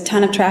 there was a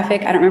ton of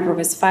traffic. I don't remember if it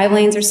was 5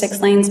 lanes or 6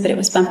 lanes, but it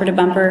was bumper to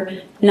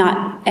bumper.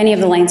 Not any of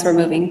the lanes were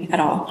moving at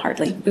all,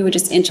 hardly. We would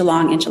just inch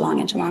along, inch along,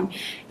 inch along.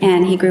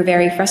 And he grew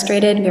very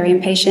frustrated, very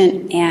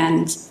impatient,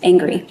 and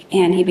angry.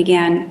 And he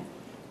began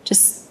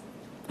just,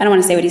 I don't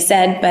want to say what he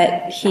said,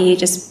 but he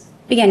just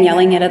began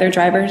yelling at other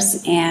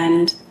drivers,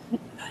 and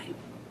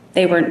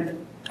they weren't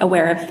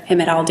aware of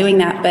him at all doing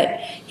that, but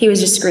he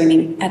was just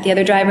screaming at the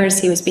other drivers.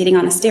 He was beating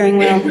on the steering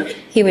wheel.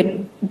 He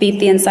would beat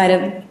the inside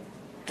of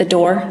the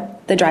door,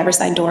 the driver's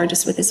side door,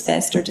 just with his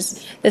fist, or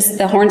just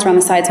the horns were on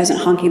the sides, so he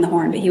wasn't honking the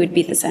horn, but he would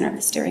beat the center of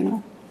the steering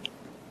wheel.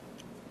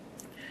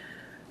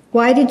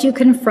 Why did you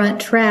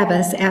confront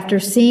Travis after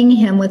seeing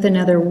him with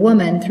another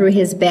woman through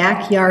his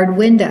backyard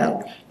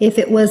window, if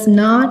it was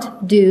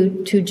not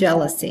due to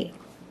jealousy?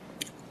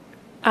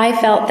 I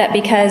felt that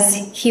because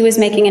he was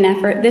making an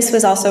effort, this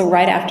was also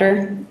right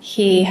after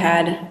we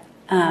had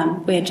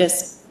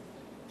just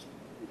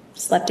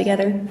slept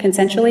together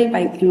consensually,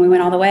 and we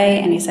went all the way,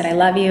 and he said, I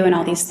love you, and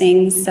all these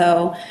things.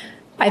 So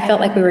I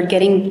felt like we were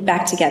getting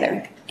back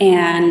together.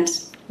 And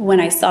when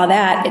I saw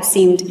that, it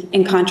seemed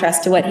in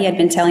contrast to what he had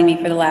been telling me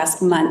for the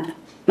last month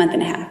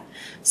and a half.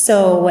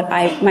 So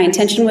my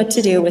intention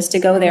to do was to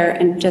go there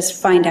and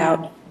just find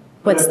out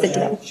what's the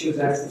deal. She was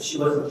asking, she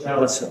wasn't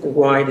jealous.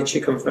 Why did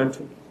she confront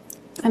him?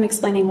 I'm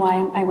explaining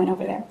why I went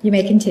over there. You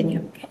may continue.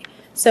 Okay.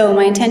 So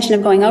my intention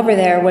of going over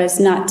there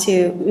was not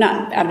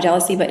out of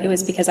jealousy, but it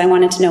was because I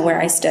wanted to know where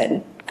I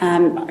stood.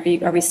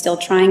 Are we still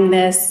trying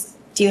this?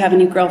 Do you have a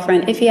new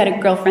girlfriend? If he had a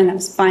girlfriend, that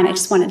was fine. I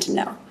just wanted to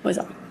know, was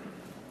all.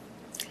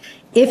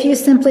 If you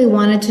simply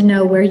wanted to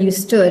know where you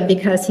stood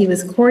because he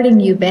was courting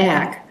you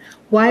back,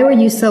 why were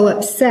you so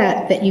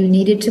upset that you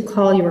needed to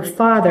call your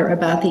father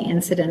about the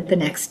incident the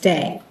next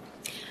day?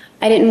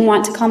 I didn't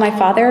want to call my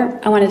father.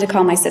 I wanted to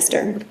call my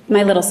sister,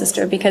 my little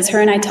sister, because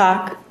her and I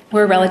talk.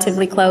 We're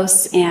relatively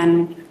close,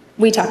 and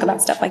we talk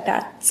about stuff like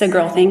that. It's a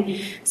girl thing.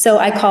 So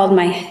I called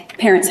my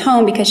parents'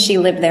 home because she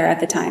lived there at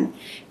the time.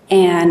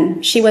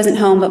 And she wasn't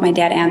home, but my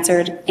dad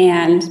answered,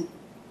 and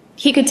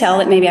he could tell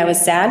that maybe I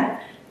was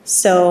sad.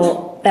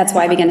 So that's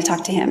why I began to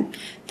talk to him.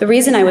 The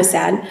reason I was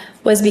sad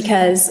was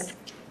because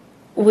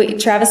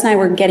Travis and I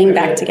were getting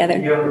back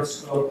together.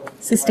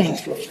 Sustained.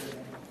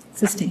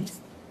 Sustained.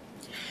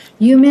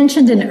 You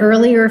mentioned an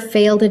earlier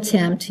failed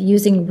attempt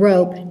using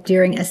rope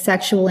during a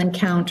sexual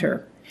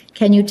encounter.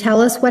 Can you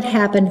tell us what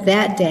happened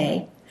that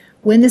day,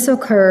 when this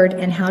occurred,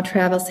 and how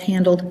Travis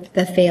handled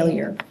the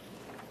failure?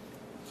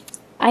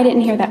 I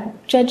didn't hear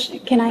that.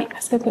 Judge, can I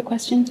ask a quick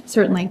question?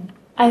 Certainly.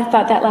 I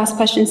thought that last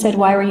question said,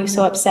 why were you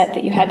so upset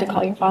that you had to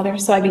call your father?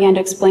 So I began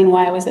to explain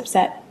why I was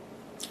upset.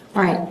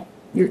 All right.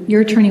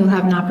 Your attorney will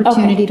have an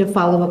opportunity to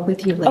follow up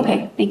with you later.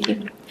 Okay, thank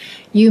you.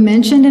 You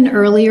mentioned an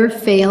earlier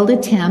failed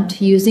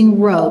attempt using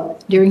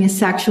rope during a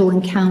sexual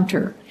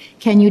encounter.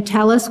 Can you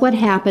tell us what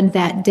happened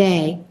that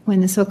day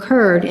when this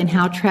occurred and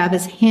how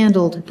Travis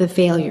handled the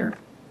failure?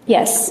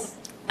 Yes.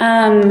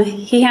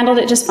 He handled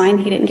it just fine.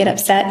 He didn't get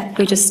upset.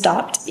 We just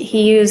stopped.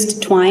 He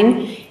used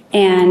twine,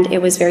 and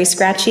it was very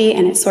scratchy,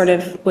 and it sort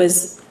of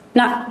was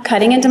not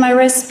cutting into my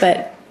wrist,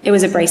 but it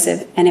was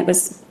abrasive, and it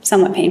was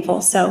somewhat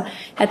painful. So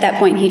at that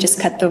point, he just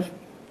cut the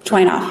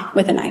twine off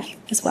with a knife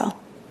as well.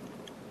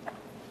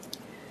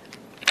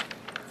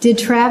 Did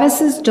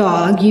Travis's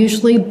dog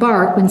usually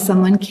bark when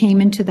someone came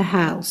into the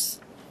house?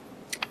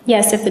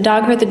 Yes, if the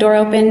dog heard the door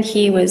open,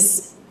 he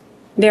was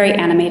very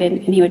animated,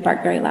 and he would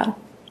bark very loud.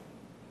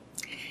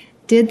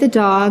 Did the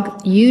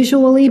dog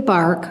usually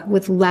bark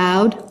with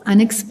loud,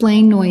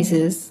 unexplained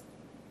noises?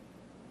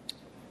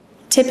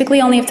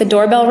 Typically only if the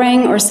doorbell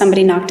rang or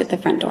somebody knocked at the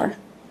front door.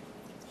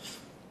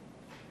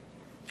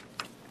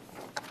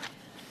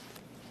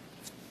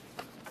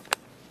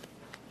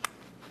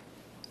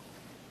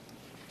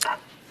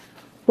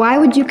 Why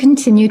would you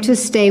continue to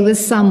stay with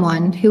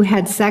someone who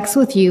had sex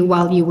with you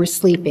while you were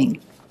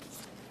sleeping?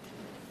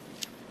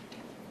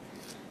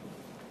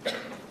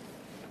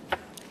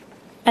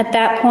 At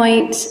that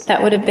point,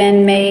 that would have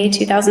been May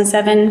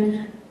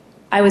 2007,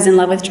 I was in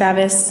love with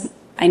Travis.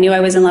 I knew I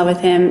was in love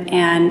with him,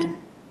 and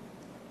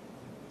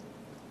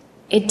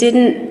it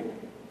didn't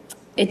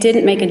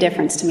make a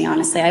difference to me,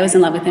 honestly. I was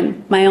in love with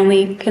him. My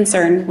only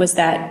concern was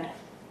that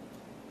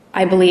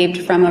I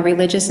believed from a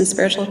religious and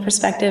spiritual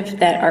perspective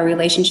that our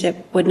relationship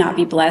would not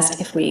be blessed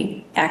if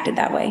we acted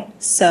that way.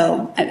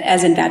 So,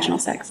 as in vaginal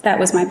sex, that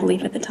was my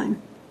belief at the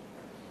time.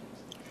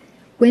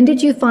 When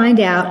did you find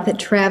out that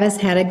Travis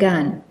had a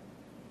gun?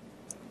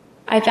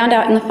 I found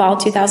out in the fall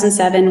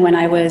 2007 when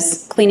I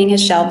was cleaning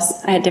his shelves.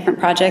 I had different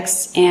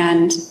projects,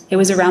 and it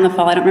was around the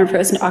fall. I don't remember if it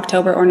was in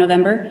October or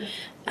November,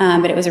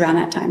 but it was around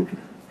that time.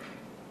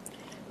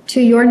 To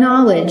your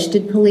knowledge,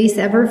 did police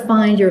ever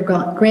find your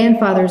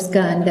grandfather's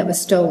gun that was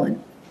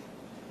stolen?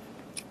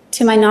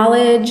 To my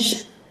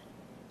knowledge,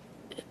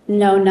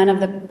 no, none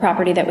of the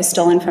property that was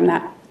stolen from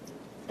that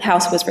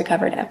house was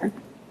recovered ever.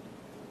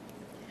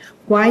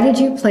 Why did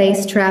you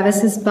place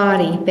Travis's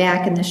body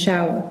back in the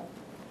shower?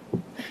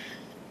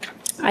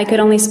 I could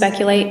only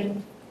speculate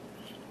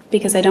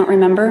because I don't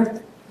remember,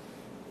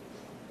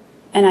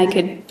 and I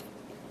could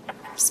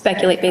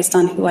speculate based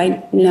on who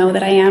I know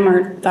that I am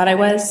or thought I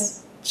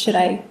was. Should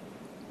I?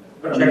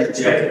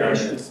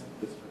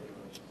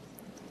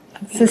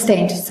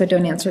 Sustained, so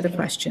don't answer the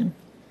question.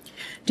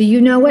 Do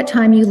you know what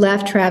time you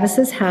left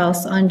Travis's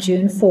house on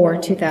June 4,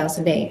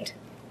 2008?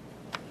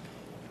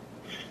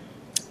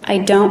 I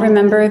don't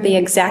remember the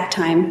exact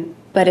time,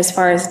 but as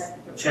far as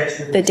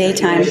the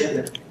daytime.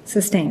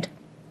 Sustained.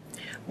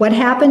 What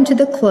happened to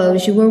the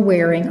clothes you were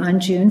wearing on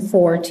June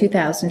 4,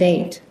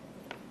 2008?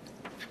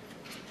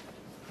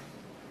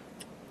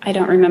 I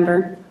don't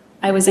remember.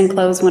 I was in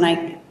clothes when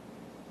I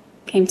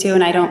came to,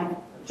 and I don't.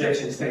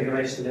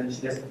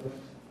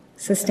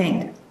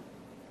 Sustained.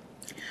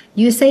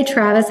 You say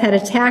Travis had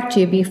attacked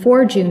you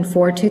before June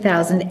 4,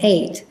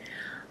 2008,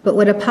 but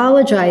would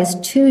apologize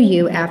to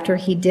you after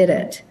he did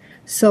it.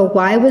 So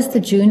why was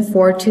the June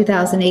 4,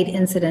 2008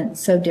 incident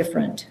so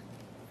different?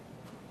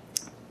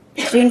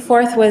 June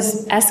 4th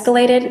was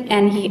escalated,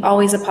 and he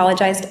always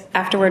apologized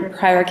afterward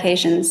prior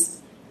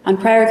occasions. On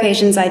prior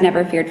occasions, I'd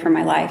never feared for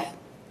my life.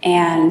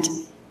 And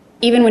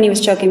even when he was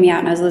choking me out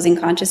and I was losing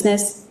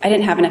consciousness, I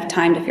didn't have enough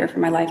time to fear for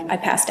my life. I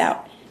passed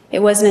out.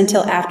 It wasn't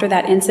until after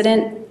that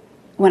incident,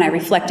 when I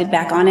reflected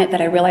back on it,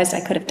 that I realized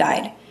I could have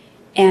died.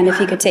 And if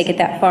he could take it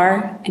that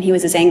far, and he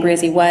was as angry as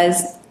he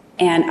was,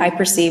 and I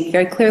perceived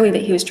very clearly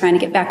that he was trying to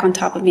get back on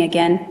top of me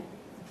again,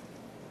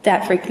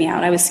 that freaked me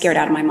out. I was scared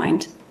out of my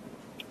mind.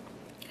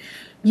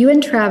 You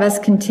and Travis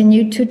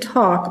continued to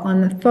talk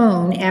on the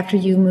phone after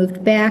you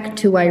moved back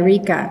to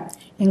Wairika,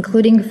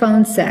 including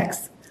phone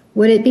sex.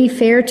 Would it be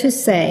fair to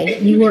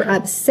say you were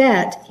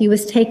upset he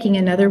was taking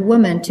another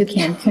woman to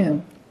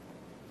Cancun?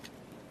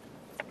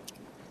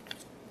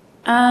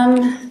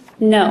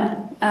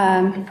 No,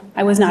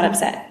 I was not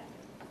upset.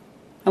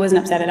 I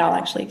wasn't upset at all,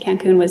 actually.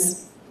 Cancun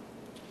was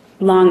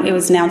long, it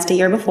was announced a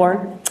year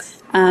before.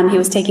 He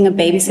was taking a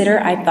babysitter,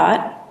 I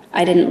thought.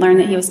 I didn't learn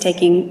that he was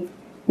taking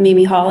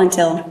Mimi Hall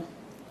until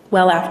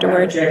well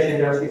afterward.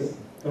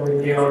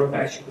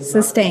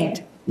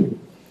 Sustained.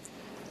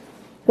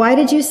 Why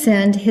did you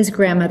send his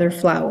grandmother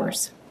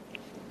flowers?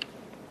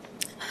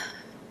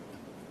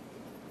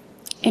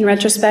 In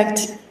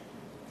retrospect,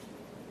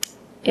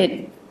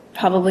 it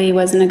probably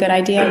wasn't a good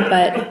idea,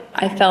 but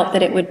I felt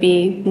that it would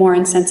be more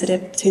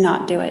insensitive to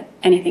not do it,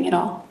 anything at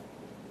all.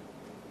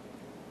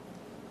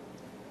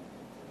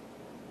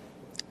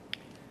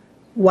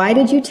 Why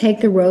did you take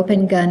the rope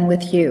and gun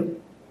with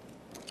you?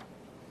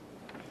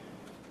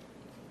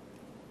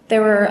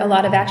 There were a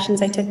lot of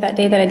actions I took that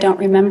day that I don't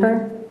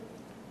remember.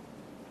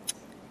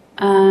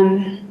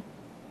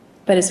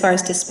 But as far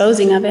as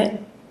disposing of it,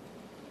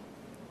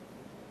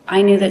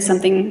 I knew that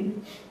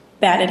something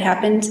bad had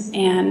happened,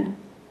 and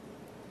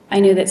I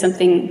knew that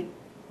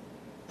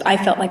I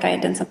felt like I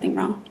had done something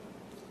wrong.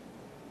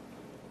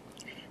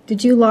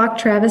 Did you lock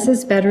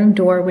Travis's bedroom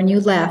door when you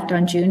left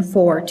on June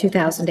 4,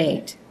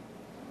 2008?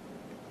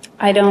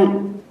 I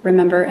don't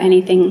remember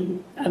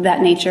anything of that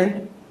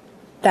nature,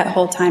 that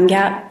whole time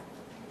gap.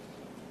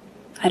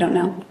 I don't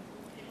know.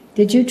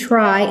 Did you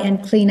try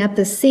and clean up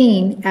the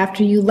scene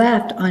after you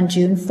left on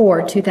June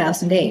 4,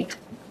 2008?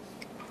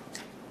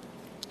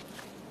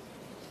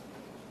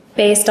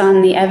 Based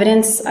on the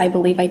evidence, I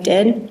believe I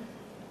did.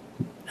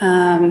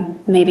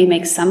 Maybe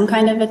make some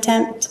kind of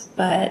attempt,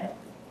 but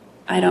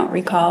I don't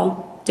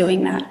recall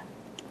doing that.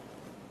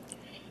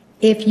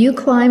 If you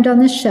climbed on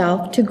the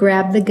shelf to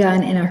grab the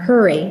gun in a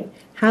hurry,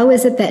 how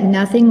is it that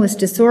nothing was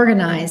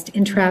disorganized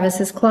in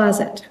Travis's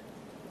closet?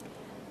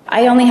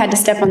 I only had to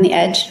step on the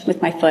edge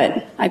with my foot.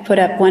 I put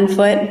up 1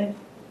 foot.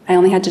 I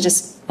only had to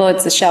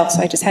it's the shelf,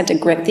 so I just had to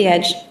grip the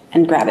edge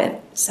and grab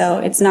it. So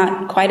it's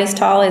not quite as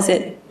tall as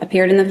it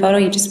appeared in the photo.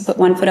 You just put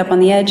 1 foot up on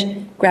the edge,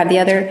 grab the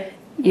other,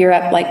 you're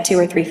up like 2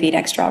 or 3 feet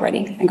extra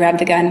already. I grabbed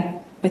the gun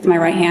with my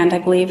right hand, I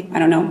believe. I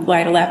don't know,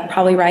 right or left,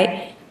 probably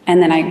right.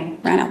 And then I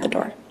ran out the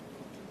door.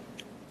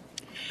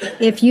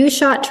 If you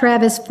shot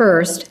Travis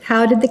first,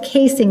 how did the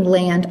casing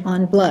land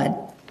on blood?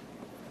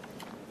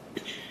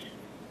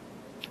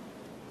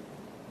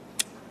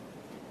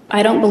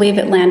 I don't believe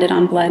it landed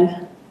on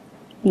blood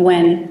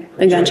when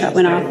the gunshot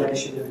went off.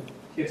 She's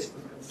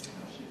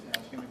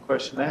asking the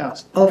question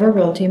asked.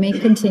 Overruled. You may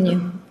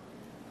continue.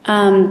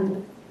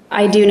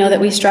 I do know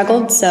that we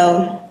struggled,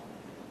 so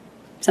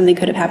something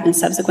could have happened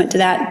subsequent to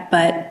that,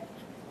 but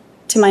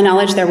to my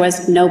knowledge, there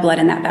was no blood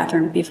in that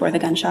bathroom before the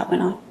gunshot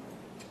went off.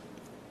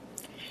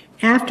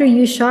 After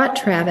you shot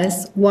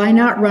Travis, why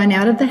not run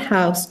out of the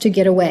house to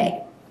get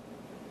away?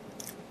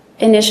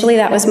 Initially,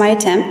 that was my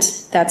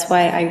attempt. That's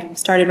why I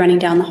started running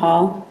down the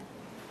hall.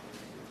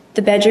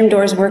 The bedroom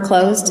doors were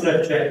closed. I'm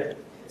going to check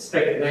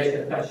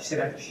speculation. I thought she said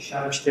after she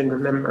shot her, she didn't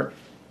remember.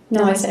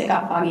 No, I said it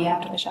got foggy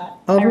after the shot.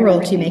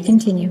 Overruled. You may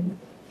continue.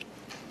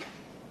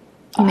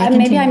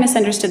 Maybe I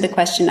misunderstood the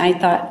question. I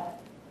thought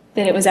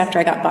that it was after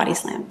I got body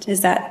slammed.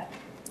 Is that?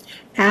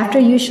 After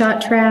you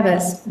shot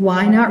Travis,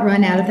 why not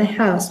run out of the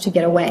house to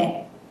get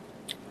away?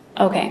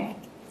 Okay.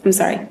 I'm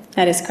sorry.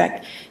 That is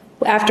correct.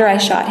 After I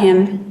shot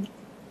him,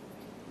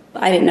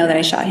 I didn't know that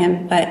I shot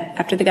him, but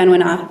after the gun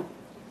went off,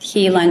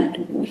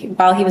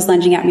 while he was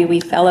lunging at me,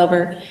 we fell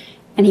over,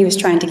 and he was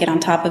trying to get on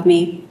top of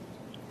me.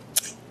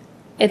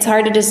 It's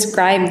hard to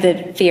describe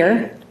the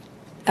fear.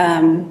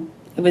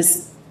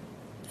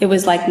 It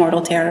was like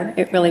mortal terror.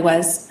 It really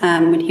was.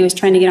 When he was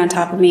trying to get on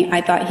top of me,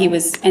 I thought he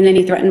was, and then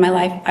he threatened my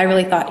life. I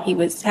really thought he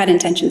had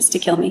intentions to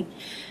kill me.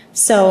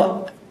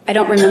 So I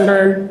don't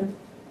remember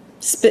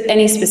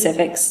any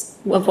specifics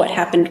of what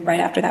happened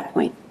right after that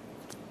point.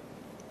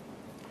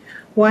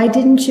 Why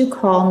didn't you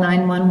call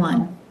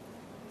 911?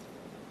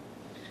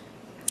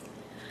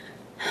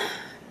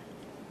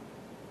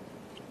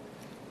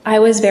 I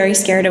was very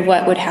scared of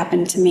what would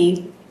happen to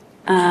me,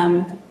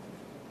 I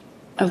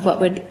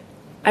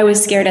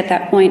was scared at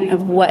that point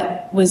of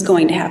what was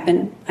going to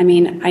happen. I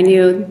mean, I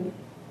knew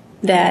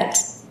that,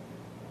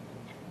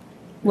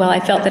 well, I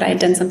felt that I had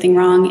done something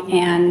wrong,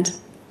 and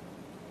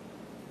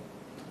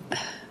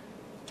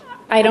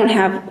I don't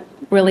have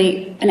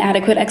really an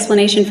adequate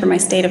explanation for my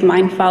state of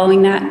mind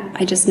following that.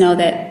 I just know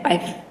that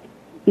I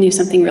knew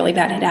something really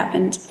bad had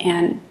happened,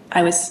 and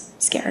I was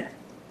scared.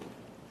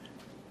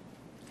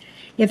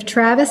 If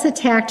Travis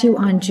attacked you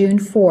on June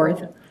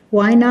 4th,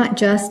 why not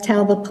just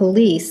tell the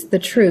police the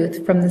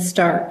truth from the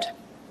start?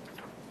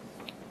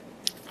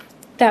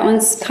 That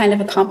one's kind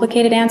of a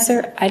complicated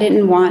answer. I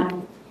didn't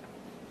want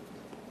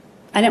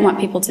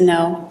people to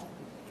know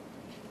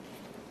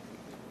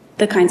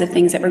the kinds of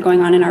things that were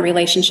going on in our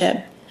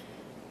relationship.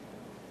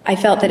 I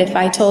felt that if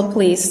I told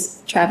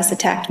police Travis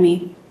attacked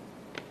me,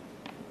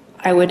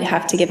 I would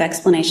have to give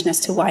explanation as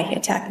to why he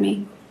attacked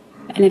me.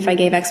 And if I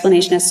gave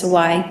explanation as to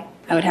why,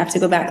 I would have to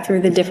go back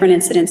through the different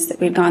incidents that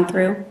we'd gone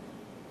through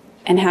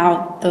and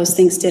how those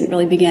things didn't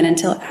really begin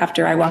until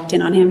after I walked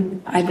in on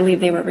him. I believe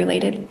they were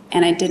related,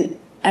 and I didn't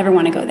ever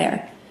want to go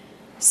there.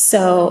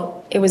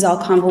 So it was all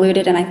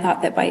convoluted, and I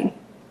thought that by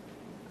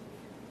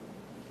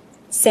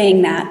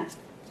saying that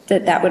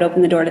would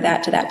open the door to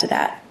that, to that, to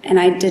that. And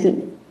I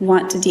didn't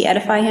want to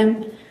de-edify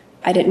him.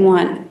 I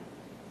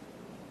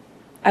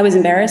was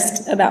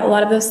embarrassed about a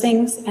lot of those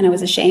things, and I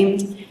was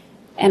ashamed.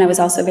 And I was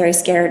also very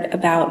scared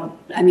about,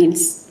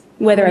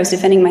 whether I was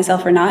defending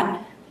myself or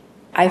not,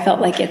 I felt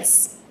like it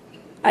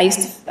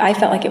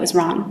was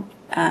wrong.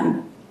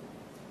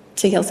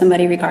 to kill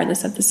somebody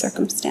regardless of the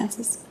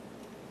circumstances.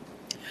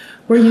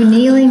 Were you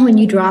kneeling when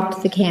you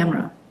dropped the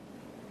camera?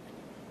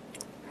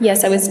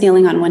 Yes, I was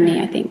kneeling on one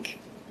knee, I think.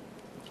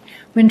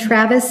 When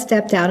Travis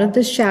stepped out of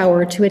the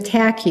shower to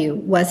attack you,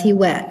 was he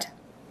wet?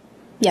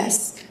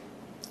 Yes.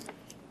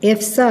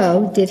 If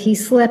so, did he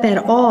slip at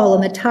all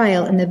on the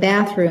tile in the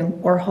bathroom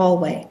or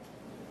hallway?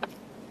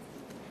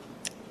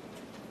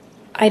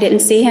 I didn't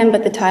see him,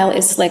 but the tile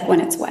is slick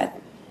when it's wet.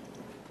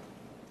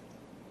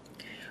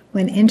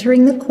 When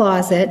entering the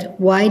closet,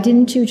 why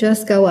didn't you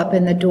just go up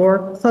in the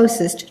door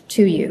closest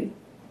to you?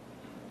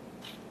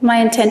 My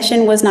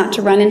intention was not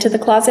to run into the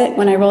closet.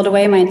 When I rolled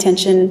away, my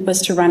intention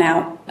was to run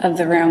out of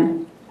the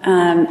room.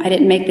 I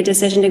didn't make the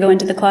decision to go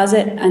into the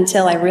closet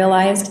until I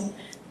realized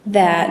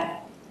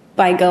that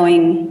by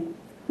going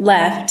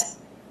left,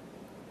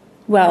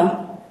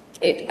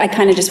 I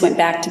kind of just went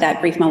back to that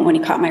brief moment when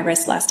he caught my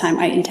wrist last time.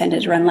 I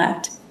intended to run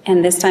left.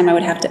 And this time I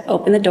would have to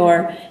open the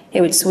door.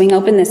 It would swing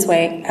open this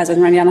way. As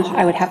I'm running down the hall,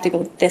 I would have to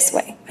go this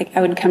way. Like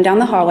I would come down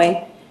the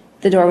hallway.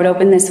 The door would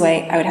open this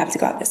way. I would have to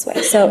go out this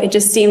way. So it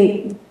just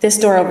seemed this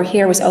door over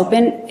here was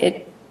open.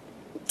 It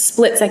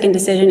split-second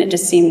decision. It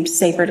just seemed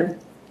safer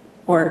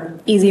or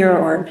easier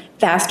or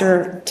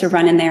faster to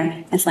run in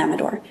there and slam the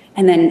door.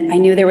 And then I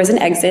knew there was an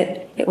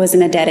exit. It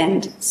wasn't a dead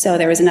end. So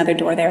there was another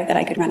door there that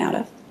I could run out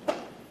of.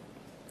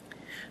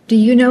 Do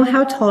you know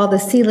how tall the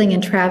ceiling in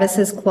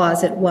Travis's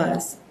closet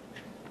was?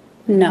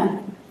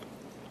 No.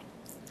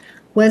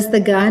 Was the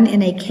gun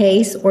in a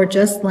case or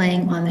just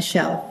laying on the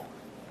shelf?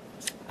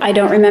 I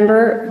don't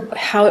remember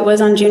how it was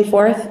on June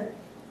 4th.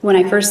 When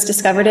I first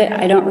discovered it,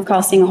 I don't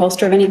recall seeing a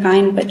holster of any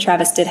kind, but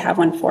Travis did have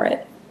one for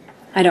it.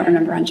 I don't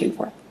remember on June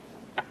 4th.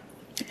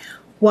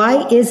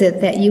 Why is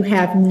it that you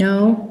have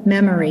no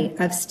memory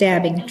of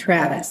stabbing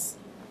Travis?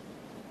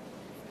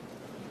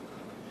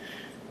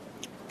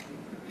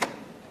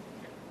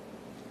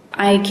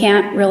 I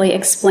can't really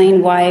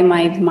explain why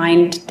my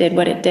mind did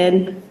what it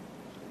did.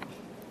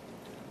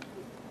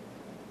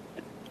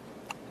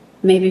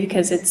 Maybe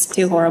because it's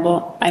too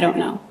horrible. I don't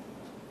know.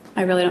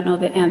 I really don't know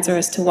the answer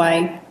as to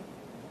why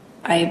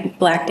I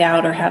blacked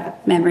out or have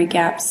memory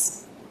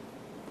gaps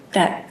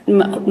that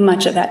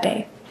much of that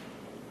day.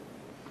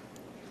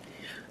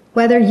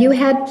 Whether you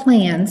had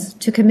plans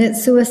to commit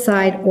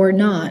suicide or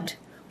not,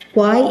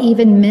 why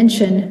even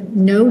mention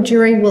no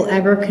jury will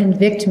ever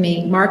convict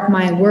me, mark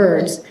my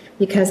words,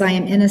 because I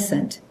am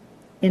innocent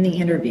in the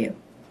interview?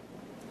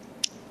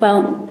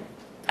 Well,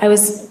 I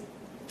was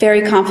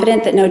very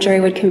confident that no jury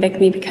would convict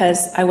me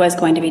because I was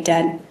going to be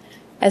dead.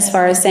 As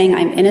far as saying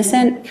I'm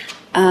innocent,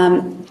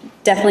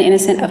 definitely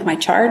innocent of my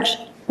charge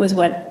was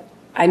what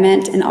I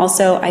meant. And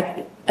also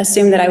I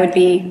assumed that I would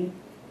be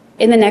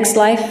in the next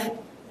life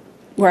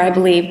where I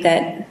believed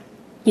that,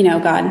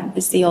 God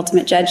is the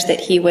ultimate judge, that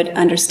he would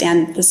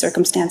understand the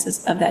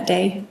circumstances of that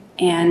day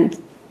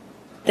and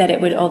that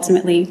it would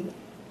ultimately,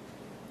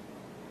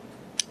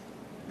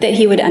 that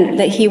he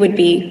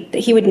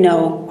would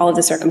know all of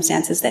the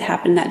circumstances that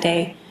happened that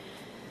day.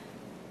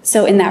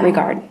 So in that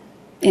regard,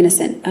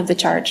 innocent of the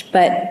charge,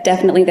 but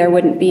definitely there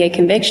wouldn't be a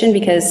conviction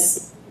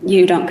because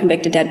you don't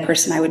convict a dead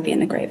person. I would be in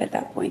the grave at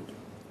that point.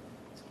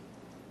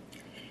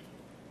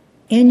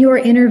 In your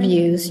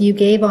interviews you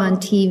gave on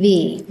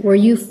TV, were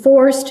you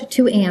forced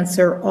to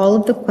answer all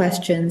of the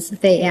questions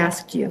they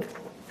asked you?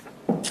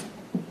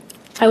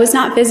 I was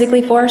not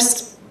physically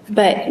forced,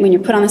 but when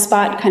you're put on the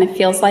spot, it kind of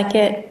feels like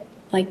it,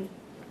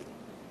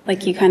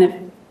 like you kind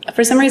of,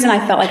 for some reason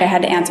I felt like I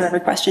had to answer every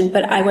question,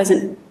 but I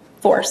wasn't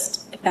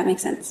forced, if that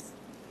makes sense.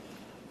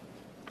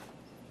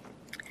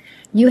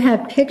 You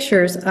have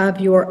pictures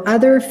of your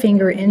other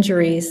finger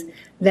injuries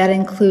that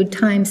include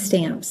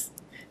timestamps.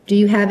 Do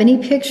you have any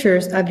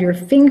pictures of your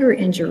finger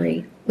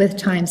injury with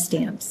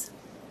timestamps?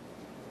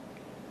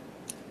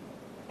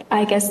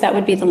 I guess that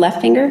would be the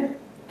left finger.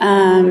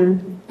 I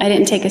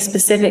didn't take a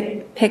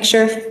specific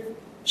picture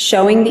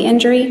showing the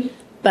injury,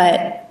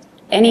 but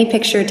any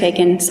picture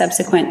taken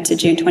subsequent to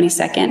June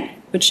 22nd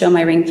would show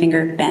my ring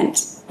finger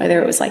bent,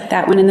 whether it was like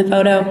that one in the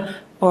photo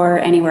or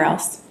anywhere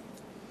else.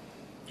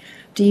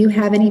 Do you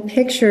have any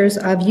pictures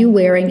of you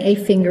wearing a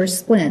finger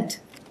splint?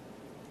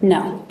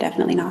 No,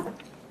 definitely not.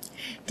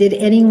 Did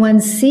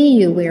anyone see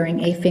you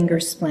wearing a finger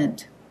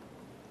splint?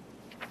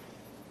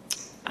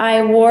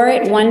 I wore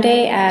it one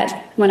day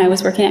when I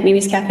was working at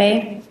Mimi's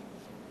Cafe,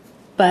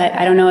 but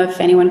I don't know if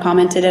anyone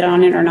commented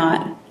on it or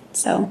not.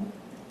 So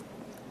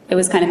it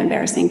was kind of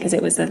embarrassing because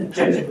it was a...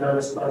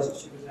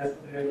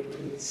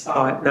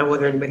 Saw it, not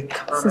whether anybody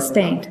commented.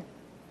 Sustained.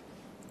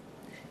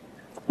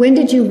 When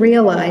did you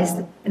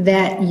realize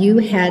that you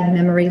had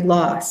memory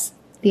loss?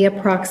 The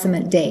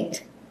approximate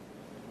date?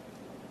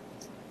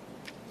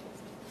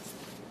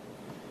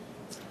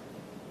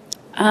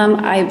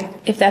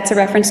 If that's a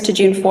reference to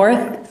June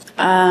 4th,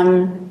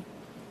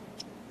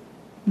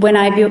 when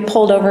I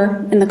pulled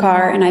over in the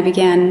car and I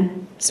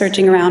began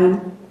searching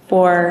around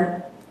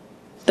for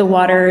the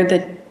water,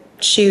 the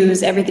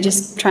shoes, everything,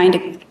 just trying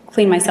to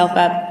clean myself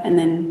up and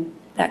then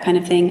that kind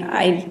of thing,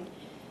 I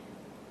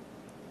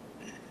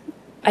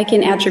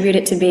can attribute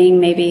it to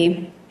being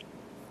maybe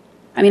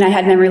I mean, I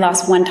had memory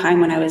loss one time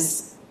when I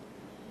was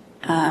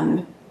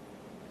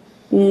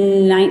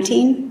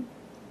 19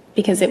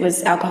 because it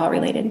was alcohol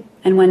related,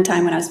 and one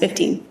time when I was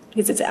 15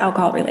 because it's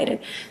alcohol related.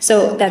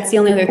 So that's the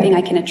only other thing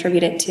I can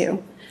attribute it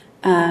to.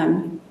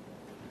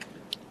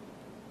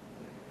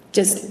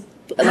 Just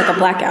like a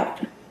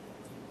blackout.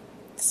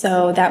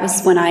 So that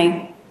was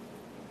when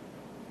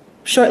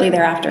shortly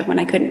thereafter, when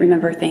I couldn't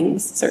remember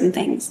certain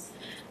things.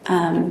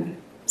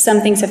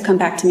 Some things have come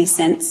back to me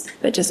since,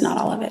 but just not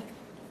all of it.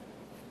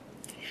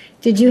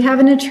 Did you have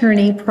an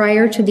attorney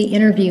prior to the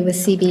interview with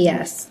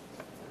CBS?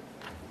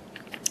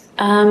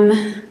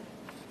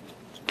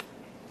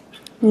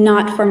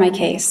 Not for my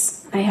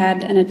case. I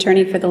had an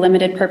attorney for the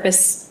limited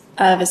purpose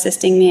of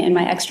assisting me in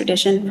my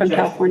extradition from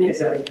California. Is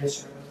that a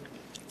yes or no?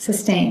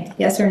 Sustained,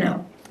 yes or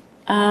no?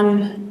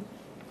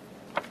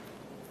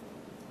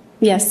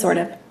 Yes, sort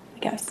of, I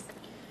guess.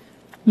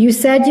 You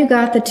said you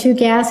got the 2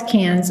 gas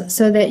cans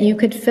so that you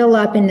could fill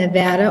up in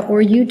Nevada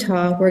or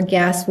Utah where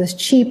gas was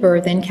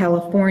cheaper than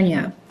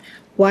California.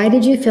 Why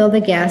did you fill the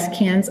gas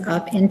cans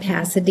up in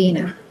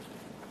Pasadena?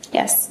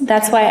 Yes,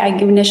 that's why I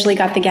initially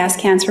got the gas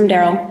cans from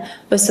Daryl,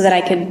 was so that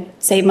I could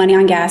save money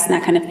on gas and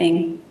that kind of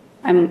thing.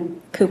 I'm a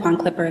coupon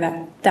clipper,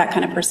 that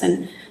kind of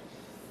person.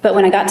 But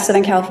when I got to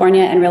Southern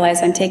California and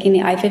realized I'm taking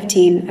the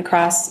I-15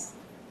 across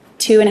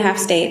 2.5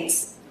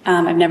 states,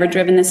 I've never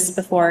driven this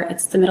before.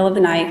 It's the middle of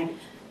the night.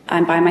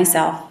 I'm by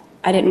myself.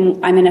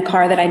 I'm in a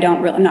car that I'm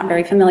not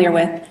very familiar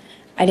with.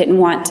 I didn't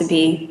want to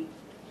be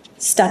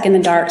stuck in the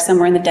dark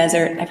somewhere in the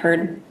desert. I've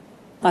heard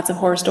lots of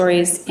horror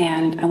stories,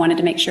 and I wanted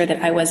to make sure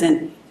that I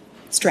wasn't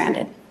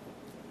stranded.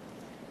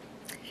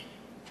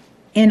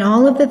 In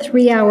all of the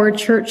 3-hour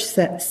church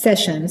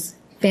sessions,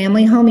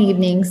 family home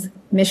evenings,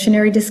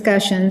 missionary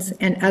discussions,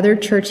 and other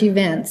church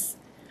events,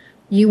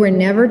 you were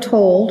never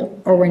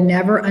told or were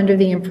never under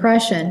the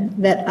impression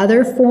that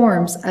other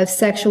forms of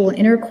sexual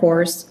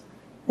intercourse,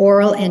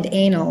 oral and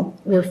anal,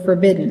 were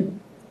forbidden.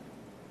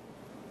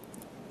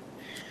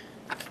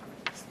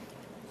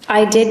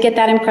 I did get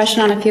that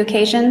impression on a few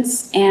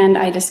occasions, and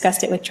I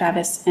discussed it with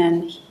Travis,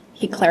 and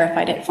he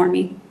clarified it for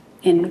me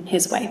in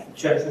his way.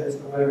 Objection as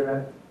to whether or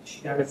not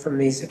she got it from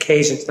these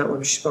occasions, not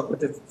when she spoke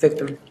with the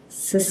victim.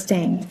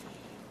 Sustained.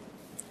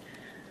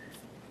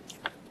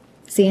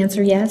 Is the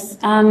answer yes?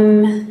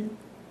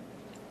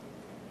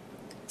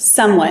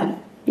 Somewhat,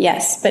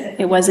 yes, but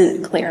it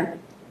wasn't clear.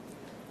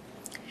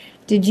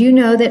 Did you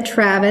know that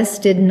Travis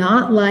did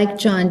not like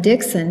John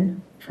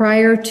Dixon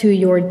prior to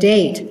your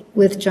date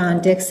with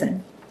John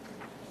Dixon?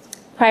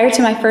 Prior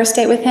to my first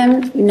date with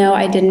him, no,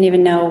 I didn't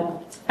even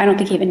know, I don't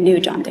think he even knew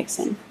John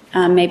Dixon.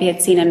 Maybe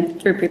I'd seen him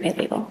through prepaid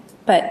legal,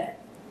 but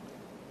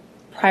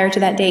prior to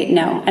that date,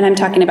 no. And I'm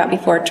talking about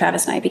before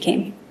Travis and I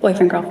became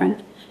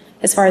boyfriend-girlfriend.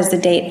 As far as the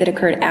date that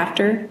occurred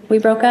after we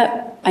broke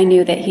up, I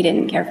knew that he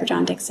didn't care for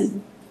John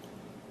Dixon.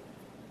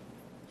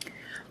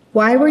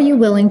 Why were you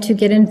willing to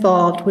get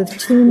involved with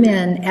 2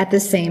 men at the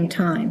same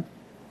time?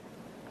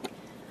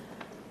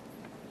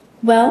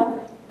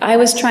 Well, I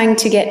was trying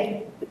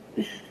to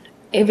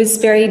it was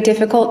very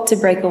difficult to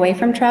break away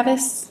from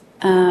Travis.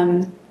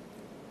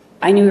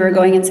 I knew we were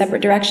going in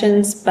separate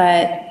directions,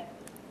 but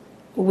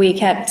we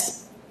kept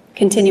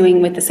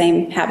continuing with the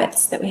same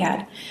habits that we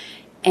had.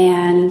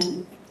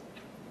 And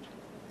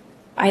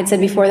I had said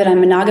before that I'm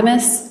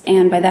monogamous,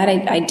 and by that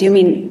I do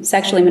mean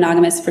sexually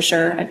monogamous for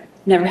sure. I've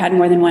never had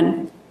more than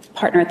one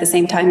partner at the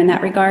same time in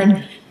that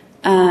regard.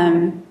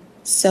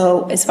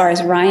 So as far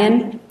as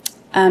Ryan,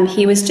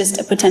 he was just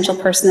a potential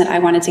person that I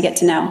wanted to get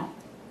to know.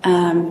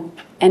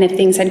 And if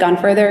things had gone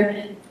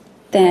further,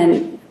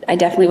 then I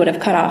definitely would have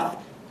cut off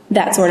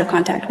that sort of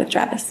contact with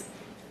Travis.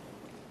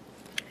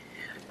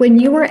 When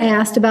you were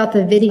asked about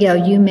the video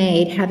you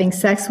made having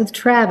sex with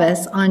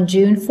Travis on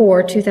June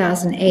 4,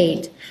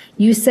 2008,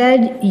 you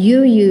said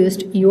you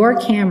used your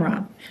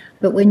camera.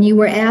 But when you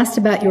were asked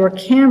about your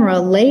camera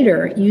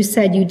later, you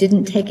said you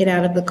didn't take it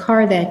out of the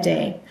car that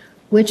day.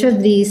 Which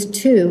of these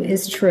 2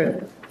 is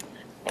true?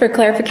 For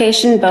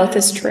clarification, both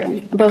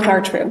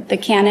are true. The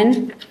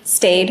Canon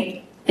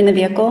stayed in the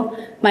vehicle.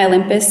 My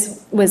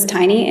Olympus was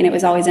tiny and it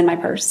was always in my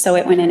purse, so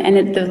it went in.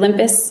 And the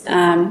Olympus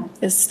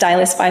is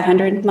Stylus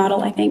 500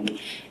 model, I think,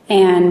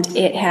 and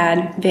it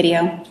had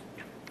video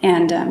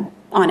and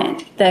on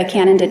it. The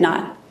Canon did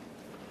not.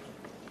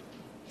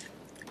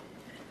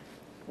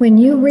 When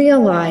you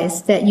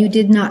realized that you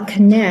did not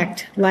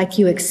connect like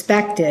you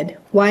expected,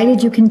 why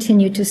did you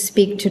continue to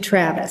speak to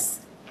Travis?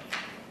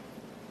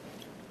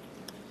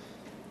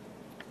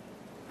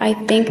 I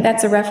think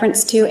that's a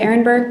reference to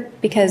Ehrenberg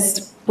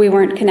because we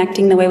weren't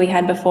connecting the way we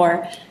had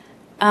before.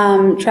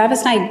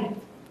 Travis and I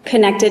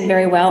connected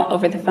very well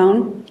over the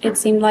phone. It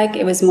seemed like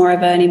it was more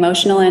of an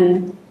emotional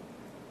and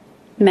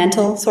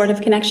mental sort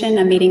of connection,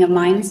 a meeting of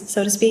minds,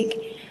 so to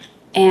speak.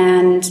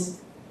 And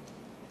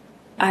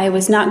I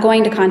was not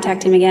going to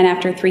contact him again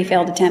after 3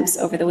 failed attempts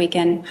over the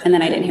weekend, and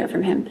then I didn't hear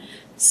from him.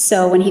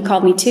 So when he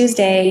called me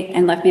Tuesday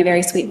and left me a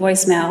very sweet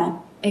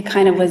voicemail, it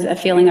kind of was a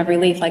feeling of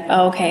relief, like,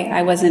 oh, okay,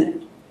 I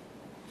wasn't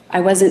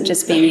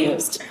just being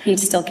used. He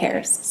still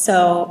cares.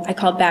 So I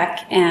called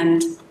back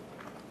and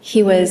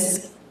he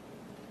was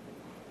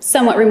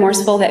somewhat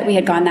remorseful that we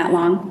had gone that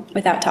long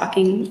without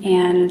talking,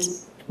 and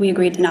we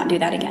agreed to not do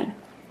that again.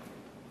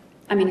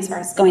 I mean, as far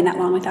as going that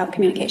long without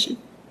communication.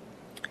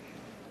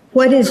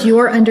 What is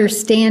your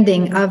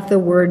understanding of the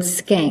word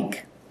skank?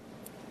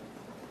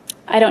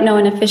 I don't know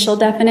an official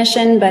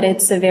definition, but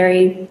it's a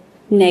very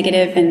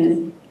negative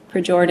and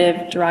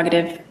pejorative,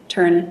 derogative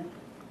term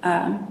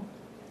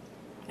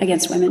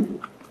against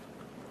women.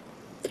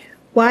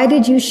 Why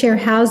did you share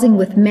housing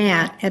with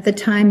Matt at the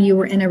time you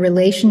were in a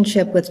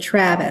relationship with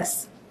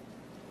Travis?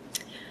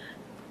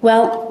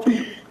 Well,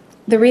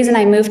 the reason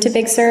I moved to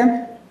Big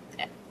Sur,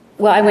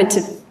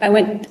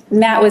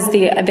 Matt was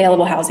the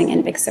available housing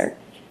in Big Sur.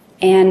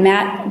 And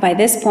Matt, by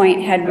this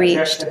point, had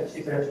reached.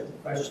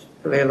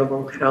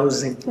 Available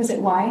housing. Was it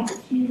why?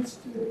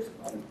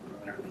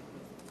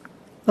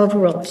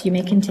 Overruled. You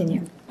may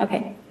continue.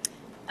 Okay.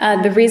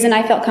 The reason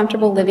I felt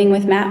comfortable living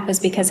with Matt was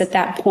because at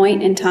that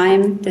point in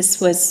time, this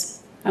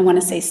was, I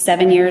want to say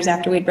 7 years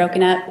after we'd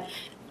broken up,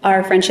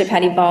 our friendship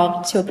had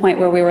evolved to a point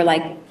where we were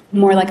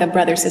more like a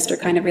brother-sister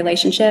kind of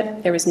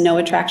relationship. There was no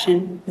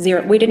attraction,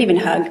 zero. We didn't even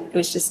hug. It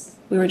was just,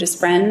 we were just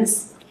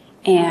friends,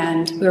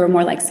 and we were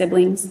more like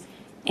siblings.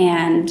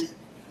 And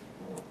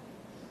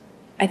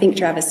I think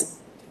Travis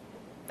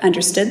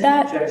understood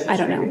that. I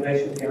don't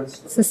know.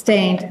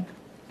 Sustained.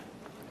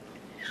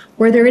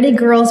 Were there any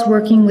girls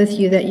working with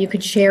you that you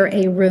could share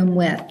a room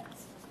with?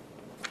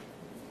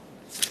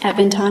 At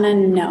Ventana,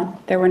 no,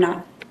 there were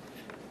not.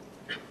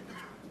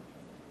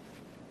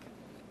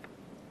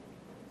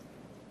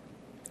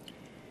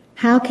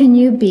 How can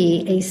you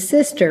be a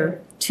sister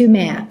to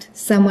Matt,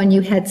 someone you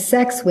had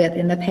sex with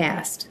in the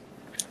past?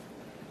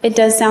 It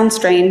does sound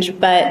strange,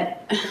 but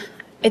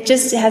it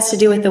just has to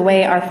do with the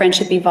way our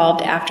friendship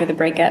evolved after the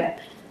breakup.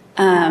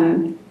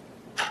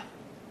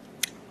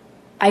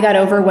 I got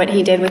over what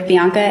he did with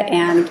Bianca,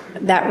 and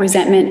that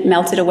resentment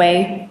melted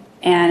away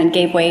and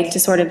gave way to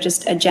sort of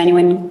just a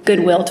genuine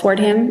goodwill toward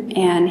him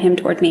and him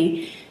toward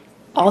me.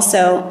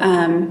 Also,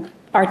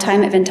 our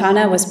time at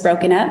Ventana was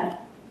broken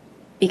up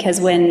because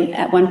when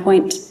at one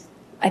point,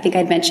 I think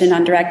I'd mentioned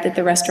on direct that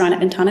the restaurant at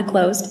Ventana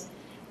closed.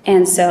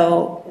 And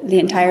so the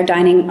entire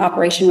dining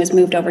operation was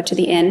moved over to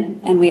the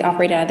inn, and we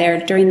operated out of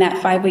there. During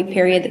that 5-week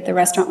period that the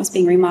restaurant was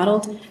being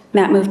remodeled,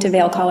 Matt moved to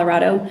Vail,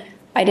 Colorado.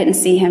 I didn't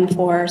see him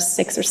for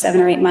 6 or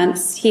 7 or 8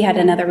 months. He had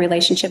another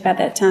relationship at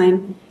that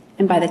time,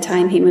 and by the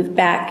time he moved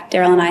back,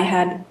 Daryl and I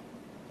had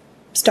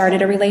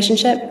started a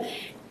relationship.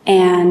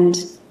 And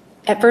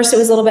at first it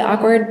was a little bit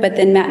awkward, but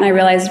then Matt and I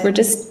realized we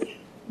just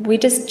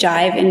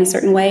jive in a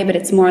certain way, but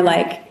it's more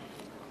like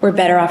we're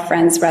better off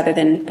friends rather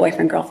than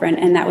boyfriend, girlfriend.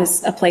 And that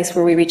was a place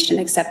where we reached an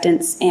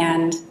acceptance,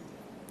 and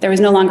there was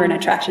no longer an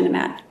attraction to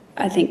Matt.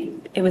 I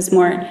think it was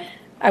more,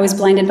 I was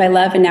blinded by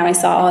love, and now I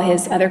saw all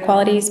his other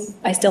qualities.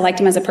 I still liked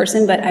him as a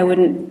person, but I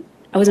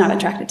was not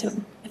attracted to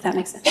him, if that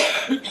makes sense.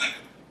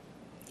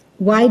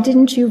 Why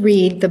didn't you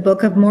read the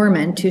Book of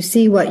Mormon to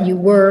see what you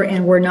were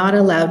and were not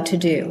allowed to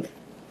do?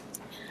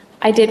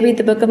 I did read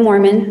the Book of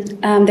Mormon.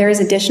 There is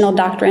additional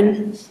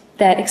doctrine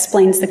that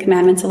explains the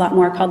commandments a lot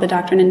more called the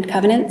Doctrine and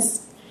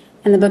Covenants.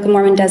 And the Book of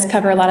Mormon does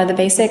cover a lot of the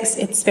basics.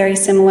 It's very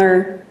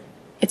similar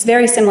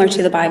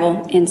to the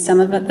Bible in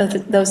some of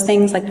those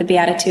things, like the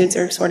Beatitudes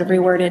are sort of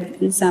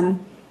reworded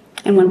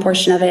in one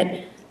portion of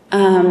it.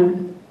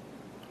 I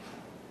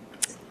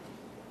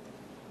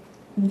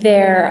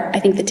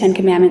think the 10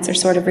 Commandments are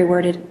sort of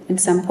reworded in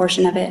some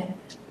portion of it,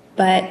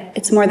 but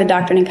it's more the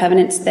Doctrine and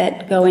Covenants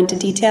that go into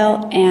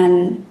detail,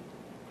 and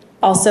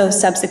also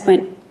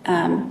subsequent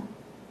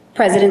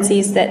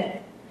presidencies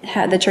that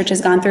the church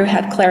has gone through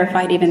have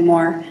clarified even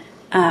more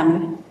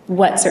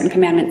what certain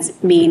commandments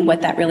mean,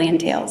 what that really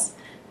entails,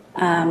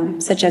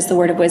 such as the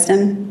word of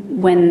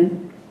wisdom.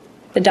 When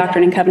the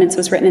Doctrine and Covenants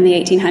was written in the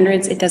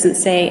 1800s, it doesn't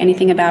say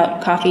anything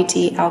about coffee,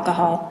 tea,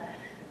 alcohol,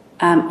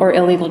 or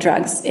illegal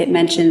drugs. It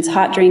mentions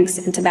hot drinks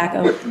and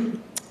tobacco.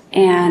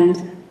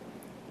 And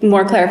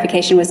more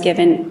clarification was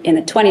given in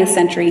the 20th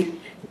century.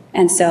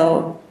 And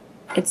so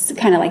it's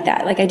kind of like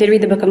that. Like, I did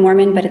read the Book of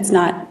Mormon, but it's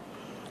not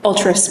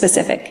ultra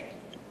specific.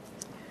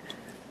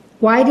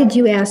 Why did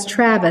you ask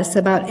Travis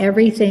about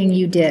everything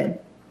you did?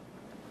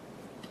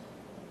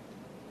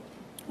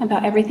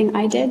 About everything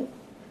I did?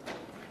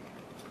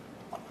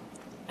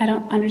 I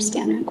don't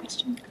understand that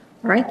question.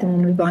 All right, then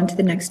we'll move on to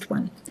the next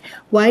one.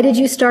 Why did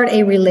you start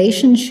a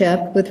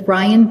relationship with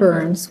Ryan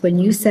Burns when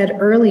you said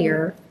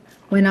earlier,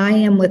 when I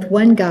am with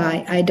one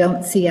guy, I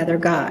don't see other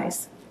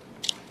guys?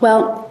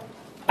 Well,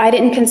 I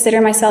didn't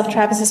consider myself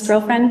Travis's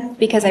girlfriend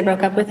because I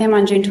broke up with him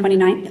on June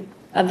 29th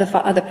of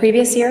the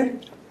previous year.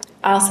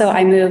 Also,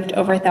 I moved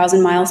over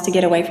 1,000 miles to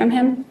get away from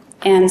him.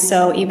 And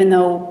so even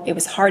though it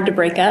was hard to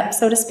break up,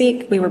 so to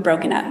speak, we were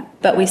broken up.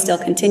 But we still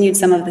continued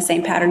some of the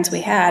same patterns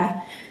we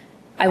had.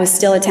 I was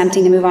still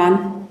attempting to move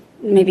on,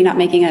 maybe not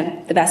making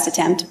the best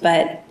attempt,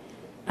 but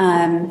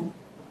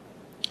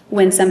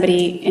when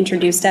somebody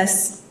introduced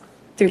us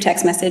through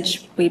text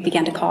message, we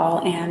began to call,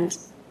 and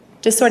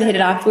just sort of hit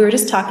it off. We were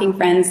just talking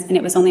friends, and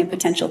it was only a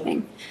potential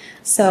thing.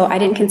 So I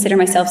didn't consider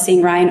myself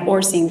seeing Ryan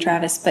or seeing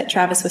Travis, but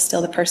Travis was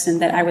still the person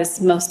that I was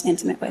most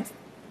intimate with.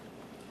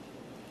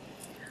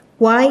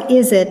 Why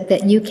is it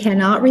that you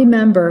cannot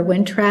remember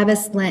when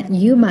Travis lent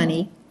you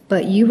money,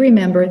 but you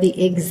remember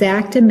the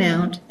exact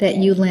amount that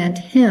you lent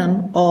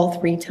him all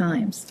 3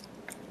 times?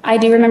 I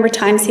do remember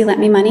times he lent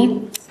me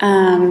money.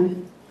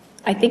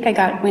 I think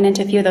I went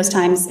into a few of those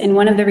times, and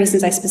one of the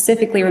reasons I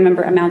specifically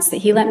remember amounts that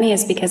he lent me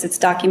is because it's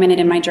documented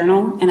in my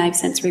journal, and I've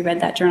since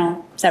reread that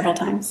journal several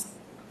times.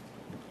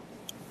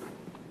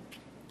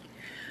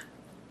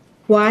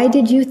 Why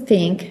did you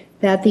think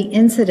that the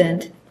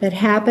incident that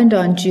happened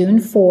on June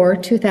 4,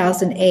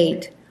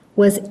 2008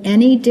 was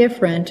any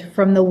different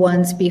from the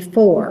ones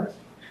before,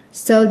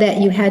 so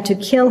that you had to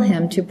kill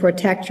him to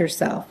protect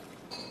yourself?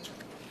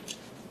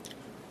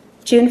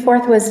 June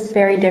 4th was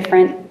very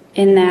different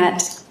in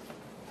that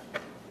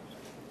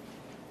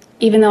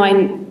even though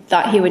I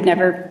thought he would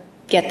never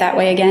get that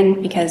way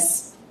again,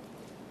 because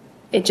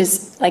it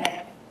just,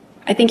 like,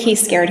 I think he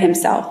scared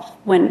himself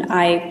when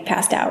I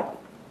passed out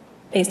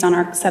based on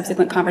our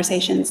subsequent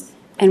conversations,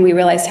 and we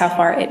realized how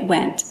far it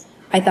went.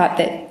 I thought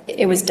that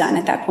it was done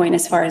at that point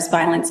as far as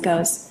violence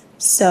goes.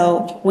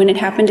 So when it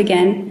happened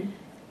again,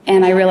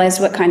 and I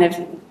realized how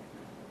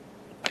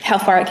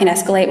far it can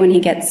escalate when he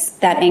gets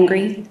that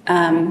angry,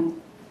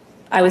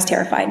 I was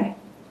terrified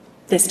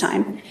this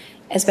time,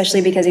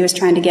 especially because he was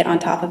trying to get on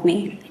top of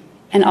me.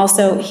 And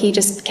also, he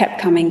just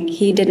kept coming.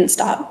 He didn't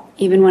stop.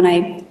 Even when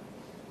I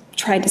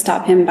tried to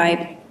stop him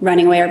by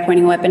running away or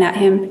pointing a weapon at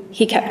him,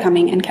 he kept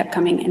coming,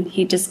 and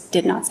he just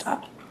did not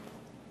stop.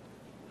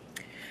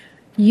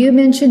 You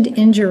mentioned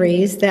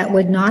injuries that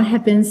would not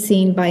have been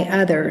seen by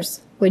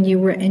others when you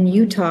were in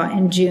Utah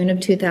in June of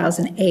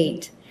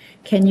 2008.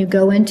 Can you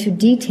go into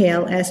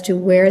detail as to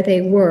where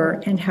they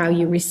were and how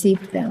you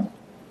received them?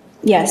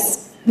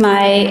 Yes, my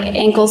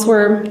ankles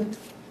were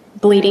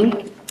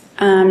bleeding,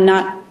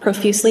 not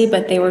profusely,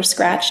 but they were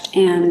scratched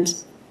and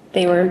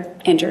they were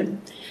injured.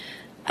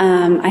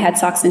 I had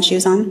socks and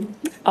shoes on.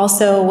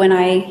 Also, when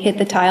I hit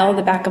the tile,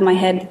 the back of my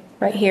head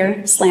right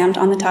here slammed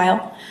on the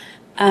tile.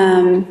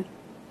 And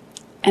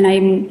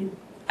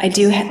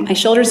my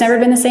shoulder's never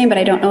been the same, but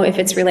I don't know if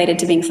it's related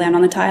to being slammed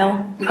on the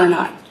tile or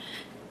not.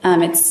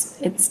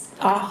 It's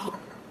off,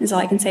 is all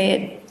I can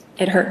say.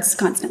 It hurts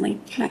constantly,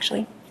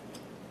 actually.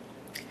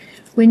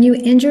 When you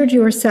injured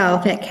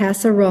yourself at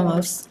Casa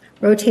Ramos,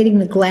 rotating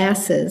the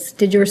glasses,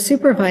 did your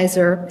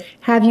supervisor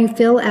have you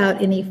fill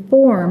out any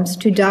forms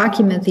to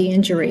document the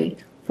injury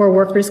for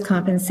workers'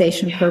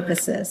 compensation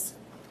purposes?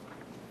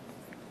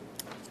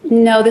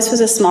 No, this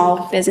was a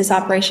small business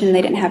operation.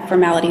 They didn't have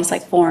formalities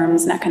like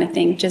forms and that kind of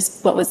thing,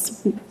 just what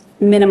was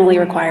minimally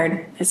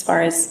required as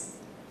far as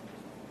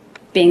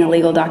being a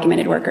legal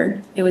documented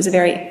worker. It was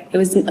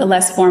a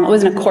less formal, it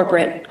wasn't a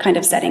corporate kind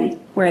of setting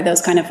where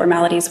those kind of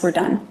formalities were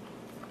done.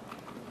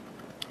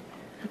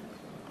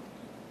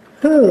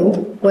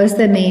 Who was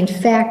the main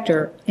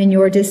factor in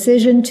your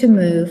decision to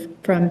move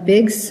from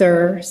Big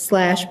Sur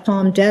 /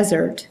 Palm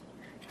Desert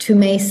to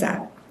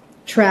Mesa,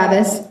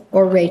 Travis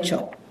or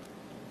Rachel?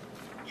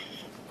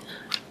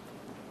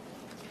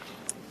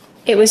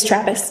 It was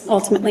Travis,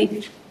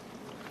 ultimately.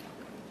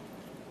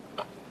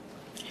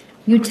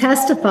 You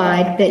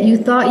testified that you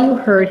thought you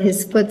heard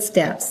his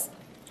footsteps.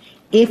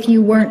 If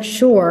you weren't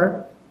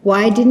sure,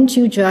 why didn't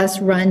you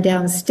just run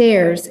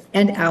downstairs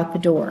and out the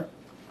door?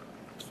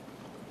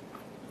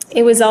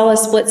 It was all a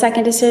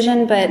split-second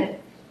decision, but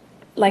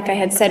like I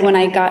had said, when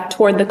I got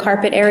toward the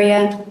carpet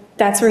area,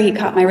 that's where he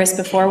caught my wrist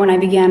before when I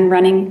began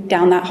running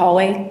down that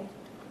hallway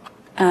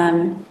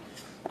on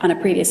a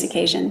previous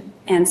occasion.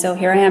 And so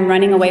here I am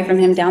running away from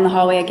him down the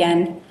hallway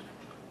again.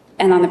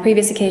 And on the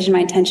previous occasion,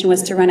 my intention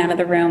was to run out of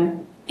the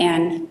room,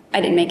 and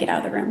I didn't make it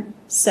out of the room.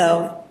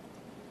 So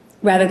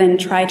rather than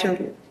try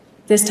to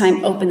this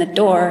time open the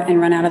door and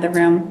run out of the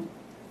room,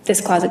 this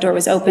closet door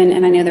was open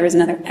and I knew there was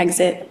another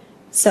exit.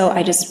 So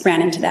I just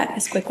ran into that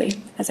as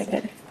quickly as I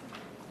could.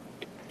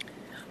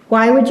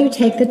 Why would you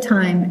take the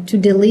time to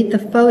delete the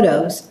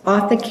photos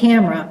off the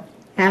camera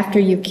after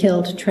you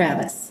killed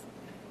Travis?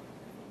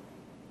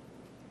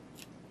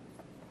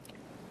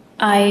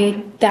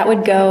 That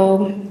would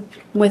go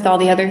with all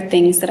the other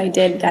things that I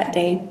did that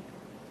day.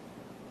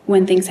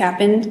 When things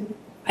happened,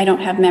 I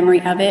don't have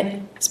memory of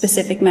it,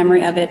 specific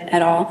memory of it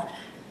at all.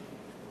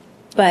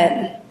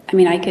 But, I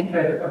mean, I could...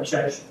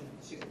 Objection.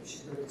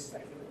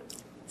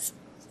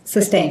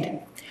 Sustained.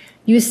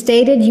 You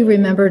stated you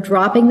remember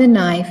dropping the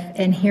knife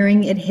and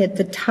hearing it hit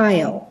the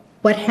tile.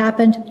 What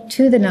happened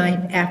to the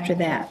knife after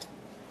that?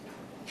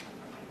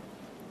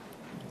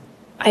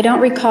 I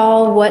don't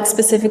recall what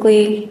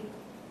specifically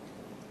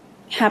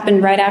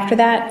happened right after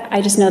that.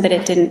 I just know that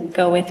it didn't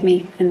go with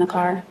me in the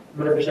car.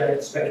 Whatever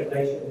that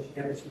speculation, she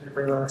never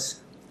remember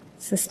us.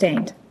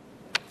 Sustained.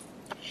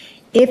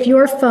 If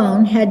your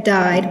phone had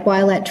died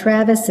while at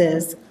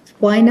Travis's,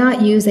 why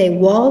not use a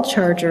wall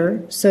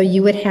charger so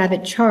you would have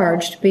it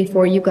charged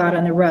before you got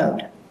on the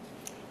road?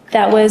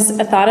 That was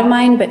a thought of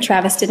mine, but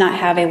Travis did not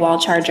have a wall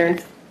charger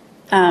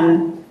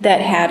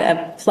that had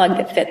a plug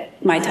that fit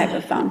my type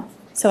of phone.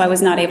 So I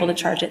was not able to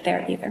charge it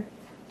there either.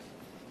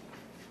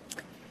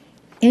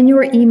 In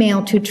your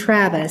email to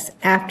Travis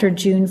after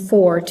June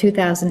 4,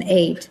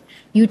 2008,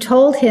 you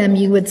told him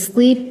you would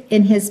sleep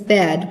in his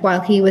bed while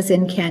he was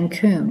in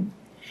Cancun.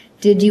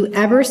 Did you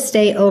ever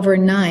stay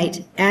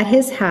overnight at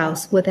his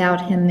house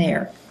without him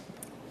there?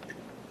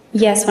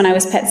 Yes, when I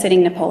was pet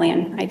sitting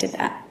Napoleon, I did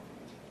that.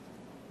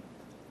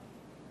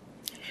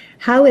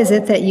 How is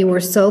it that you were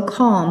so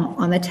calm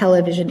on the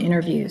television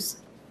interviews?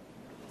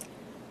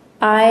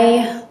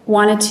 I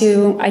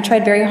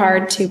tried very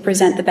hard to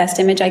present the best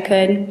image I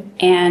could,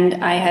 and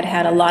I had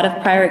had a lot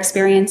of prior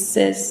experience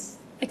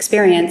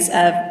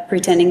of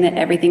pretending that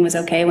everything was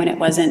okay when it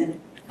wasn't.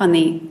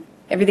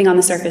 Everything on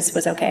the surface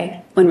was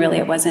okay when really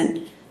it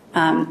wasn't.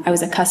 I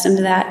was accustomed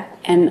to that,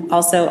 and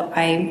also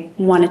I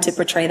wanted to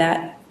portray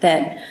that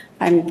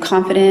I'm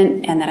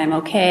confident and that I'm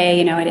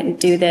okay, I didn't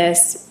do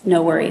this,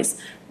 no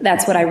worries.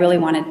 That's what I really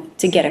wanted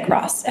to get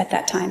across at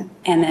that time.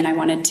 And then I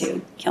wanted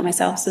to kill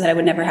myself so that I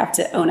would never have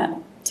to own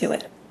up to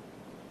it.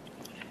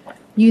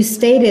 You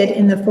stated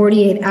in the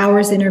 48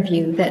 Hours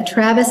interview that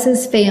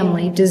Travis's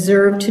family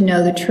deserved to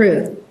know the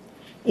truth.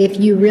 If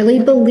you really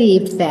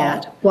believed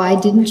that, why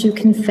didn't you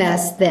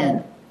confess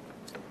then?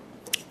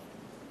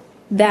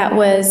 That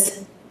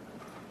was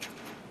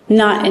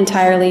not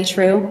entirely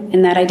true,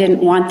 in that I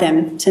didn't want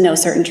them to know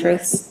certain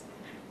truths.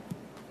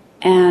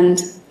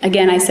 And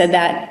again, I said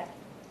that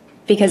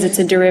because it's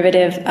a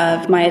derivative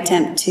of my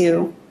attempt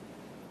to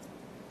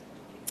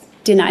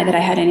deny that I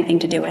had anything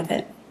to do with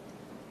it.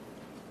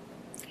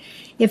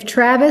 If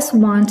Travis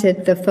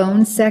wanted the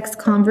phone sex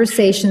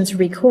conversations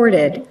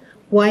recorded,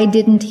 why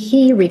didn't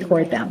he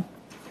record them?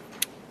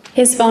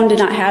 His phone did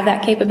not have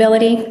that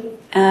capability,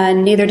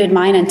 and neither did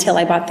mine until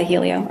I bought the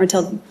Helio, or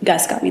until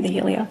Gus got me the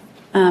Helio.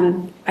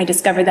 I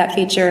discovered that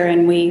feature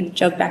and we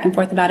joked back and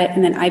forth about it,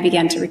 and then I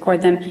began to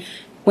record them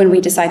when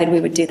we decided we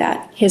would do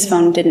that. His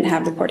phone didn't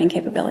have recording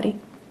capability.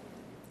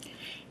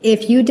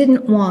 If you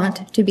didn't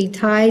want to be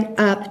tied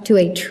up to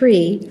a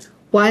tree,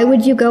 why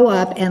would you go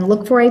up and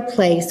look for a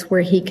place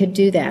where he could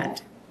do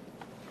that?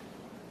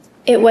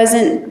 It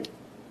wasn't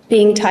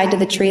being tied to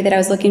the tree that I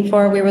was looking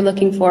for. We were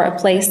looking for a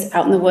place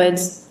out in the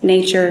woods,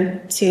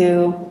 nature,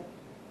 to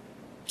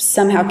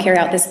somehow carry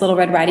out this Little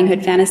Red Riding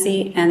Hood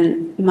fantasy.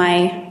 And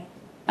my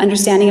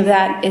understanding of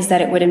that is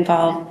that it would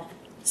involve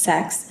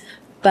sex.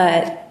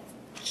 But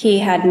he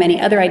had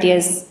many other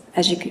ideas,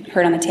 as you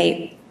heard on the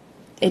tape.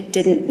 It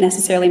didn't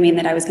necessarily mean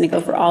that I was going to go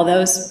for all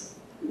those.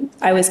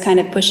 I was kind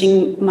of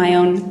pushing my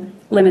own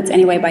limits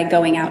anyway by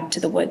going out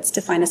to the woods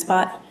to find a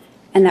spot.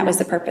 And that was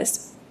the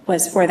purpose,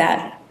 was for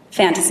that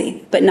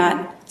fantasy, but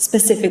not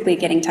specifically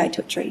getting tied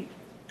to a tree.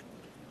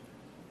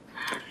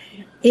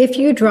 If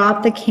you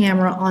drop the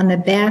camera on the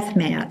bath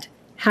mat,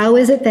 how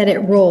is it that it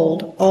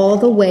rolled all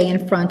the way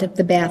in front of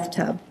the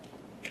bathtub?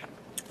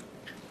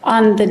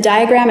 On the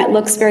diagram, it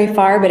looks very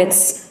far, but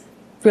it's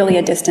really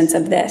a distance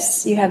of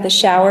this. You have the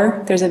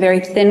shower, there's a very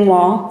thin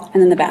wall,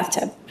 and then the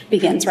bathtub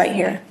begins right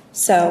here.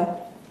 So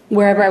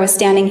wherever I was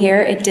standing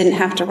here, it didn't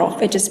have to roll.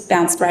 It just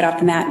bounced right off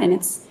the mat, and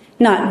it's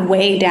not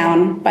way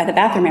down by the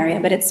bathroom area,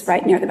 but it's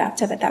right near the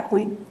bathtub at that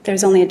point.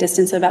 There's only a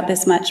distance of about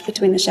this much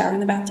between the shower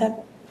and the bathtub.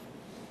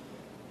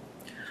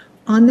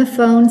 On the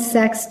phone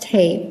sex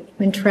tape,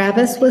 when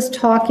Travis was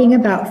talking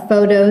about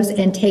photos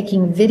and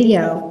taking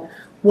video,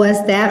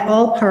 was that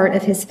all part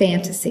of his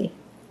fantasy?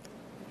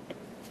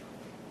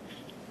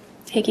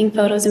 Taking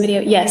photos and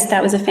video, yes,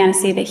 that was a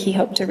fantasy that he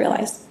hoped to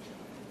realize.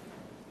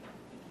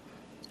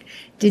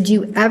 Did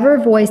you ever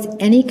voice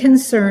any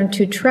concern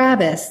to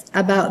Travis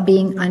about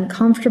being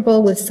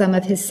uncomfortable with some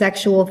of his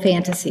sexual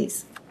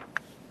fantasies?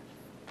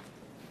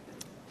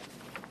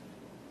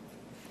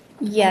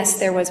 Yes,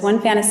 there was one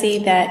fantasy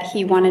that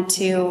he wanted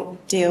to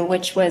do,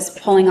 which was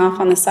pulling off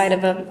on the side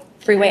of a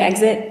freeway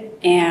exit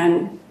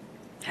and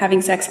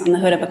having sex on the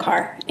hood of a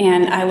car.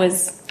 And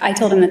I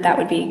told him that that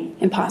would be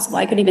impossible.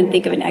 I couldn't even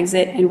think of an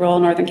exit in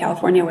rural Northern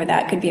California where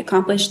that could be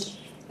accomplished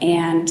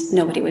and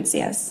nobody would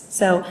see us.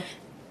 So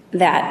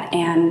that,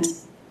 and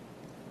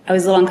I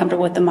was a little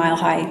uncomfortable with the mile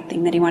high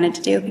thing that he wanted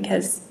to do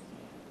because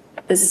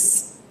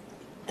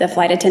the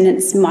flight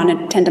attendants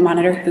tend to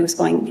monitor who's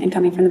going and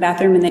coming from the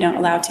bathroom, and they don't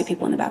allow two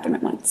people in the bathroom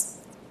at once.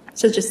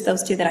 So just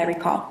those two that I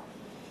recall.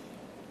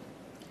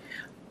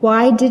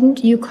 Why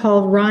didn't you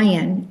call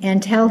Ryan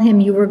and tell him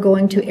you were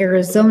going to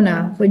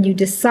Arizona when you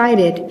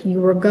decided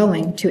you were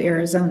going to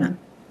Arizona?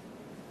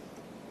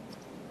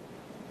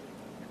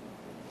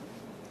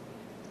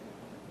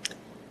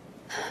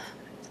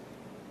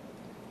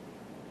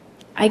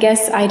 I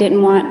guess I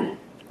didn't want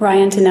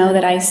Ryan to know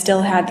that I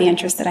still had the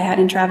interest that I had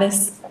in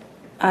Travis.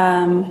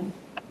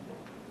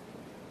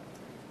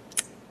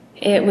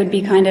 It would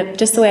be kind of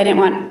just the way I didn't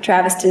want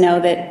Travis to know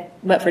that,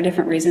 but for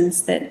different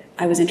reasons, that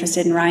I was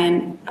interested in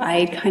Ryan.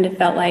 I kind of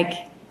felt like,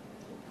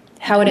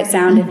 how would it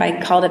sound if I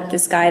called up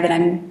this guy that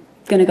I'm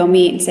going to go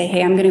meet and say,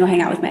 hey, I'm going to go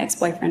hang out with my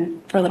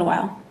ex-boyfriend for a little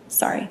while.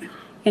 Sorry.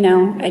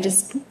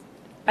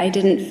 I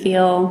didn't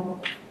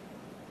feel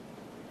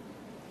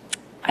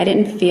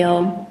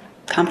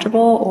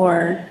comfortable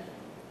or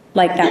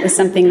like that was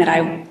something that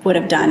I would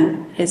have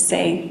done, is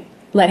say,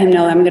 let him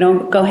know I'm going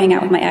to go hang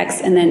out with my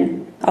ex and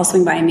then I'll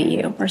swing by and meet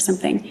you or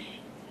something.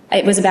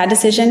 It was a bad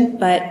decision,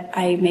 but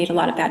I made a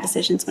lot of bad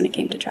decisions when it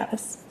came to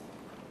Travis.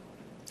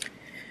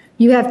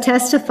 You have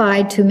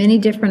testified to many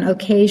different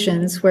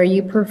occasions where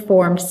you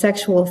performed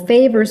sexual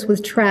favors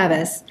with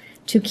Travis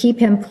to keep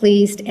him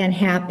pleased and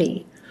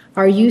happy.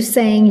 Are you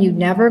saying you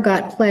never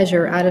got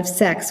pleasure out of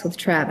sex with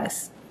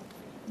Travis?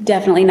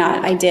 Definitely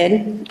not. I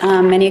did.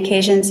 Many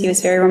occasions he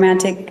was very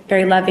romantic,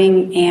 very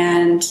loving,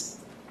 and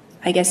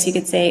I guess you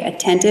could say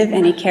attentive,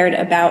 and he cared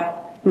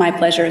about my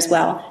pleasure as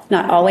well.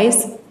 Not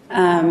always,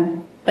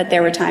 but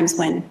there were times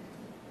when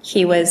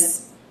we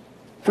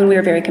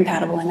were very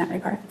compatible in that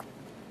regard.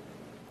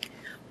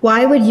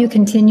 Why would you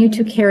continue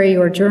to carry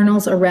your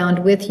journals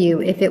around with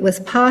you if it was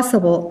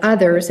possible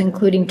others,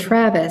 including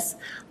Travis,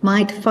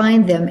 might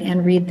find them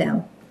and read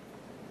them?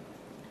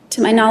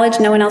 To my knowledge,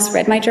 no one else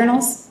read my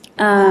journals.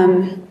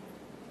 And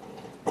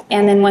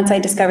then once I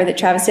discovered that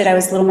Travis did, I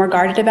was a little more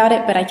guarded about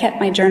it, but I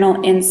kept my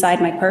journal inside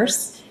my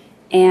purse,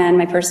 and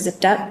my purse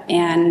zipped up,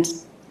 and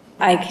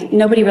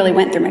nobody really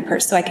went through my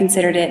purse, so I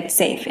considered it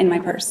safe in my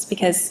purse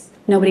because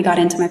nobody got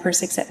into my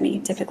purse except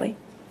me, typically.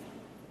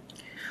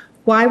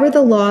 Why were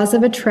the laws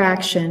of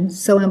attraction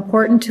so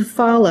important to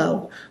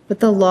follow, but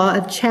the law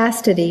of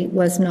chastity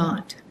was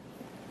not?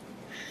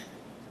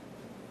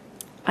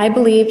 I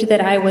believed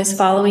that I was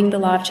following the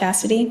law of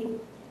chastity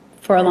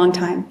for a long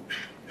time.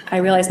 I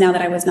realize now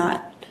that I was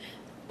not.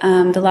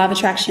 The law of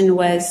attraction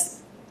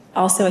was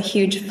also a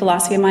huge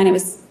philosophy of mine.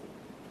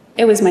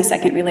 It was my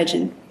second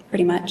religion,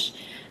 pretty much.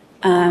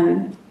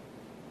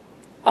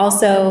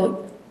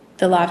 Also,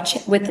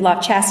 with the law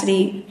of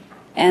chastity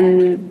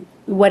and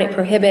what it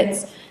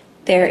prohibits,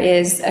 there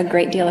is a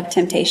great deal of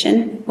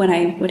temptation when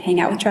I would hang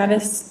out with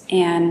Travis.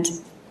 And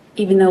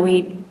even though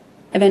we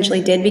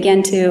eventually did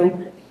begin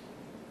to,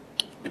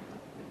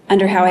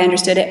 under how I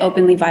understood it,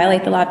 openly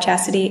violate the law of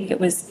chastity, it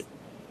was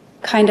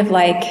kind of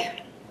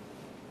like,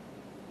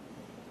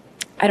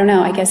 I don't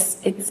know, I guess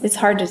it's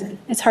hard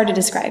to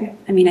describe.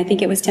 I mean, I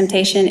think it was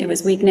temptation, it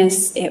was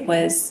weakness, it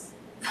was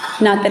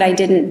not that I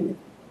didn't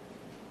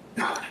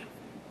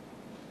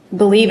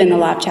believe in the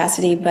law of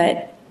chastity,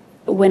 but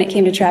when it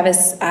came to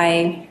Travis,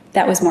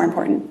 that was more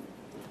important.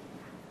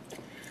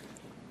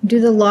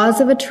 Do the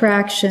laws of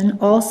attraction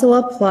also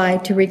apply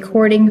to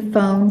recording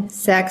phone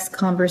sex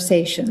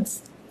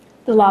conversations?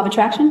 The law of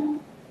attraction?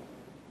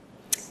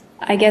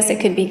 I guess it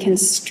could be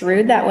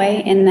construed that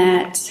way in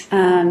that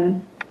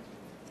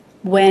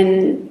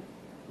when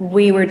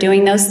we were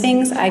doing those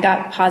things, I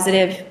got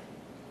positive,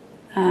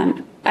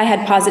 I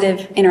had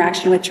positive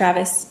interaction with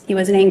Travis. He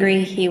wasn't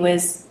angry, he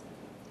was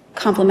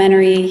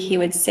complimentary, he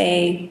would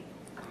say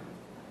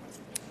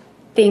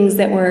things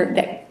that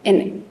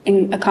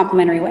in a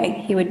complimentary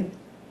way. He would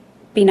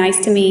be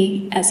nice to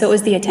me, so it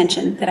was the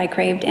attention that I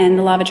craved, and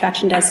the law of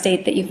attraction does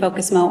state that you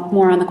focus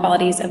more on the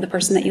qualities of the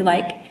person that you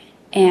like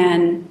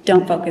and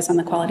don't focus on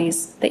the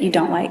qualities that you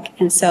don't like.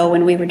 And so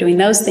when we were doing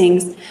those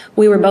things,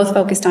 we were both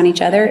focused on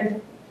each other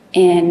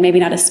in maybe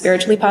not a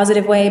spiritually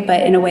positive way,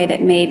 but in a way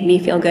that made me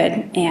feel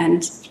good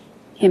and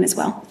him as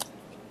well.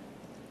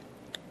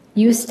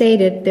 You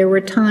stated there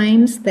were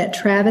times that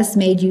Travis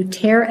made you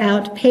tear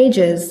out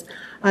pages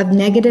of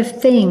negative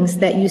things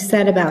that you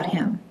said about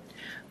him.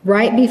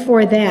 Right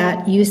before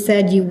that, you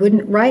said you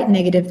wouldn't write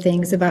negative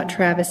things about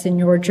Travis in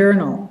your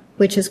journal,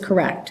 which is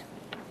correct.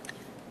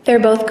 They're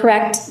both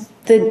correct.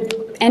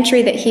 The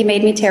entry that he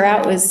made me tear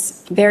out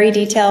was very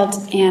detailed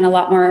and a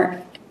lot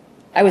more,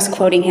 I was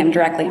quoting him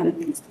directly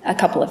on a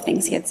couple of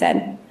things he had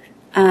said.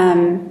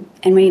 And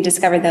when he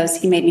discovered those,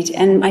 he made me,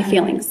 and my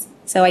feelings.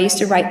 So I used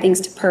to write things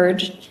to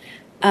purge.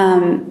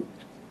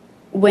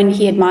 When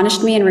he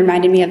admonished me and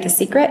reminded me of the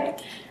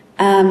secret,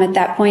 at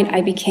that point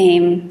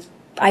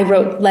I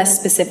wrote less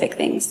specific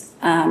things.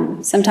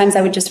 Sometimes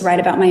I would just write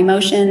about my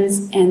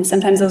emotions, and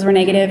sometimes those were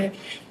negative.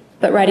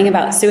 But writing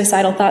about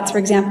suicidal thoughts, for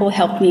example,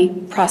 helped me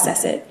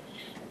process it.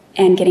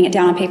 And getting it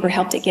down on paper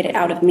helped it get it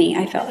out of me,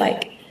 I felt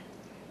like.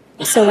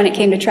 So when it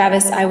came to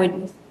Travis, I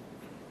would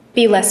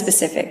be less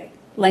specific.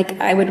 Like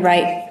I would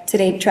write,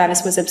 today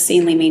Travis was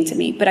obscenely mean to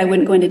me, but I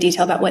wouldn't go into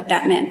detail about what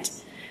that meant.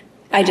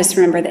 I just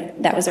remember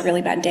that was a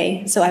really bad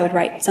day, so I would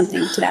write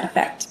something to that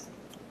effect.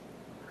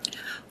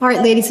 All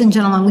right, ladies and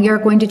gentlemen, we are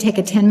going to take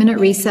a 10-minute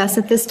recess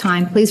at this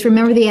time. Please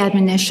remember the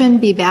admonition.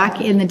 Be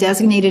back in the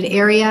designated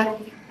area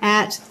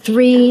at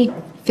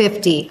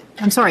 3:50.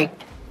 I'm sorry,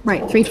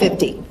 right,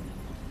 3:50.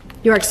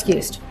 You're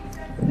excused.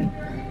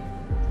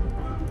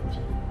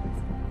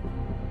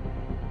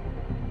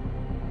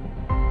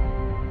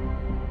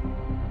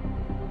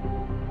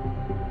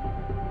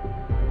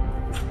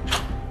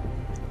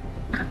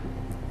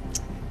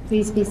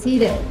 Please be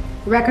seated.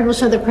 The record will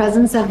show the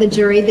presence of the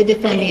jury, the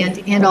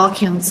defendant, and all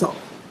counsel.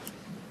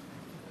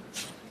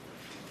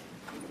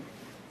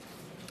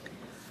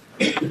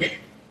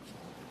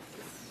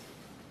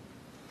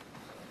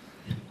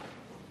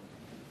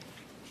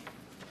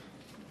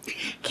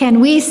 Can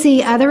we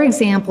see other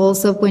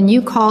examples of when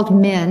you called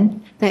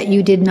men that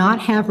you did not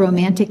have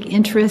romantic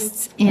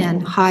interests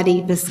in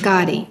hottie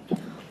biscotti?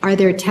 Are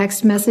there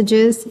text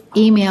messages,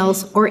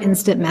 emails, or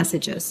instant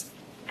messages?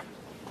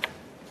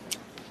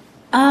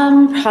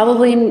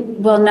 Probably,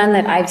 well, none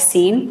that I've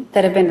seen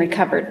that have been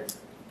recovered,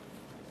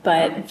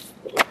 but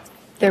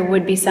there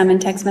would be some in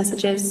text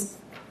messages.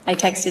 I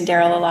texted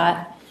Daryl a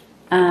lot.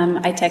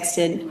 I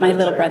texted my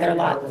little brother a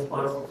lot.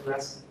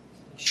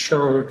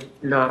 Shown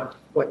not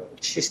what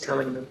she's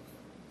telling them.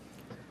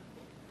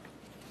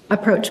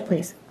 Approach,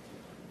 please.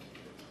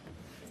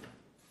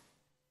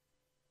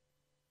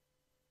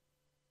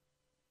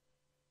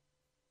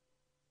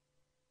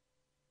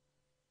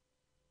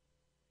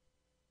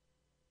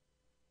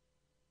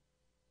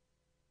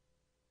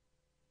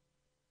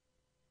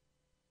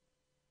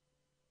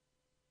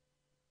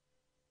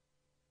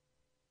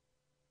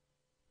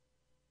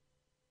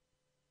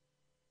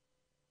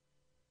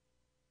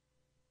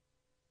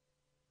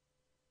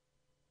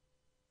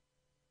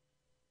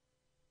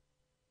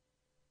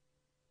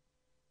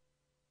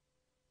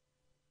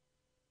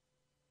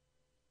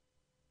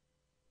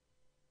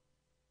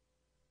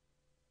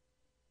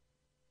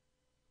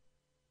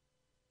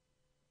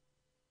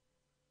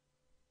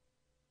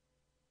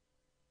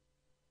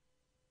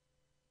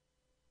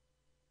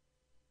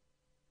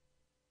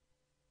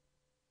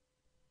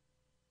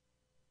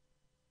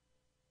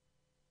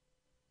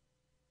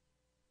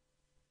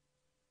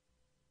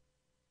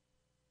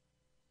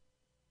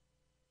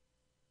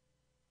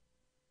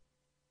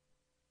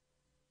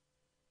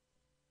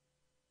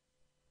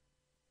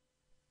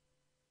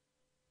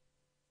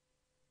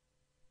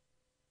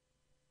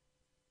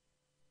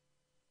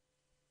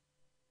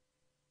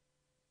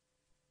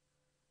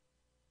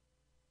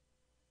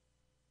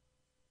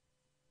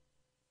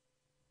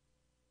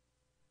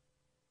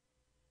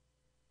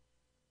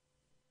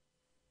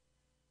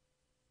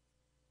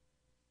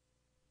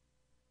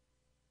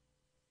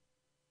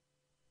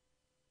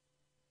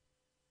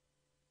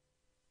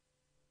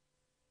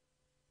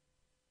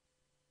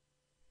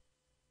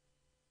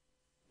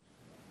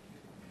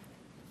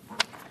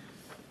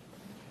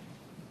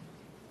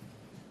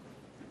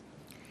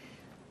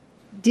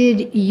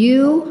 Did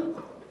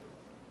you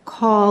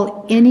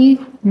call any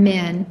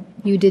men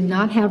you did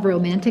not have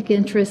romantic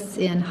interests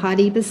in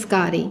hottie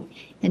biscotti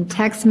in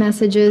text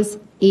messages,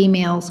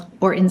 emails,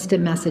 or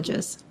instant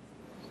messages?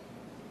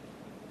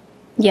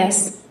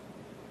 Yes.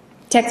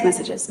 Text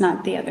messages,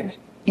 not the other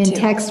In two.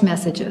 text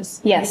messages.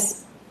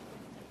 Yes.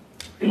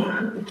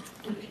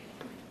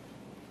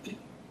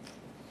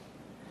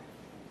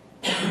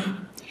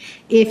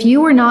 If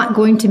you were not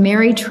going to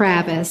marry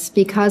Travis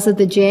because of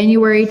the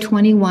January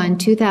 21,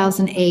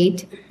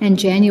 2008 and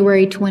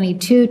January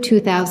 22,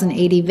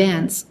 2008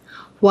 events,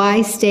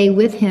 why stay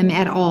with him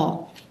at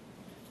all?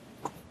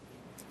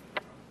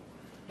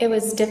 It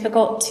was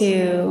difficult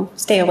to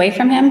stay away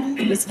from him.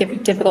 It was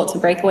difficult to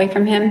break away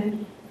from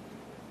him.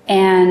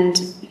 And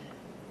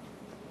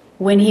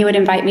when he would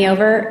invite me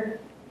over,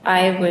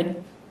 it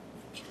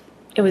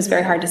was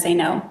very hard to say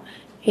no.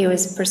 He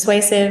was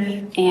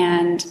persuasive,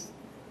 and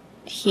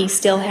he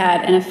still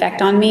had an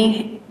effect on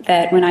me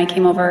that when I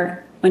came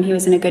over, when he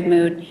was in a good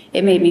mood,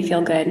 it made me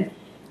feel good.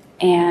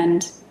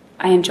 And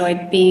I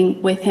enjoyed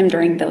being with him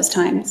during those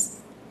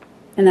times.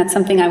 And that's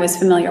something I was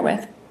familiar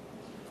with.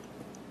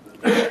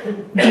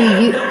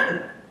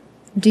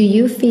 Do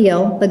you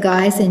feel the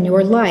guys in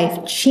your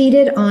life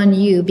cheated on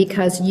you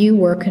because you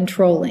were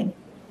controlling?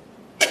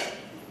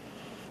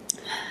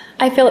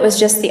 I feel it was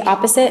just the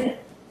opposite.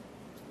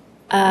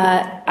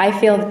 I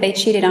feel that they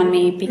cheated on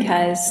me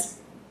because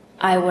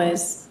I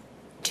was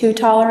too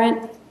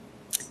tolerant.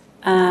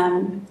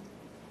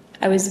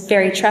 I was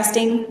very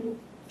trusting,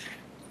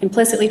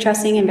 implicitly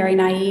trusting and very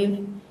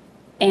naive.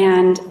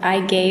 And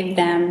I gave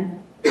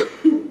them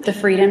the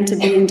freedom to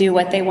be and do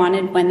what they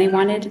wanted when they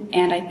wanted.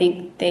 And I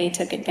think they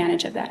took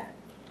advantage of that.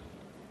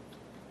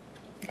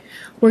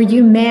 Were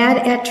you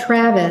mad at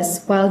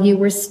Travis while you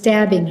were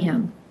stabbing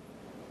him?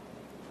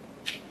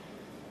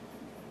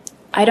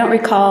 I don't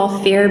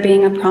recall fear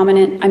being a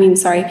prominent, I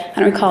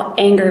don't recall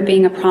anger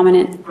being a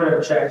prominent.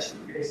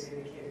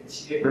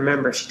 She didn't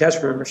remember. She does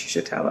remember. She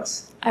should tell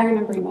us. I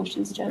remember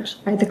emotions, Judge.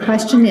 All right, the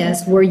question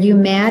is, were you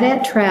mad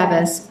at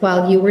Travis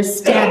while you were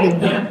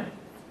stabbing him?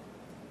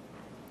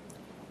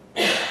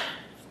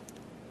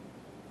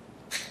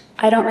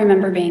 I don't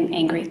remember being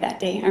angry that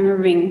day. I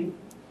remember being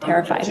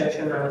terrified.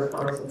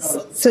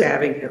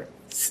 Stabbing him.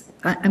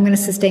 I'm going to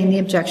sustain the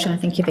objection. I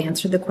think you've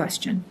answered the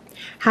question.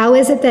 How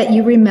is it that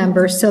you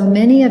remember so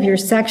many of your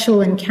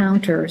sexual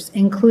encounters,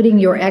 including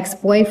your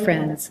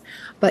ex-boyfriends,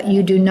 but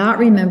you do not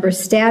remember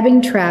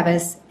stabbing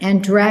Travis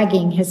and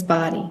dragging his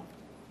body?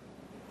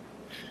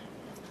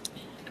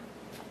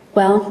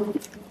 Well,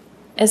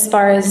 as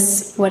far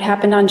as what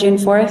happened on June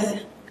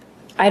 4th,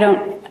 I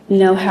don't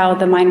know how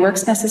the mind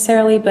works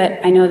necessarily,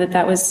 but I know that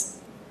that was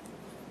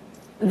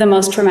the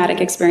most traumatic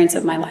experience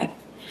of my life.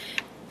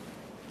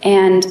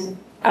 And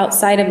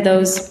outside of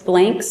those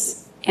blanks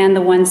and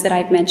the ones that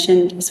I've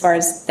mentioned as far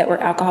as that were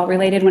alcohol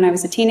related when I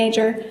was a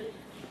teenager,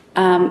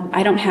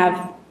 I don't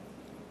have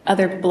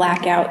other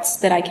blackouts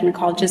that I can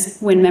recall,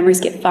 just when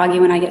memories get foggy,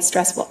 when I get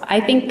stressful. I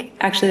think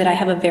actually that I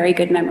have a very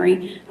good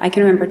memory. I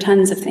can remember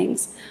tons of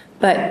things.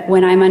 But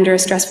when I'm under a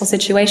stressful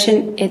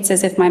situation, it's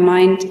as if my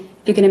mind,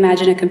 if you can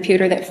imagine a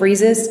computer that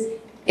freezes,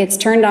 it's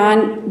turned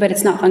on, but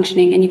it's not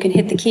functioning, and you can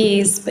hit the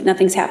keys, but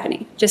nothing's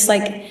happening. Just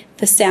like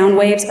the sound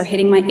waves are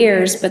hitting my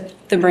ears, but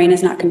the brain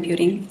is not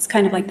computing. It's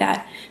kind of like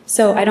that.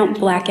 So I don't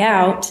black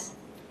out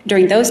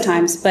during those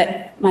times,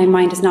 but my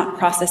mind is not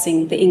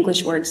processing the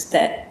English words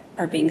that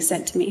are being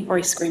said to me, or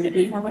he screamed at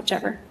me, or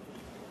whichever.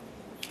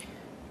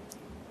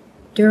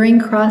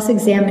 During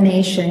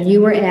cross-examination,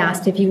 you were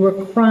asked if you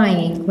were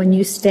crying when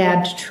you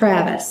stabbed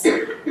Travis,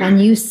 and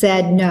you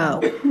said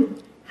no.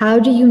 How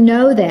do you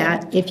know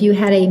that if you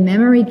had a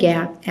memory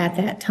gap at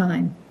that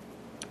time?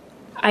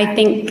 I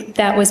think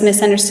that was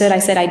misunderstood. I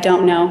said, I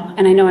don't know.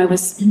 And I know I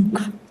was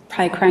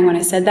probably crying when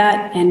I said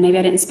that, and maybe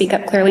I didn't speak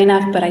up clearly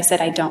enough, but I said,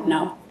 I don't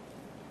know,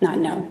 not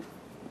no.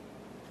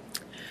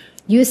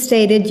 You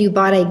stated you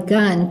bought a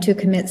gun to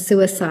commit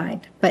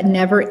suicide, but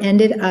never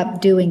ended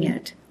up doing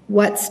it.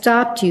 What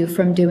stopped you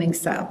from doing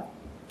so?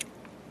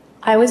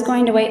 I was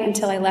going to wait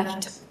until I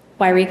left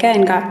Wairika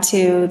and got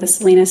to the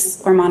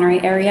Salinas or Monterey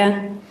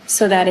area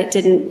so that it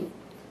didn't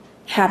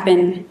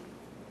happen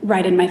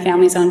right in my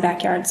family's own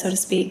backyard, so to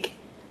speak.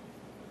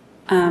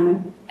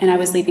 And I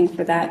was leaving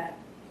for that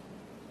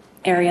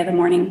area the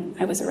morning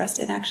I was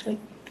arrested, actually.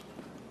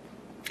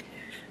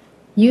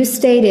 You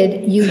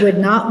stated you would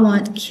not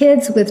want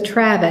kids with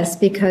Travis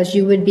because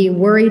you would be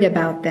worried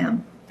about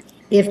them.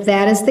 If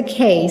that is the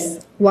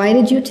case, why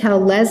did you tell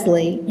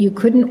Leslie you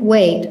couldn't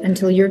wait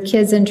until your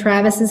kids and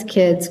Travis's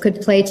kids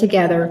could play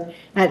together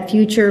at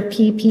future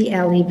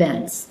PPL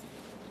events?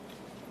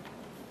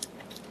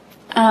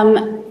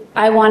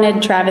 I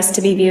wanted Travis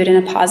to be viewed in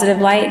a positive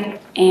light,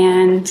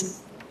 and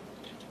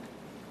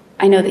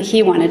I know that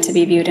he wanted to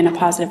be viewed in a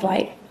positive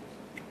light.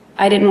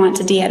 I didn't want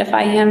to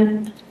de-edify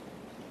him,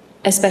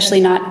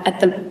 especially not at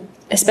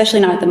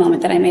the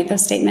moment that I made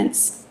those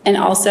statements. And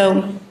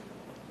also,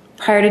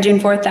 prior to June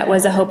 4th, that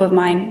was a hope of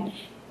mine.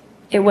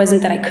 It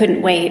wasn't that I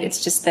couldn't wait,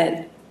 it's just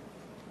that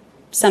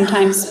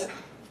sometimes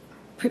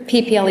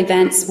PPL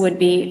events would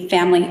be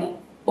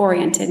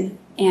family-oriented,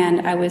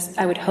 and I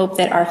would hope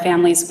that our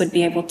families would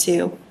be able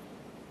to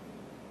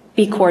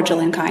be cordial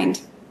and kind.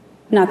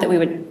 Not that we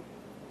would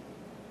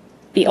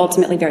be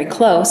ultimately very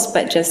close,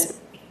 but just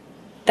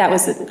that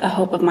was a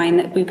hope of mine,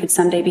 that we could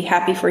someday be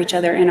happy for each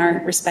other in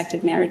our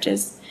respective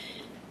marriages.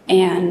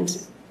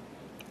 And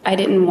I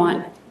didn't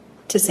want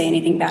to say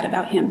anything bad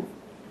about him.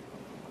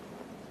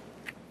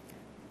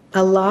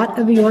 A lot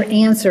of your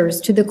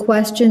answers to the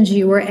questions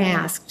you were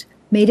asked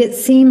made it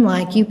seem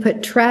like you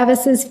put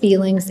Travis's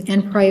feelings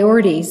and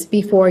priorities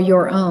before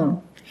your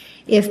own.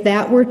 If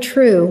that were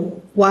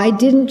true, why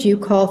didn't you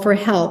call for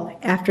help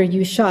after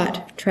you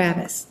shot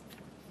Travis?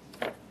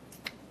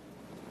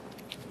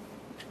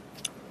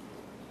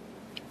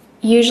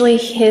 Usually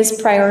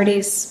his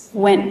priorities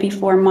went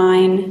before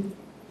mine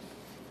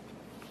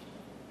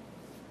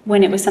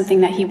when it was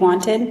something that he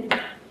wanted.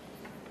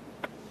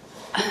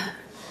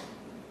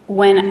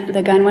 When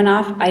the gun went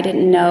off, I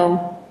didn't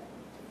know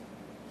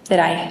that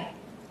I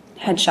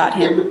had shot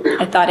him.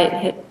 I thought it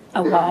hit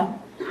a wall.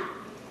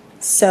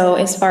 So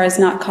as far as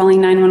not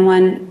calling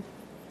 911,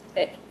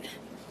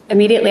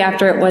 immediately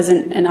after it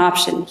wasn't an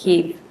option,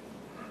 he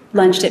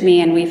lunged at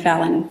me and we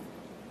fell and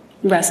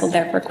wrestled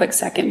there for a quick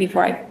second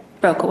before I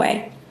broke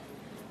away.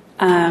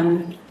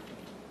 And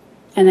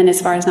then as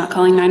far as not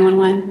calling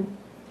 911,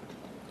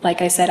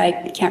 like I said,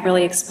 I can't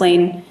really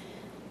explain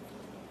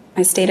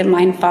my state of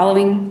mind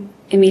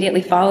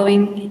immediately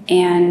following,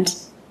 and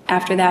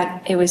after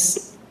that it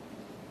was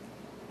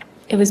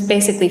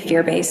basically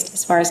fear-based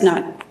as far as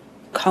not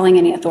calling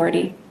any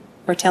authority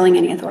or telling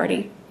any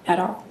authority at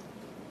all.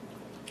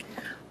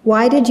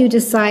 Why did you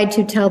decide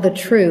to tell the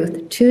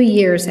truth 2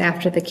 years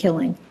after the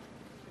killing?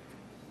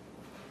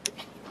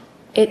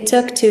 It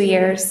took 2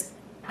 years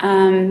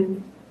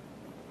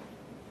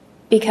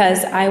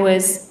because I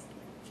was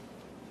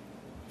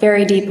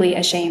very deeply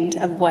ashamed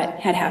of what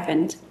had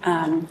happened.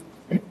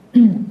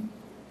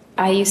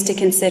 I used to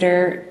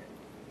consider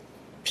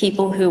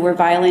people who were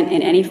violent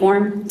in any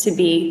form to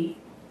be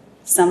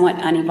somewhat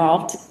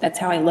unevolved. That's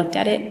how I looked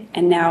at it.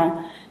 And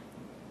now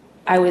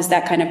I was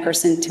that kind of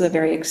person to a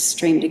very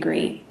extreme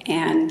degree.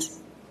 And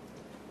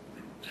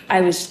I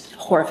was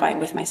horrified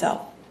with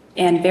myself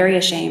and very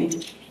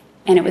ashamed.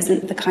 And it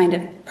wasn't the kind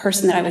of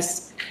person that I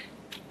was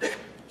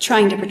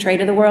trying to portray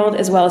to the world,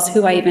 as well as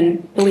who I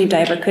even believed I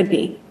ever could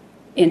be,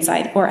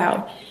 inside or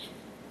out.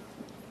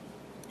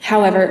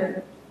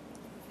 However,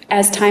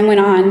 as time went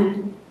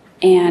on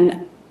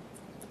and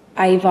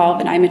I evolve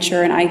and I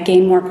mature and I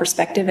gain more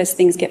perspective as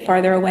things get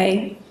farther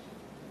away,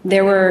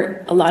 there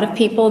were a lot of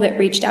people that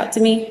reached out to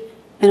me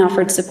and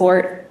offered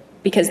support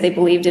because they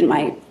believed in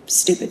my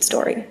stupid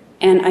story.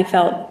 And I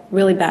felt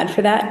really bad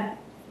for that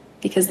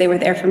because they were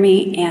there for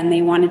me and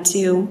they wanted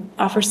to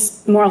offer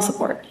moral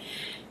support.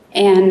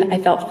 And I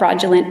felt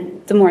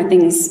fraudulent the more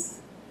things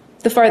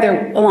the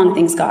farther along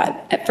things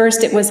got. At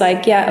first it was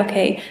like, yeah,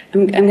 okay,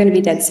 I'm going to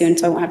be dead soon,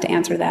 so I won't have to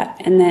answer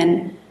that. And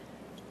then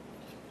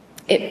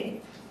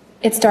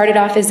it started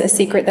off as a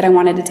secret that I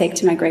wanted to take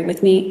to my grave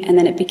with me, and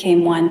then it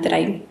became one that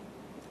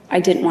I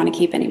didn't want to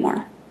keep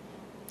anymore.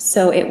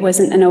 So it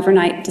wasn't an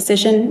overnight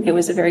decision. It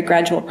was a very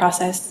gradual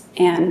process,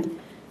 and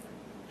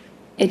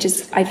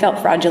I felt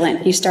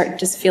fraudulent. You start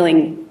just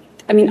feeling,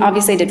 I mean,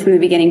 obviously I did from the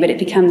beginning, but it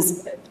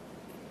becomes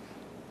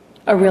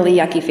a really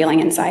yucky feeling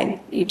inside.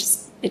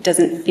 It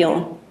doesn't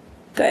feel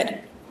good.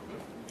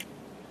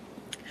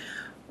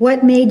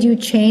 What made you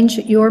change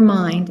your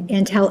mind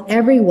and tell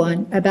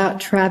everyone about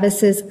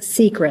Travis's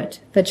secret,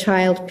 the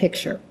child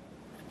picture?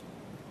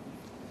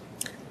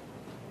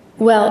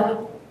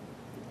 Well,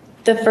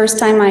 the first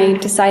time I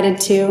decided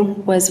to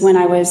was when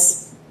I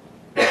was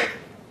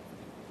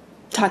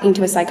talking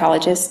to a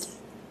psychologist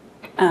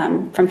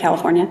from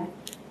California,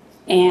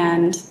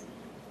 and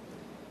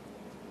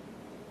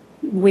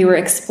we were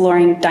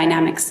exploring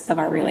dynamics of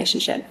our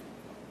relationship.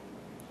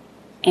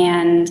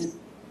 And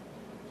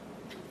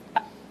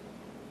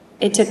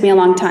it took me a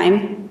long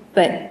time,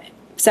 but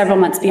several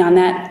months beyond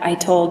that, I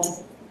told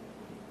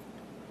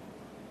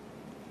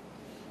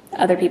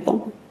other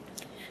people.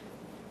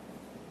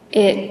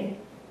 It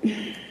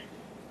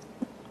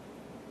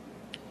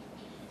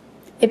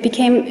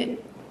became,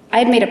 I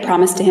had made a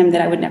promise to him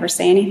that I would never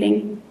say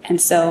anything,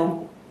 and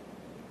so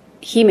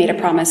he made a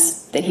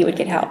promise that he would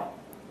get help.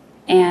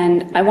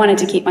 And I wanted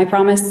to keep my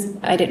promise.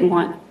 I didn't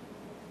want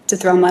to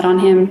throw mud on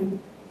him.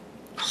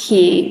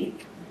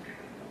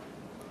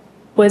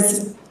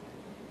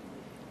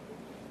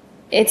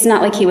 It's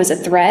not like he was a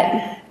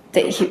threat,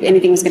 that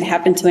anything was going to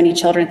happen to any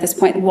children at this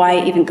point.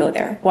 Why even go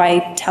there?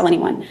 Why tell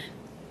anyone?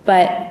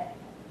 But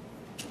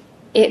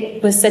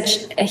it was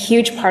such a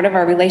huge part of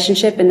our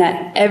relationship, and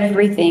that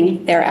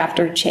everything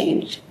thereafter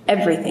changed.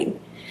 Everything.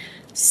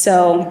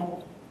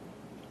 So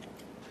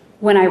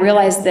when I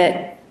realized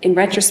that, in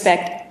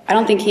retrospect, I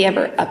don't think he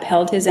ever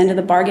upheld his end of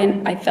the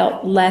bargain, I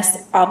felt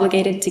less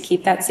obligated to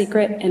keep that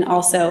secret. And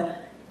also,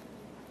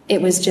 it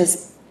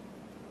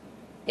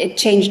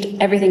changed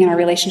everything in our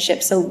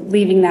relationship. So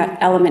leaving that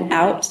element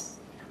out,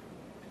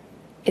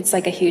 it's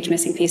like a huge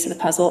missing piece of the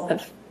puzzle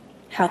of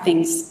how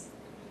things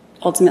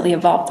ultimately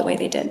evolved the way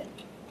they did.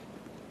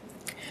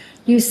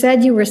 You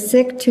said you were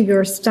sick to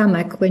your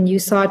stomach when you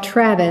saw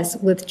Travis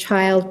with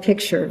child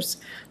pictures.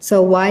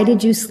 So why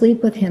did you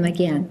sleep with him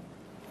again?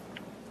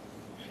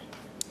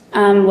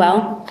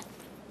 Well,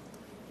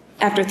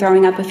 after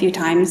throwing up a few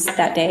times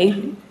that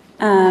day,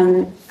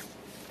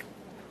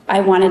 I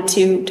wanted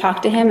to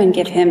talk to him and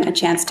give him a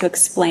chance to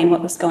explain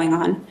what was going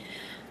on.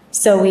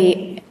 So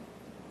we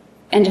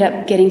ended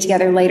up getting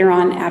together later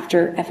on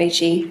after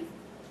FHE,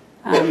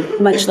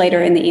 much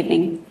later in the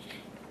evening.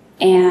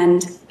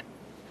 And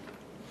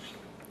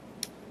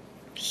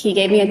he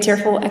gave me a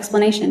tearful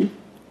explanation,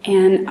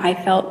 and I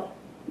felt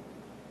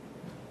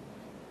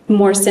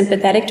more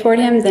sympathetic toward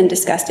him than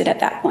disgusted at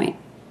that point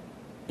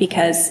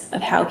because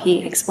of how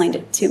he explained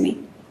it to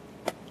me.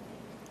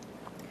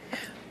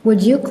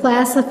 Would you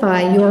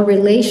classify your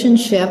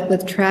relationship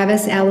with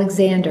Travis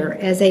Alexander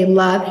as a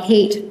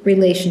love-hate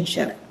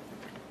relationship?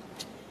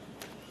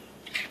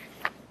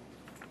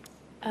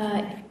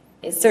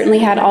 It certainly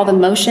had all the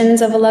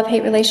motions of a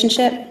love-hate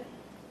relationship,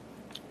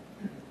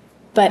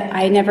 but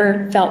I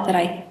never felt that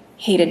I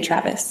hated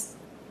Travis.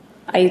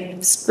 I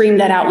screamed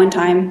that out one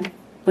time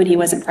when he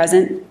wasn't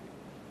present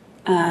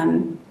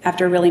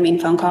after a really mean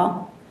phone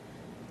call,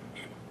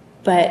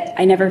 but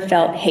I never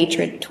felt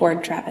hatred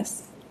toward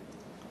Travis,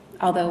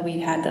 although we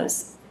had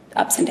those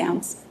ups and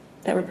downs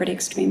that were pretty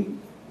extreme.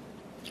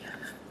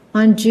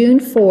 On June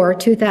 4,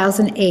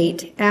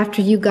 2008,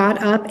 after you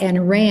got up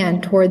and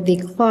ran toward the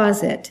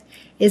closet,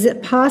 is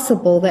it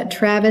possible that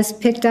Travis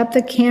picked up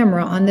the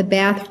camera on the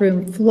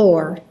bathroom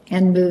floor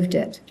and moved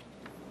it?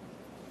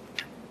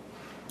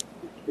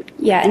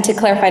 Yeah, and to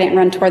clarify, I didn't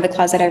run toward the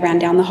closet. I ran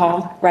down the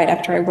hall right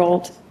after I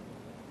rolled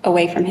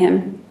away from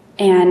him.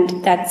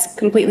 And that's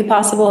completely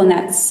possible, and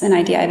that's an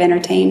idea I've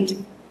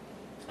entertained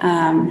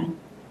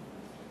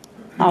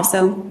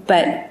also,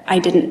 but I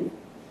didn't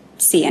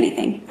see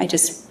anything. I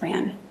just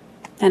ran,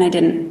 and I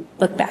didn't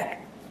look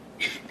back.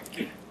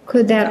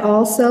 Could that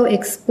also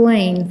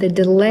explain the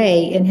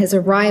delay in his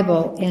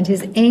arrival and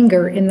his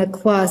anger in the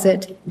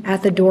closet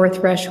at the door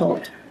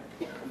threshold?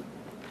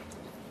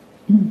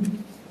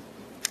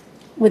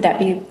 Would that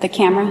be the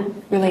camera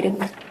related?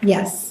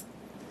 Yes.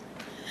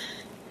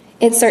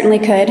 It certainly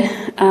could.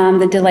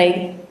 The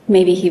delay,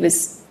 maybe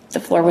the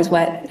floor was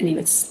wet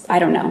and I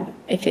don't know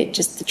if it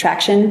just the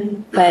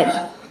traction, but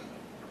I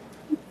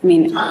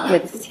mean,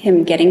 with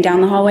him getting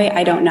down the hallway,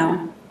 I don't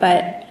know.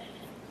 But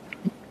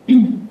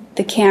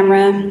the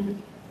camera,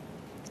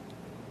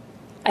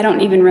 I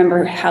don't even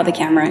remember how the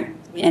camera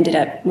ended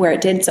up where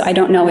it did, so I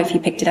don't know if he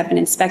picked it up and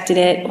inspected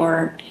it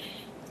or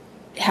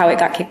how it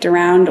got kicked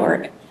around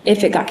or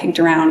if it got kicked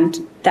around,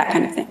 that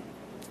kind of thing.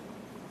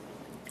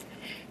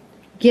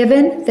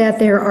 Given that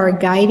there are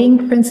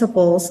guiding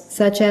principles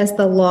such as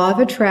the law of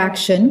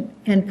attraction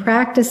and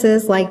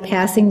practices like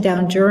passing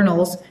down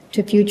journals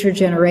to future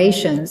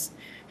generations,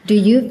 do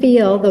you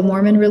feel the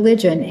Mormon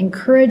religion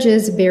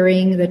encourages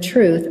burying the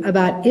truth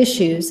about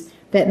issues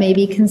that may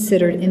be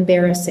considered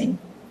embarrassing?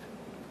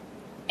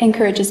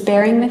 Encourages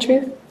bearing the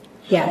truth?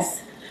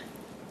 Yes.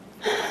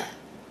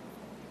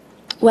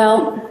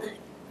 Well,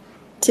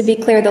 to be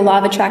clear, the law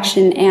of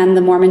attraction and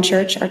the Mormon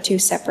church are two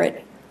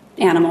separate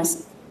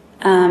animals.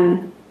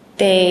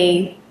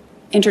 They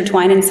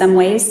intertwine in some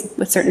ways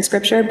with certain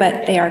scripture,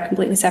 but they are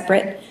completely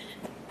separate.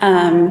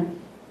 In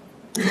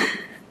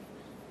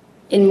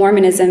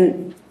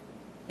Mormonism,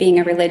 being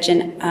a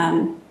religion,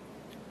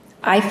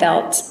 I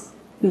felt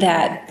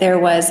that there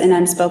was an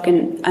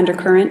unspoken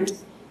undercurrent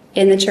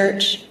in the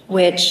church,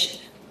 which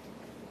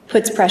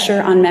puts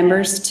pressure on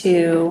members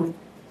to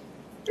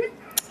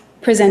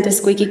present a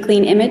squeaky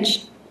clean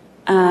image.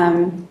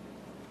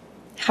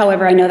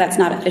 However, I know that's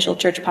not official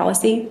church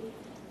policy,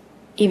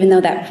 even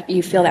though that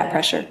you feel that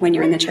pressure when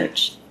you're in the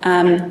church.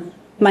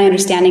 My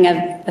understanding of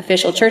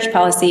official church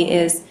policy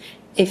is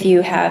if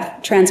you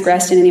have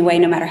transgressed in any way,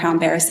 no matter how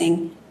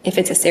embarrassing, if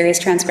it's a serious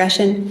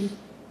transgression,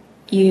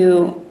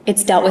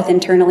 it's dealt with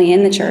internally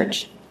in the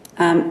church,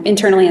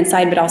 internally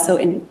inside, but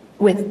also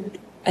with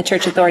a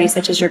church authority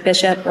such as your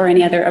bishop or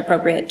any other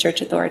appropriate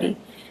church authority.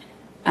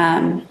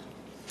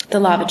 The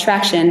law of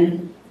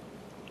attraction,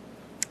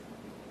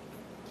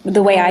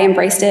 the way I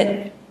embraced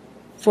it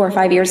 4 or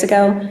 5 years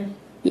ago,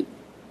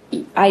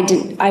 I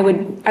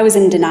was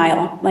in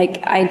denial.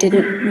 Like, I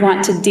didn't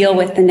want to deal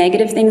with the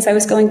negative things I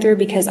was going through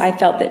because I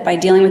felt that by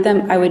dealing with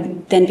them, I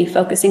would then be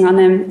focusing on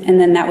them, and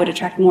then that would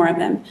attract more of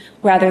them,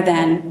 rather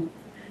than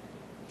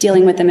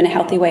dealing with them in a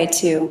healthy way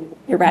to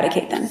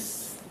eradicate them.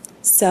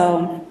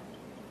 So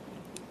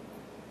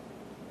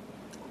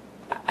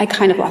I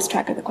kind of lost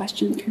track of the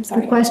question. I'm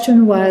sorry. The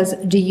question was,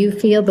 do you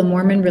feel the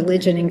Mormon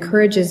religion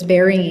encourages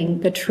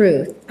burying the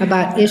truth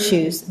about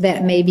issues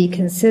that may be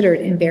considered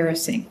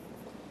embarrassing?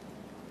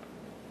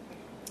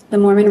 The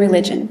Mormon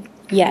religion,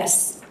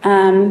 yes.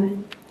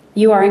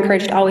 You are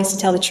encouraged always to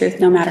tell the truth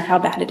no matter how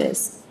bad it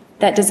is.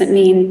 That doesn't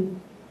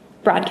mean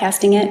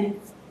broadcasting it,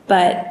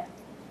 but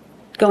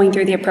going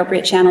through the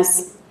appropriate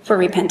channels for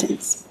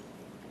repentance.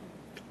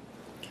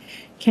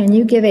 Can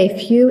you give a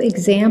few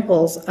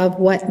examples of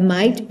what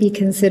might be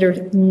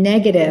considered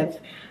negative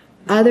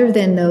other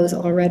than those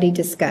already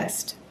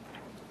discussed?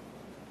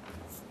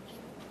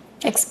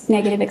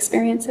 Negative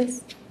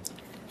experiences?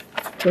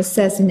 Just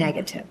says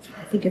negative.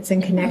 I think it's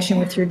in connection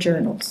with your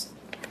journals.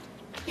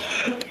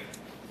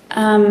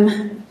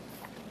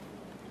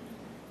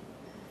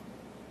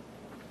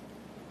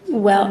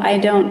 Well, I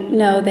don't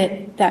know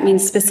that that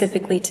means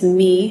specifically to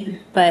me,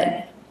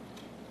 but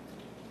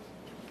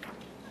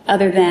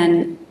other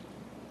than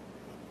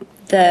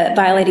the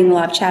violating the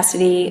law of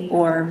chastity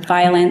or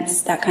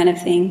violence, that kind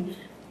of thing,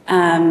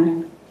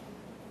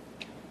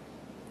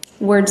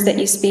 words that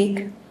you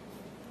speak.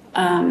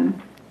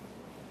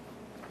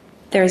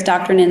 There's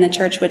doctrine in the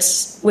church which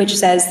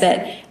says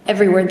that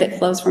every word that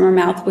flows from our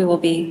mouth, we will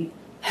be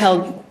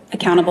held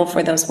accountable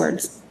for those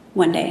words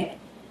one day.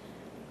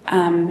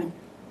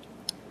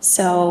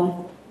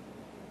 So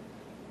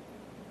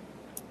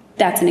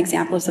that's an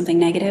example of something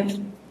negative.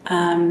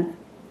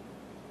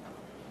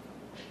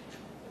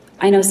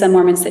 I know some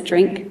Mormons that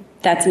drink.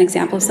 That's an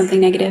example of something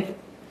negative.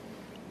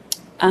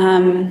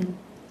 I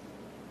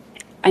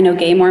know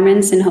gay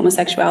Mormons and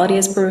homosexuality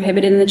is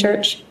prohibited in the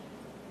church.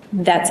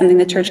 That's something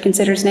the church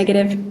considers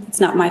negative. It's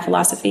not my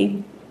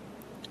philosophy.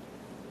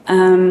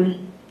 There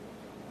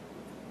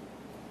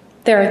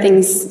are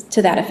things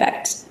to that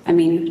effect. I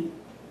mean,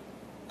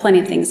 plenty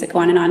of things that go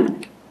on and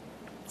on.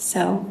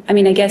 So, I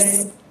mean, I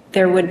guess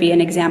there would be an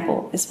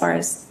example as far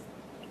as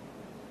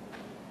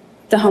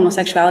the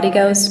homosexuality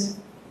goes,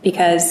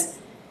 because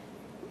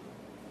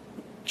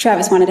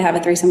Travis wanted to have a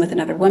threesome with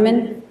another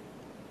woman,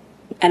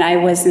 and I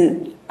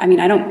wasn't, I mean,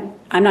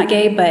 I'm not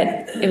gay,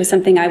 but it was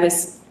something I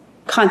was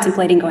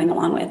contemplating going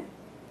along with.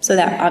 So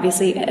that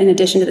obviously, in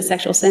addition to the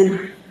sexual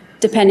sin,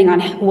 depending on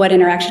what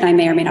interaction I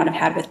may or may not have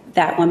had with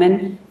that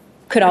woman,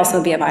 could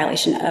also be a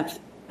violation of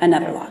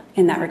another law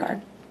in that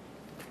regard.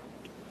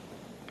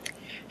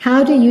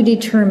 How do you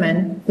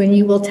determine when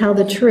you will tell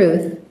the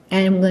truth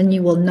and when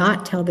you will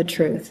not tell the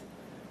truth?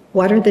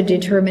 What are the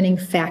determining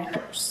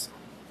factors?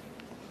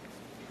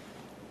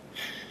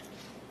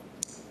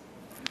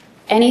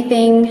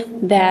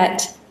 Anything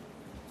that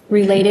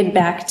related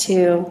back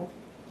to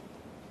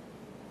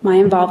my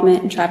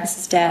involvement in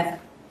Travis's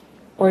death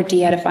or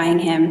de-edifying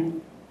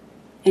him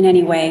in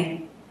any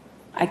way,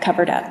 I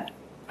covered up.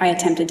 I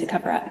attempted to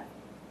cover up.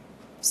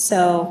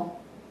 So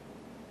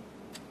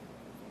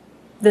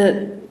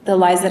the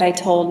lies that I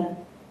told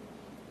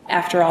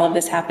after all of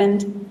this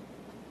happened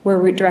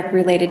were directly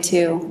related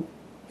to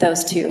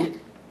those two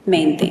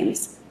main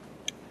themes.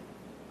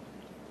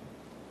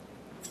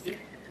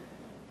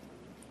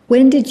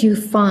 When did you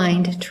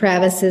find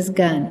Travis's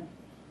gun?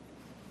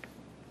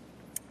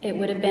 It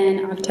would have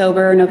been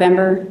October,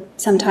 November,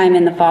 sometime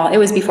in the fall. It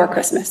was before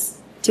Christmas,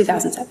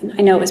 2007.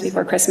 I know it was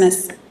before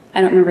Christmas.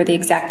 I don't remember the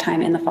exact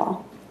time in the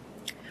fall.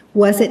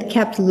 Was it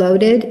kept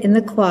loaded in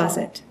the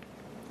closet?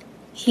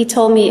 He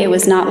told me it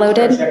was not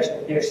loaded.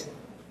 Objection, here's.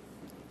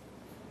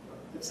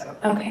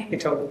 Okay. He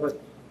told me it was.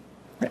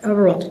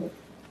 Overruled.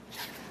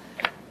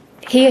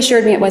 He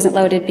assured me it wasn't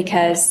loaded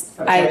because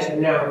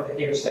Objection, no, the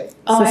hearsay.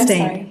 Oh, I'm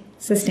Sustained. sorry.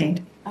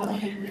 Sustained. Oh,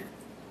 okay.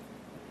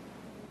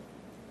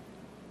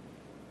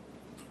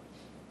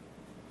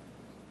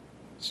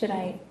 Should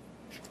I?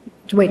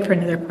 Wait for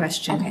another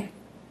question. Okay.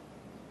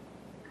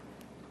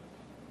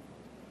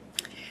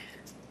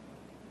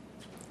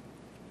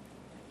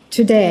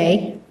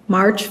 Today,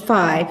 March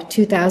 5,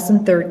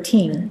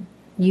 2013,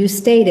 you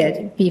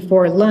stated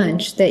before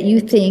lunch that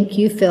you think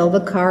you fill the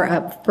car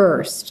up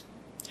first.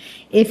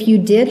 If you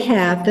did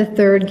have the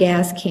third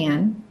gas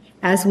can,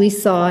 as we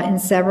saw in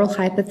several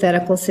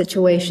hypothetical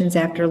situations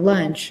after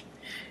lunch,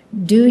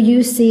 do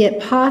you see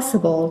it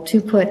possible to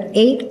put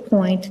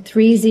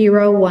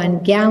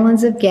 8.301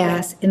 gallons of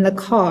gas in the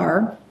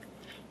car,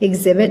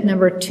 exhibit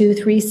number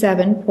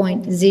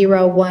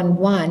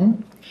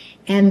 237.011,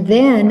 and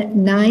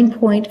then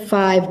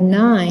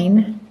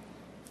 9.59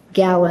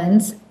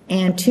 gallons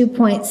and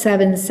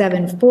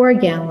 2.774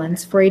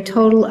 gallons for a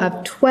total of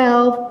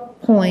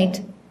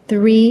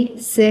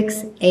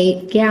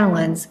 12.368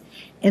 gallons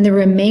in the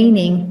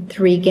remaining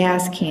 3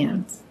 gas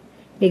cans?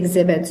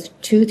 Exhibits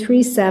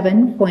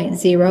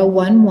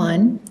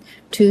 237.011,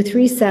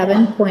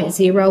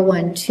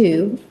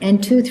 237.012, and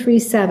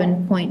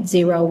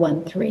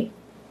 237.013.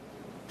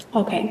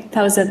 Okay,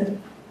 that was a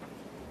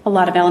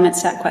lot of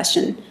elements to that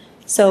question.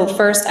 So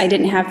first, I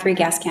didn't have 3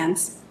 gas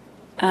cans.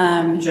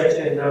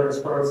 Objection, no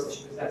response.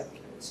 She was asking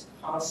if it's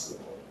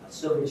possible,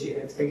 assuming she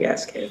had 3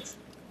 gas cans.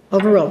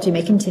 Overruled. You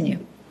may continue.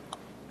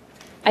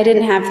 I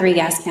didn't have 3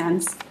 gas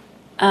cans.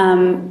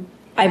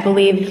 I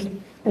believe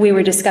we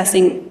were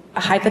discussing a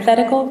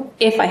hypothetical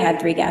if I had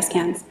 3 gas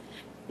cans.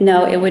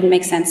 No, it wouldn't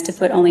make sense to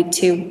put only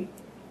 2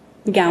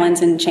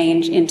 gallons and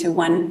change into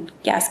 1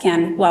 gas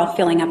can while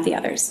filling up the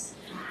others.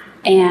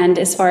 And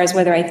as far as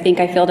whether I think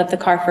I filled up the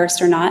car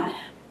first or not,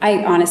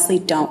 I honestly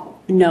don't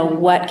know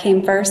what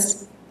came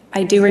first.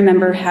 I do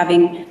remember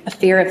having a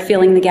fear of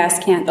filling the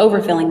gas can,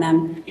 overfilling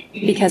them,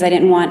 because I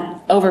didn't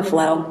want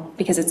overflow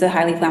because it's a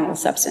highly flammable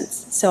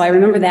substance. So I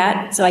remember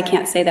that, so I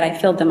can't say that I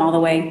filled them all the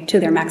way to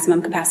their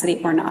maximum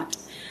capacity or not.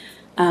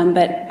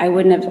 But I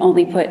wouldn't have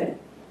only put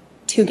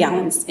 2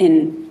 gallons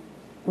in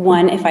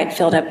one if I'd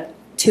filled up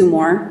 2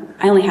 more.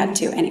 I only had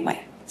 2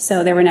 anyway.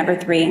 So there were never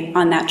 3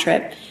 on that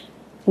trip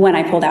when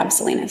I pulled out of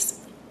Salinas.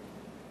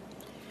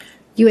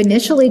 You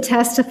initially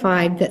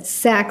testified that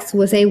sex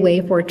was a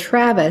way for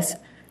Travis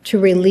to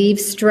relieve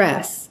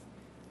stress,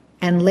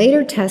 and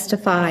later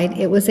testified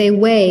it was a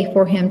way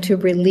for him to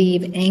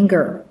relieve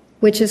anger,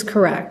 which is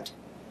correct.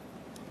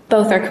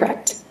 Both are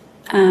correct.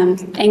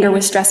 Anger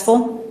was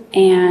stressful,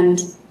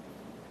 and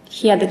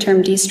he had the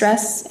term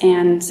de-stress,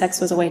 and sex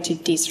was a way to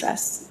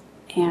de-stress.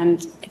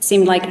 And it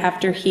seemed like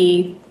after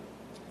he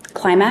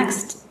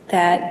climaxed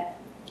that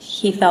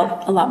he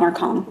felt a lot more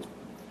calm.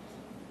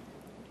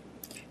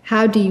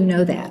 How do you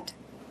know that?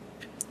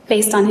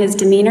 Based on his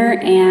demeanor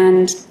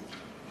and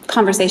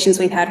conversations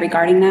we've had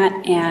regarding that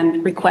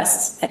and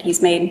requests that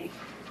he's made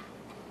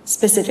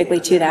specifically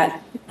to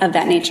that, of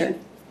that nature,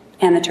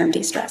 and the term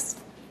de-stress.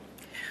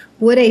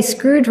 Would a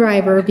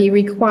screwdriver be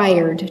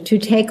required to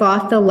take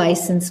off the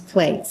license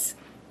plates?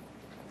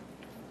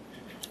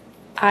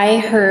 I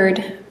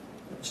heard,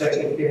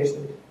 Objection,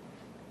 hearsay.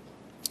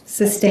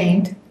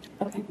 Sustained.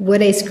 okay,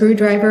 Would a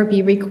screwdriver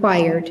be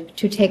required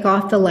to take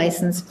off the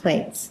license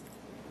plates?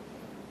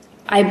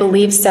 I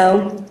believe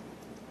so,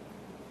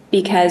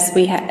 because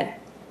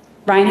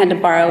Ryan had to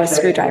borrow a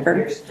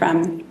screwdriver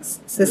from,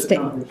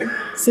 Sustained.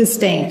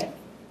 Sustained.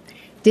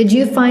 Did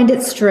you find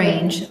it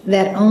strange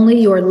that only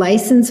your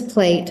license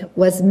plate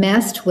was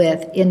messed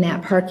with in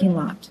that parking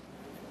lot?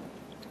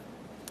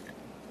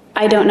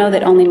 I don't know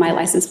that only my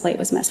license plate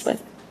was messed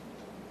with.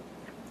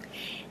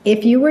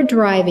 If you were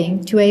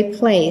driving to a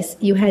place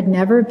you had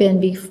never been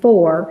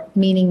before,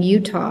 meaning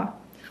Utah,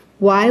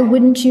 why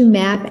wouldn't you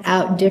map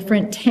out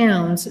different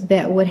towns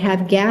that would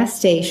have gas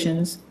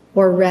stations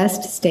or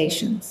rest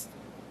stations?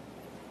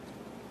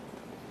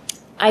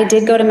 I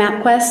did go to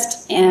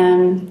MapQuest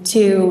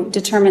to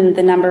determine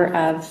the number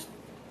of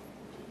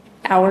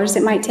hours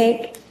it might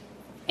take,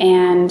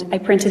 and I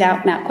printed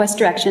out MapQuest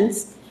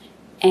directions,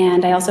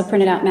 and I also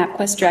printed out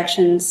MapQuest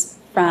directions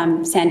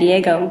from San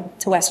Diego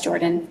to West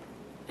Jordan,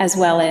 as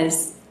well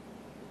as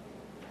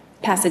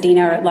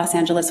Pasadena or Los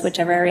Angeles,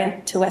 whichever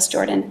area, to West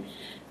Jordan.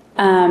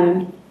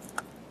 I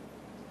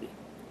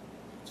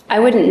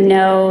wouldn't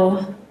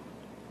know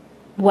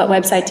what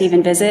website to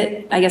even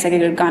visit. I guess I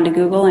could have gone to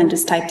Google and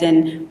just typed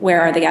in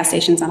where are the gas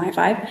stations on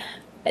I-5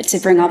 to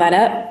bring all that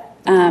up.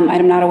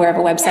 I'm not aware of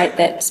a website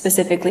that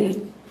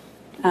specifically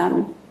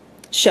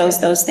shows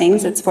those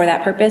things. It's for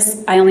that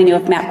purpose. I only knew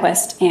of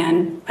MapQuest,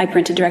 and I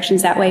printed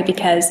directions that way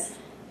because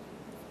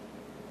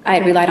I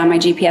had relied on my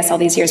GPS all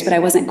these years, but I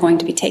wasn't going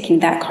to be taking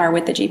that car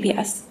with the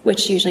GPS,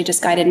 which usually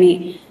just guided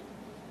me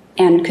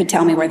and could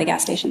tell me where the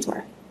gas stations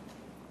were.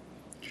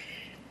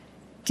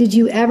 Did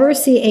you ever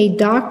see a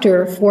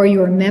doctor for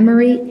your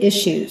memory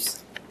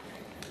issues?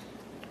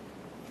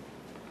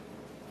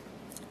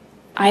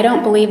 I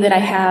don't believe that I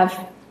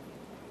have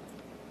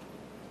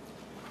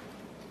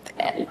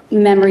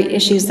memory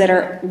issues that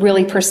are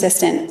really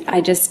persistent. I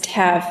just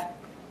have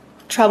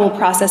trouble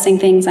processing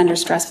things under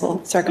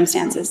stressful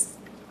circumstances.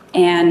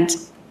 And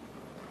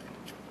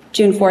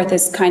June 4th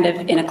is kind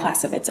of in a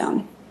class of its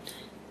own.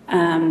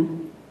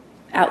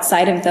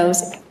 Outside of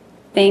those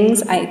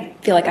things, I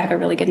feel like I have a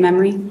really good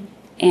memory,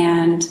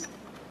 and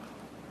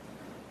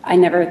I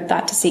never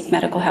thought to seek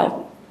medical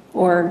help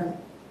or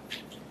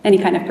any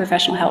kind of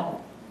professional help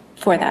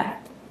for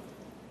that.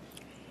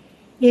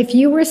 If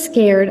you were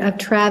scared of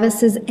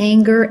Travis's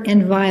anger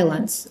and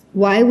violence,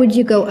 why would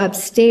you go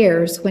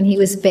upstairs when he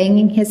was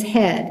banging his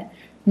head,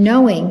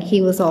 knowing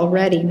he was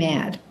already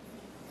mad?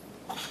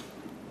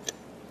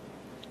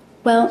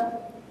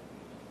 Well,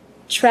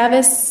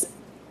 Travis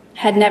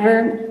had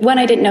never, one,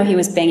 I didn't know he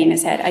was banging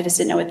his head. I just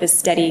didn't know what this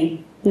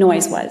steady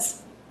noise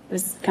was. It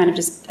was kind of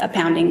just a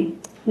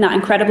pounding, not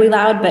incredibly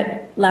loud,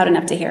 but loud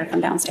enough to hear from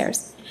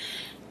downstairs.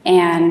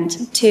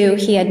 And two,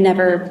 he had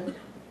never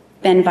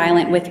been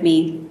violent with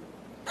me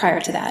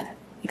prior to that,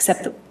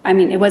 except,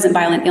 it wasn't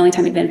violent. The only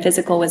time he'd been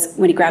physical was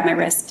when he grabbed my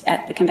wrist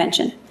at the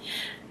convention.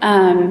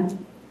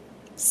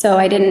 So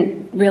I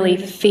didn't really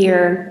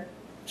fear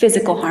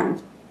physical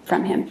harm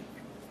from him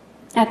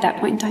at that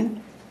point in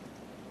time.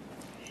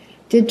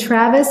 Did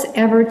Travis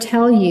ever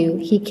tell you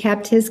he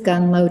kept his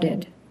gun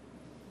loaded?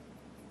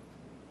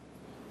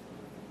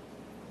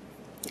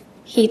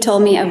 He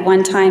told me of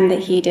one time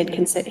that he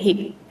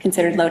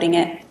considered loading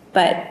it,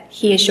 but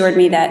he assured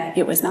me that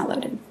it was not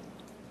loaded.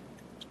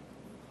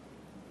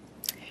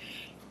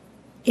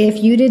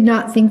 If you did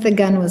not think the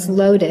gun was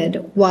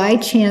loaded, why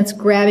chance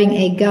grabbing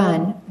a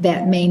gun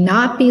that may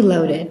not be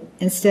loaded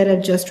instead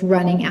of just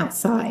running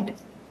outside?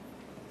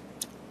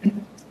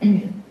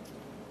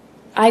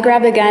 I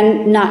grabbed the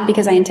gun not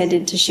because I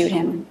intended to shoot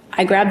him.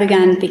 I grabbed the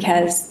gun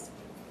because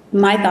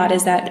my thought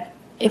is that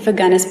if a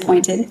gun is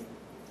pointed,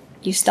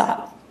 you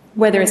stop.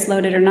 Whether it's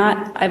loaded or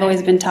not, I've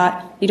always been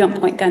taught you don't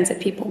point guns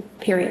at people,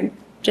 period,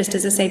 just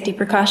as a safety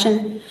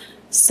precaution.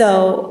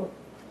 So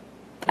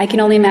I can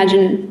only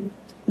imagine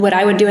what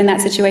I would do in that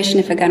situation.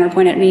 If a gun were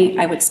pointed at me,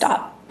 I would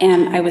stop.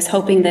 And I was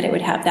hoping that it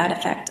would have that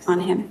effect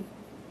on him.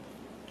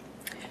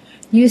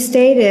 You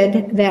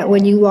stated that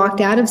when you walked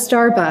out of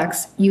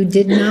Starbucks, you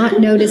did not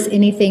notice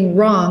anything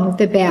wrong with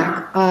the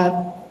back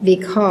of the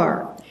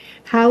car.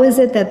 How is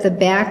it that the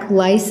back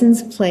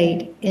license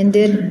plate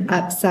ended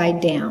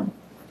upside down?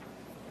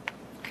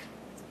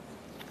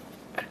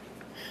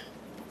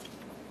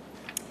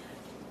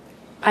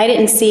 I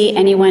didn't see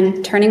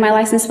anyone turning my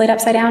license plate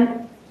upside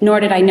down, nor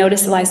did I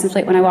notice the license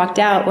plate when I walked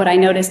out. What I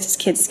noticed is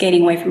kids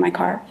skating away from my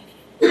car.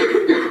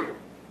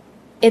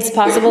 It's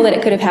possible that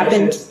it could have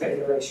happened.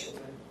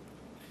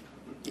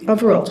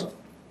 Overruled.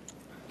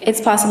 It's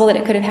possible that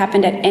it could have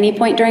happened at any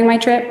point during my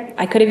trip.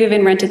 I could have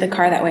even rented the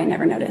car that way and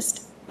never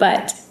noticed.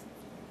 But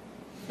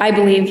I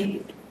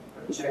believe.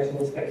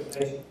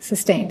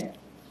 Sustained.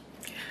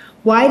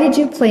 Why did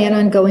you plan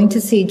on going to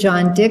see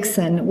John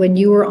Dixon when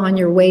you were on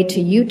your way to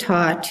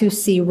Utah to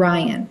see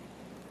Ryan?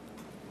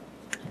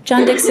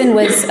 John Dixon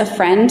was a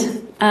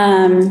friend.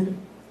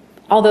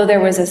 Although there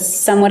was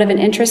somewhat of an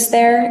interest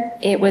there,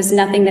 it was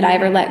nothing that I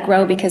ever let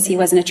grow because he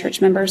wasn't a church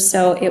member,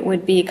 so it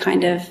would be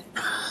kind of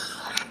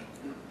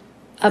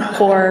a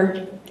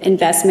poor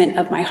investment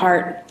of my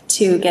heart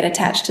to get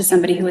attached to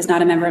somebody who was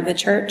not a member of the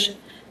church.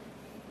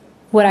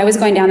 What I was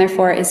going down there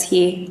for is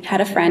he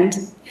had a friend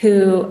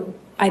who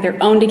either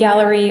owned a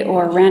gallery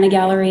or ran a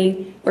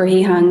gallery where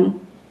he hung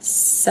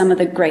some of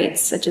the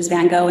greats, such as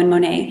Van Gogh and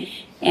Monet.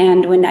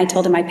 And when I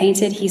told him I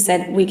painted, he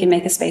said, "We can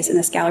make a space in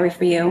this gallery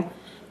for you.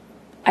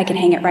 I can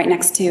hang it right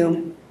next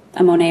to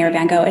a Monet or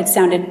Van Gogh." It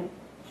sounded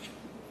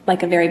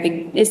like a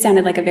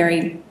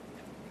very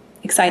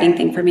exciting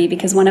thing for me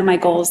because one of my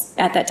goals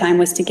at that time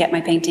was to get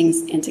my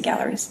paintings into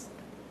galleries.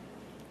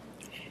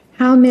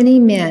 How many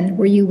men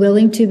were you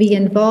willing to be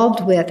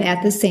involved with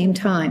at the same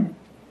time?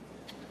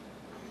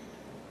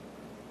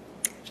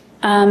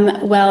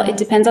 Well, it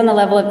depends on the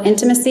level of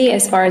intimacy.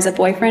 As far as a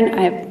boyfriend,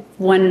 I have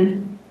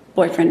one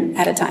boyfriend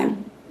at a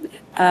time.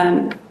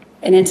 An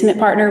intimate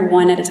partner,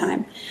 one at a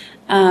time.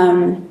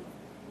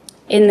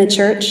 In the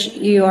church,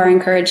 you are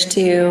encouraged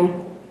to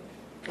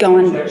go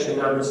on. Objection,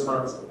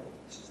 non-responsive.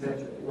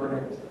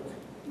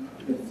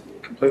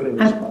 Completely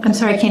responsive. I'm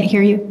sorry, I can't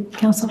hear you,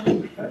 counsel.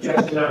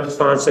 Objection,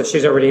 non-responsive.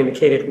 She's already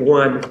indicated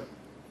one, and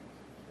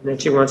then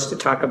she wants to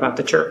talk about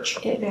the church.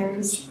 It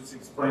varies. She was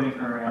explaining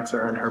her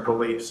answer and her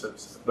beliefs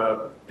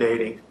about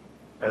dating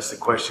as the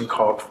question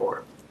called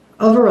for.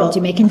 Overruled.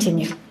 You may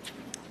continue.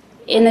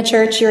 In the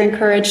church, you're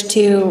encouraged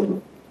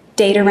to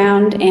date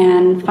around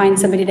and find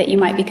somebody that you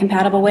might be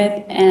compatible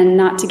with and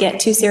not to get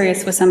too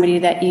serious with somebody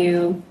that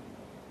you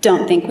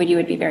don't think you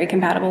would be very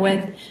compatible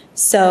with.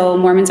 So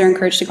Mormons are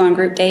encouraged to go on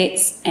group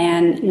dates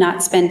and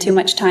not spend too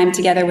much time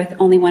together with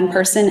only one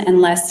person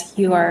unless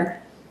you are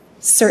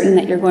certain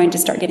that you're going to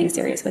start getting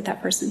serious with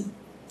that person.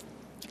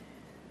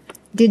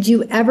 Did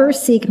you ever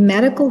seek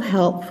medical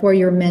help for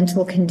your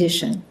mental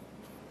condition?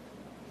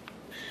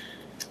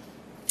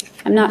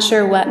 I'm not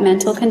sure what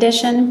mental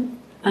condition.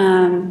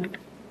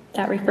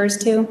 that refers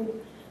to.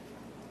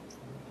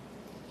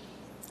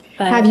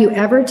 But Have you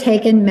ever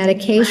taken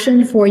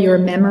medication for your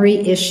memory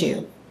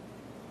issue?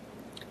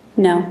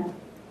 no,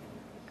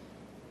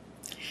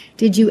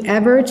 Did you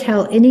ever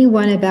tell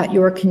anyone about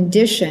your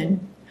condition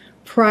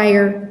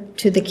prior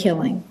to the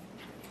killing?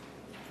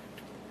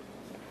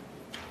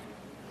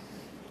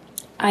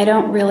 I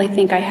don't really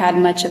think I had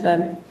much of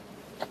a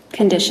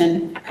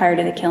condition prior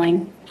to the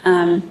killing.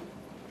 I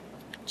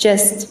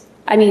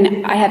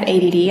have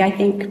ADD, I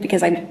think,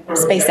 because I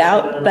space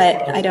out,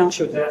 but I don't.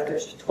 She was after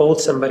she told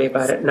somebody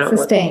about it, not what.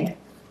 Sustained.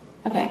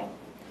 Okay.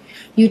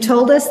 You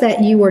told us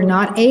that you were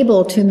not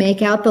able to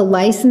make out the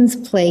license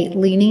plate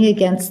leaning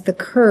against the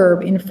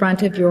curb in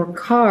front of your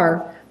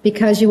car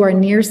because you are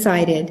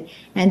nearsighted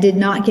and did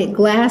not get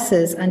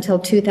glasses until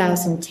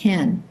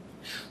 2010.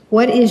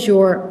 What is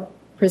your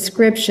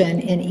prescription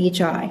in each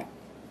eye?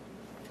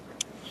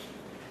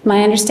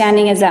 My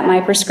understanding is that my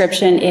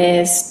prescription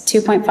is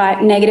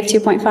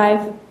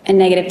 -2.5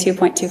 and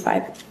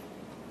 -2.25.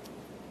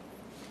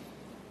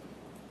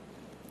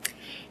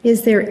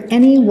 Is there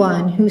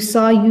anyone who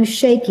saw you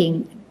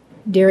shaking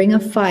during a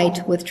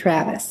fight with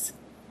Travis?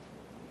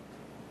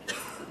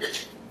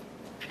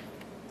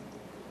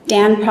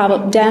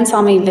 Dan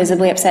saw me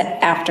visibly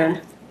upset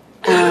after.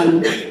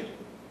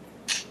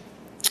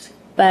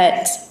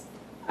 But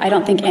I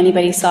don't think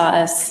anybody saw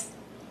us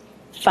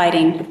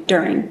fighting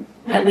during,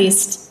 at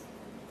least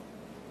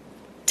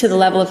to the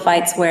level of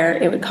fights where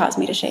it would cause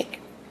me to shake.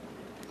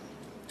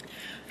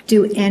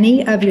 Do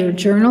any of your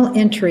journal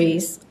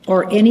entries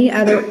or any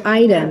other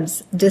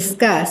items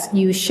discuss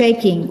you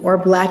shaking or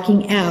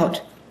blacking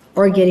out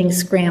or getting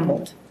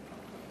scrambled?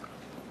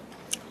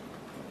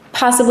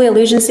 Possibly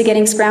allusions to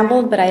getting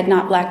scrambled, but I had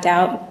not blacked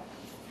out.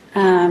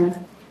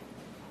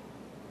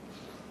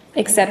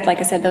 Except, like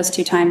I said, those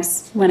 2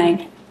 times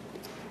when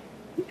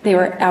they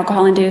were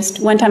alcohol induced.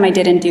 One time I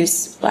did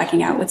induce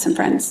blacking out with some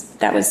friends.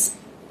 That was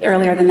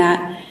earlier than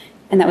that,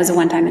 and that was a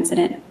one-time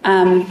incident.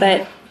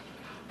 But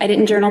I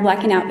didn't journal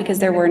blacking out because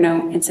there were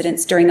no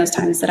incidents during those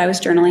times that I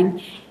was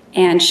journaling.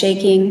 And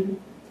shaking,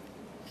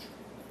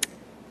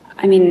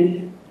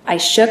 I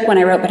shook when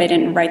I wrote, but I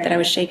didn't write that I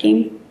was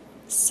shaking.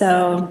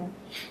 So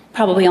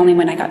probably only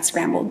when I got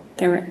scrambled.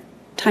 There were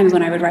times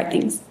when I would write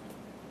things.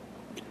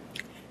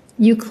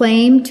 You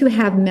claim to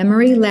have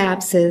memory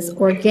lapses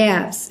or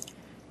gaps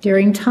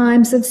during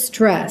times of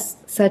stress,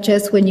 such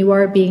as when you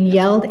are being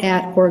yelled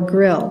at or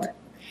grilled.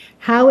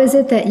 How is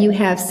it that you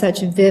have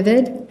such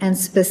vivid and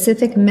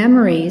specific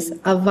memories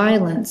of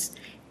violence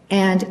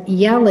and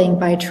yelling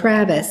by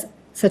Travis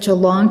such a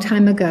long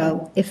time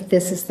ago, if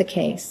this is the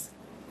case?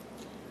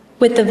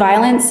 With the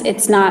violence,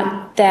 it's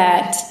not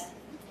that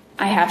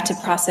I have to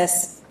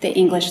process the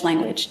English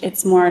language.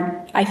 It's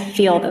more, I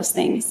feel those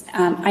things.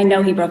 I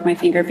know he broke my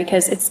finger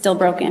because it's still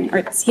broken, or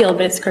it's healed,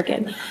 but it's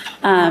crooked.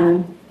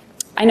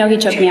 I know he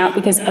choked me out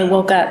because I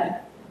woke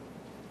up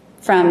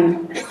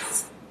from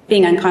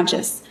being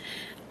unconscious.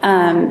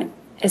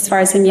 As far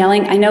as him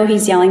yelling, I know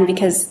he's yelling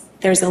because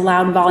there's a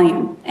loud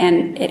volume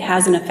and it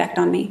has an effect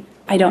on me.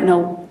 I don't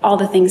know all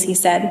the things he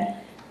said.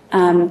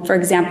 For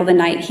example, the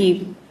night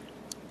he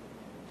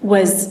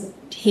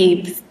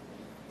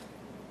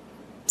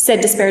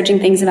said disparaging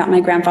things about my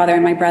grandfather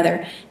and my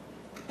brother.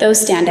 Those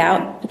stand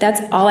out, but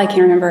that's all I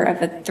can remember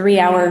of a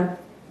 3-hour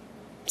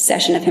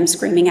session of him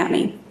screaming at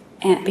me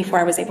before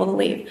I was able to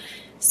leave.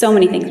 So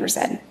many things were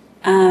said,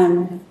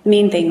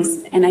 mean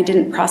things, and I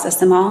didn't process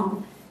them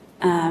all.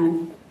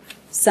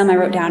 Some I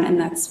wrote down, and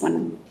that's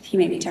when he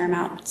made me tear them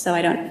out. So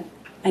I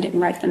didn't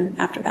write them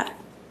after that.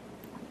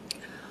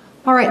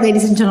 All right,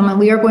 ladies and gentlemen,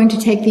 we are going to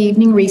take the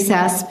evening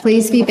recess.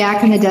 Please be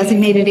back in the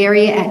designated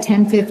area at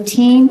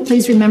 10:15.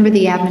 Please remember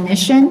the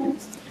admonition.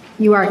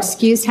 You are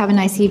excused. Have a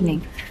nice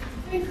evening.